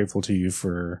 I'm grateful to you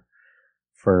for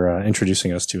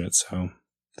introducing us to it. So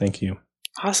thank you.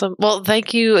 Awesome. Well,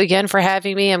 thank you again for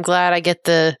having me. I'm glad I get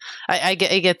the I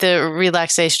get the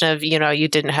relaxation of, you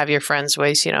didn't have your friends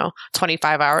waste,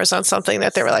 25 hours on something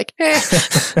that they were like, eh.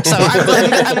 So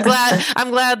I'm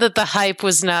glad that the hype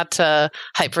was not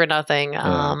hype for nothing.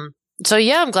 Yeah. So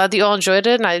yeah, I'm glad that you all enjoyed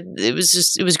it, and it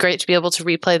was great to be able to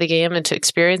replay the game and to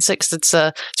experience it because it's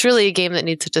really a game that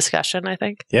needs a discussion, I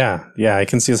think. Yeah, I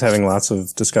can see us having lots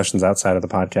of discussions outside of the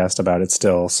podcast about it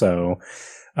still. So.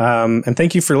 And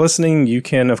thank you for listening. You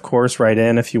can, of course, write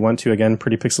in if you want to. Again,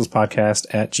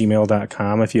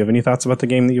 prettypixelspodcast@gmail.com. If you have any thoughts about the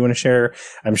game that you want to share,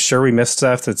 I'm sure we missed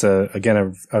stuff. It's a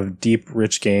deep,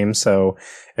 rich game. So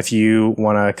if you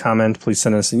want to comment, please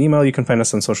send us an email. You can find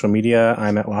us on social media.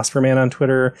 I'm at Losperman on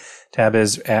Twitter. Tab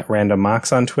is at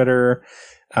RandomMox on Twitter.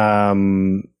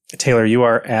 Taylor, you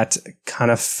are at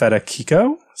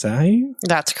Kanafetakiko. Is that how you?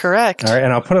 That's correct. All right,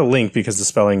 and I'll put a link because the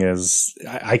spelling is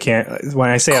I can't when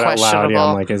I say it out loud. Yeah,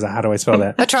 I'm like, how do I spell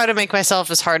that? I try to make myself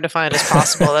as hard to find as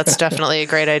possible. That's definitely a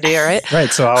great idea, right?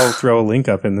 Right. So I'll throw a link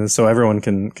up in this so everyone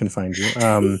can find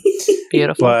you.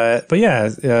 Beautiful. But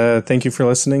yeah, thank you for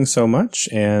listening so much,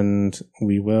 and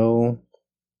we will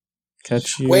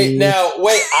catch you. Wait,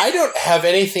 I don't have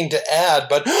anything to add,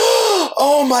 but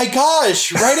oh my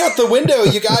gosh, right out the window,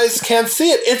 you guys can't see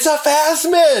it. It's a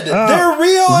Phasmid. They're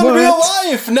real in real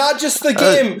life, not just the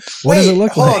game. What does it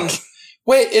look like?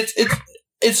 Wait,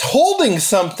 it's holding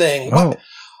something.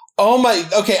 Oh my,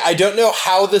 okay, I don't know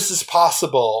how this is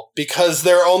possible because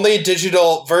there are only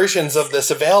digital versions of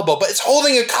this available, but it's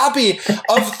holding a copy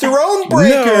of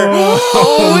Thronebreaker. No.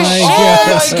 Oh my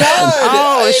god.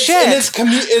 Oh shit. And it's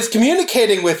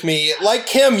communicating with me. Like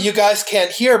Kim, you guys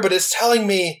can't hear, but it's telling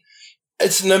me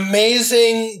it's an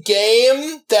amazing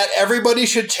game that everybody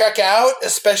should check out,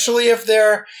 especially if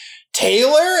they're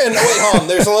Taylor. And wait, hold on,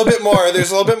 there's a little bit more.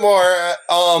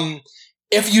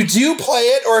 If you do play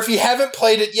it, or if you haven't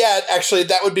played it yet, actually,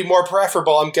 that would be more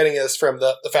preferable. I'm getting this from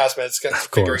the Phasmid. It's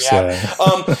figuring out.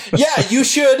 Yeah, you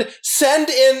should send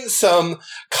in some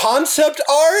concept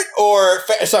art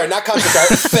not concept art,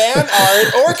 fan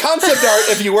art or concept art.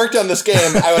 If you worked on this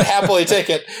game, I would happily take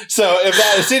it. So if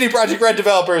CD Projekt Red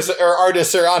developers or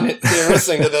artists are on it,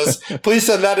 listening to this, please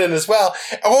send that in as well.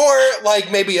 Or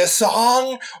like maybe a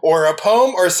song or a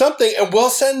poem or something, and we'll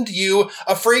send you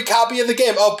a free copy of the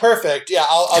game. Oh, perfect. Yeah.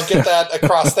 I'll get that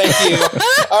across. Thank you.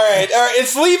 All right.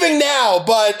 It's leaving now,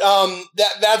 but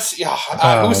that's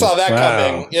who saw that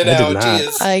coming?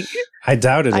 Geez. I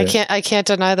doubted it. I can't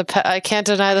deny the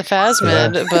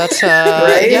Phasmid, but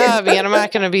right? yeah. I mean, I'm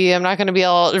not going to be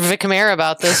all Vic Mayer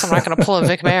about this. I'm not going to pull a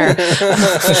Vic Mayer.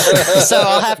 So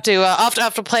I'll have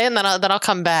to play, and then I'll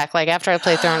come back. Like after I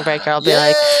play Thronebreaker, I'll be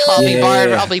I'll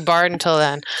be barred until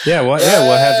then. Yeah, we'll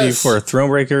have you for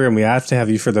Thronebreaker, and we have to have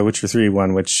you for the Witcher 3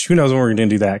 one. Which who knows when we're going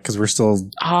to do that because we're still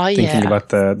thinking about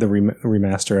the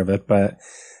remaster of it, but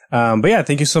yeah,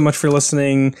 thank you so much for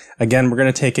listening. Again, we're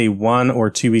going to take a 1 or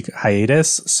 2 week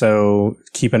hiatus. So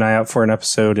keep an eye out for an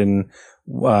episode in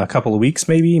a couple of weeks,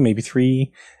 maybe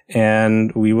 3.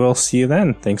 And we will see you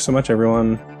then. Thanks so much,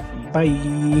 everyone. Bye.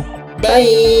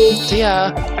 Bye. See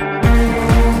ya.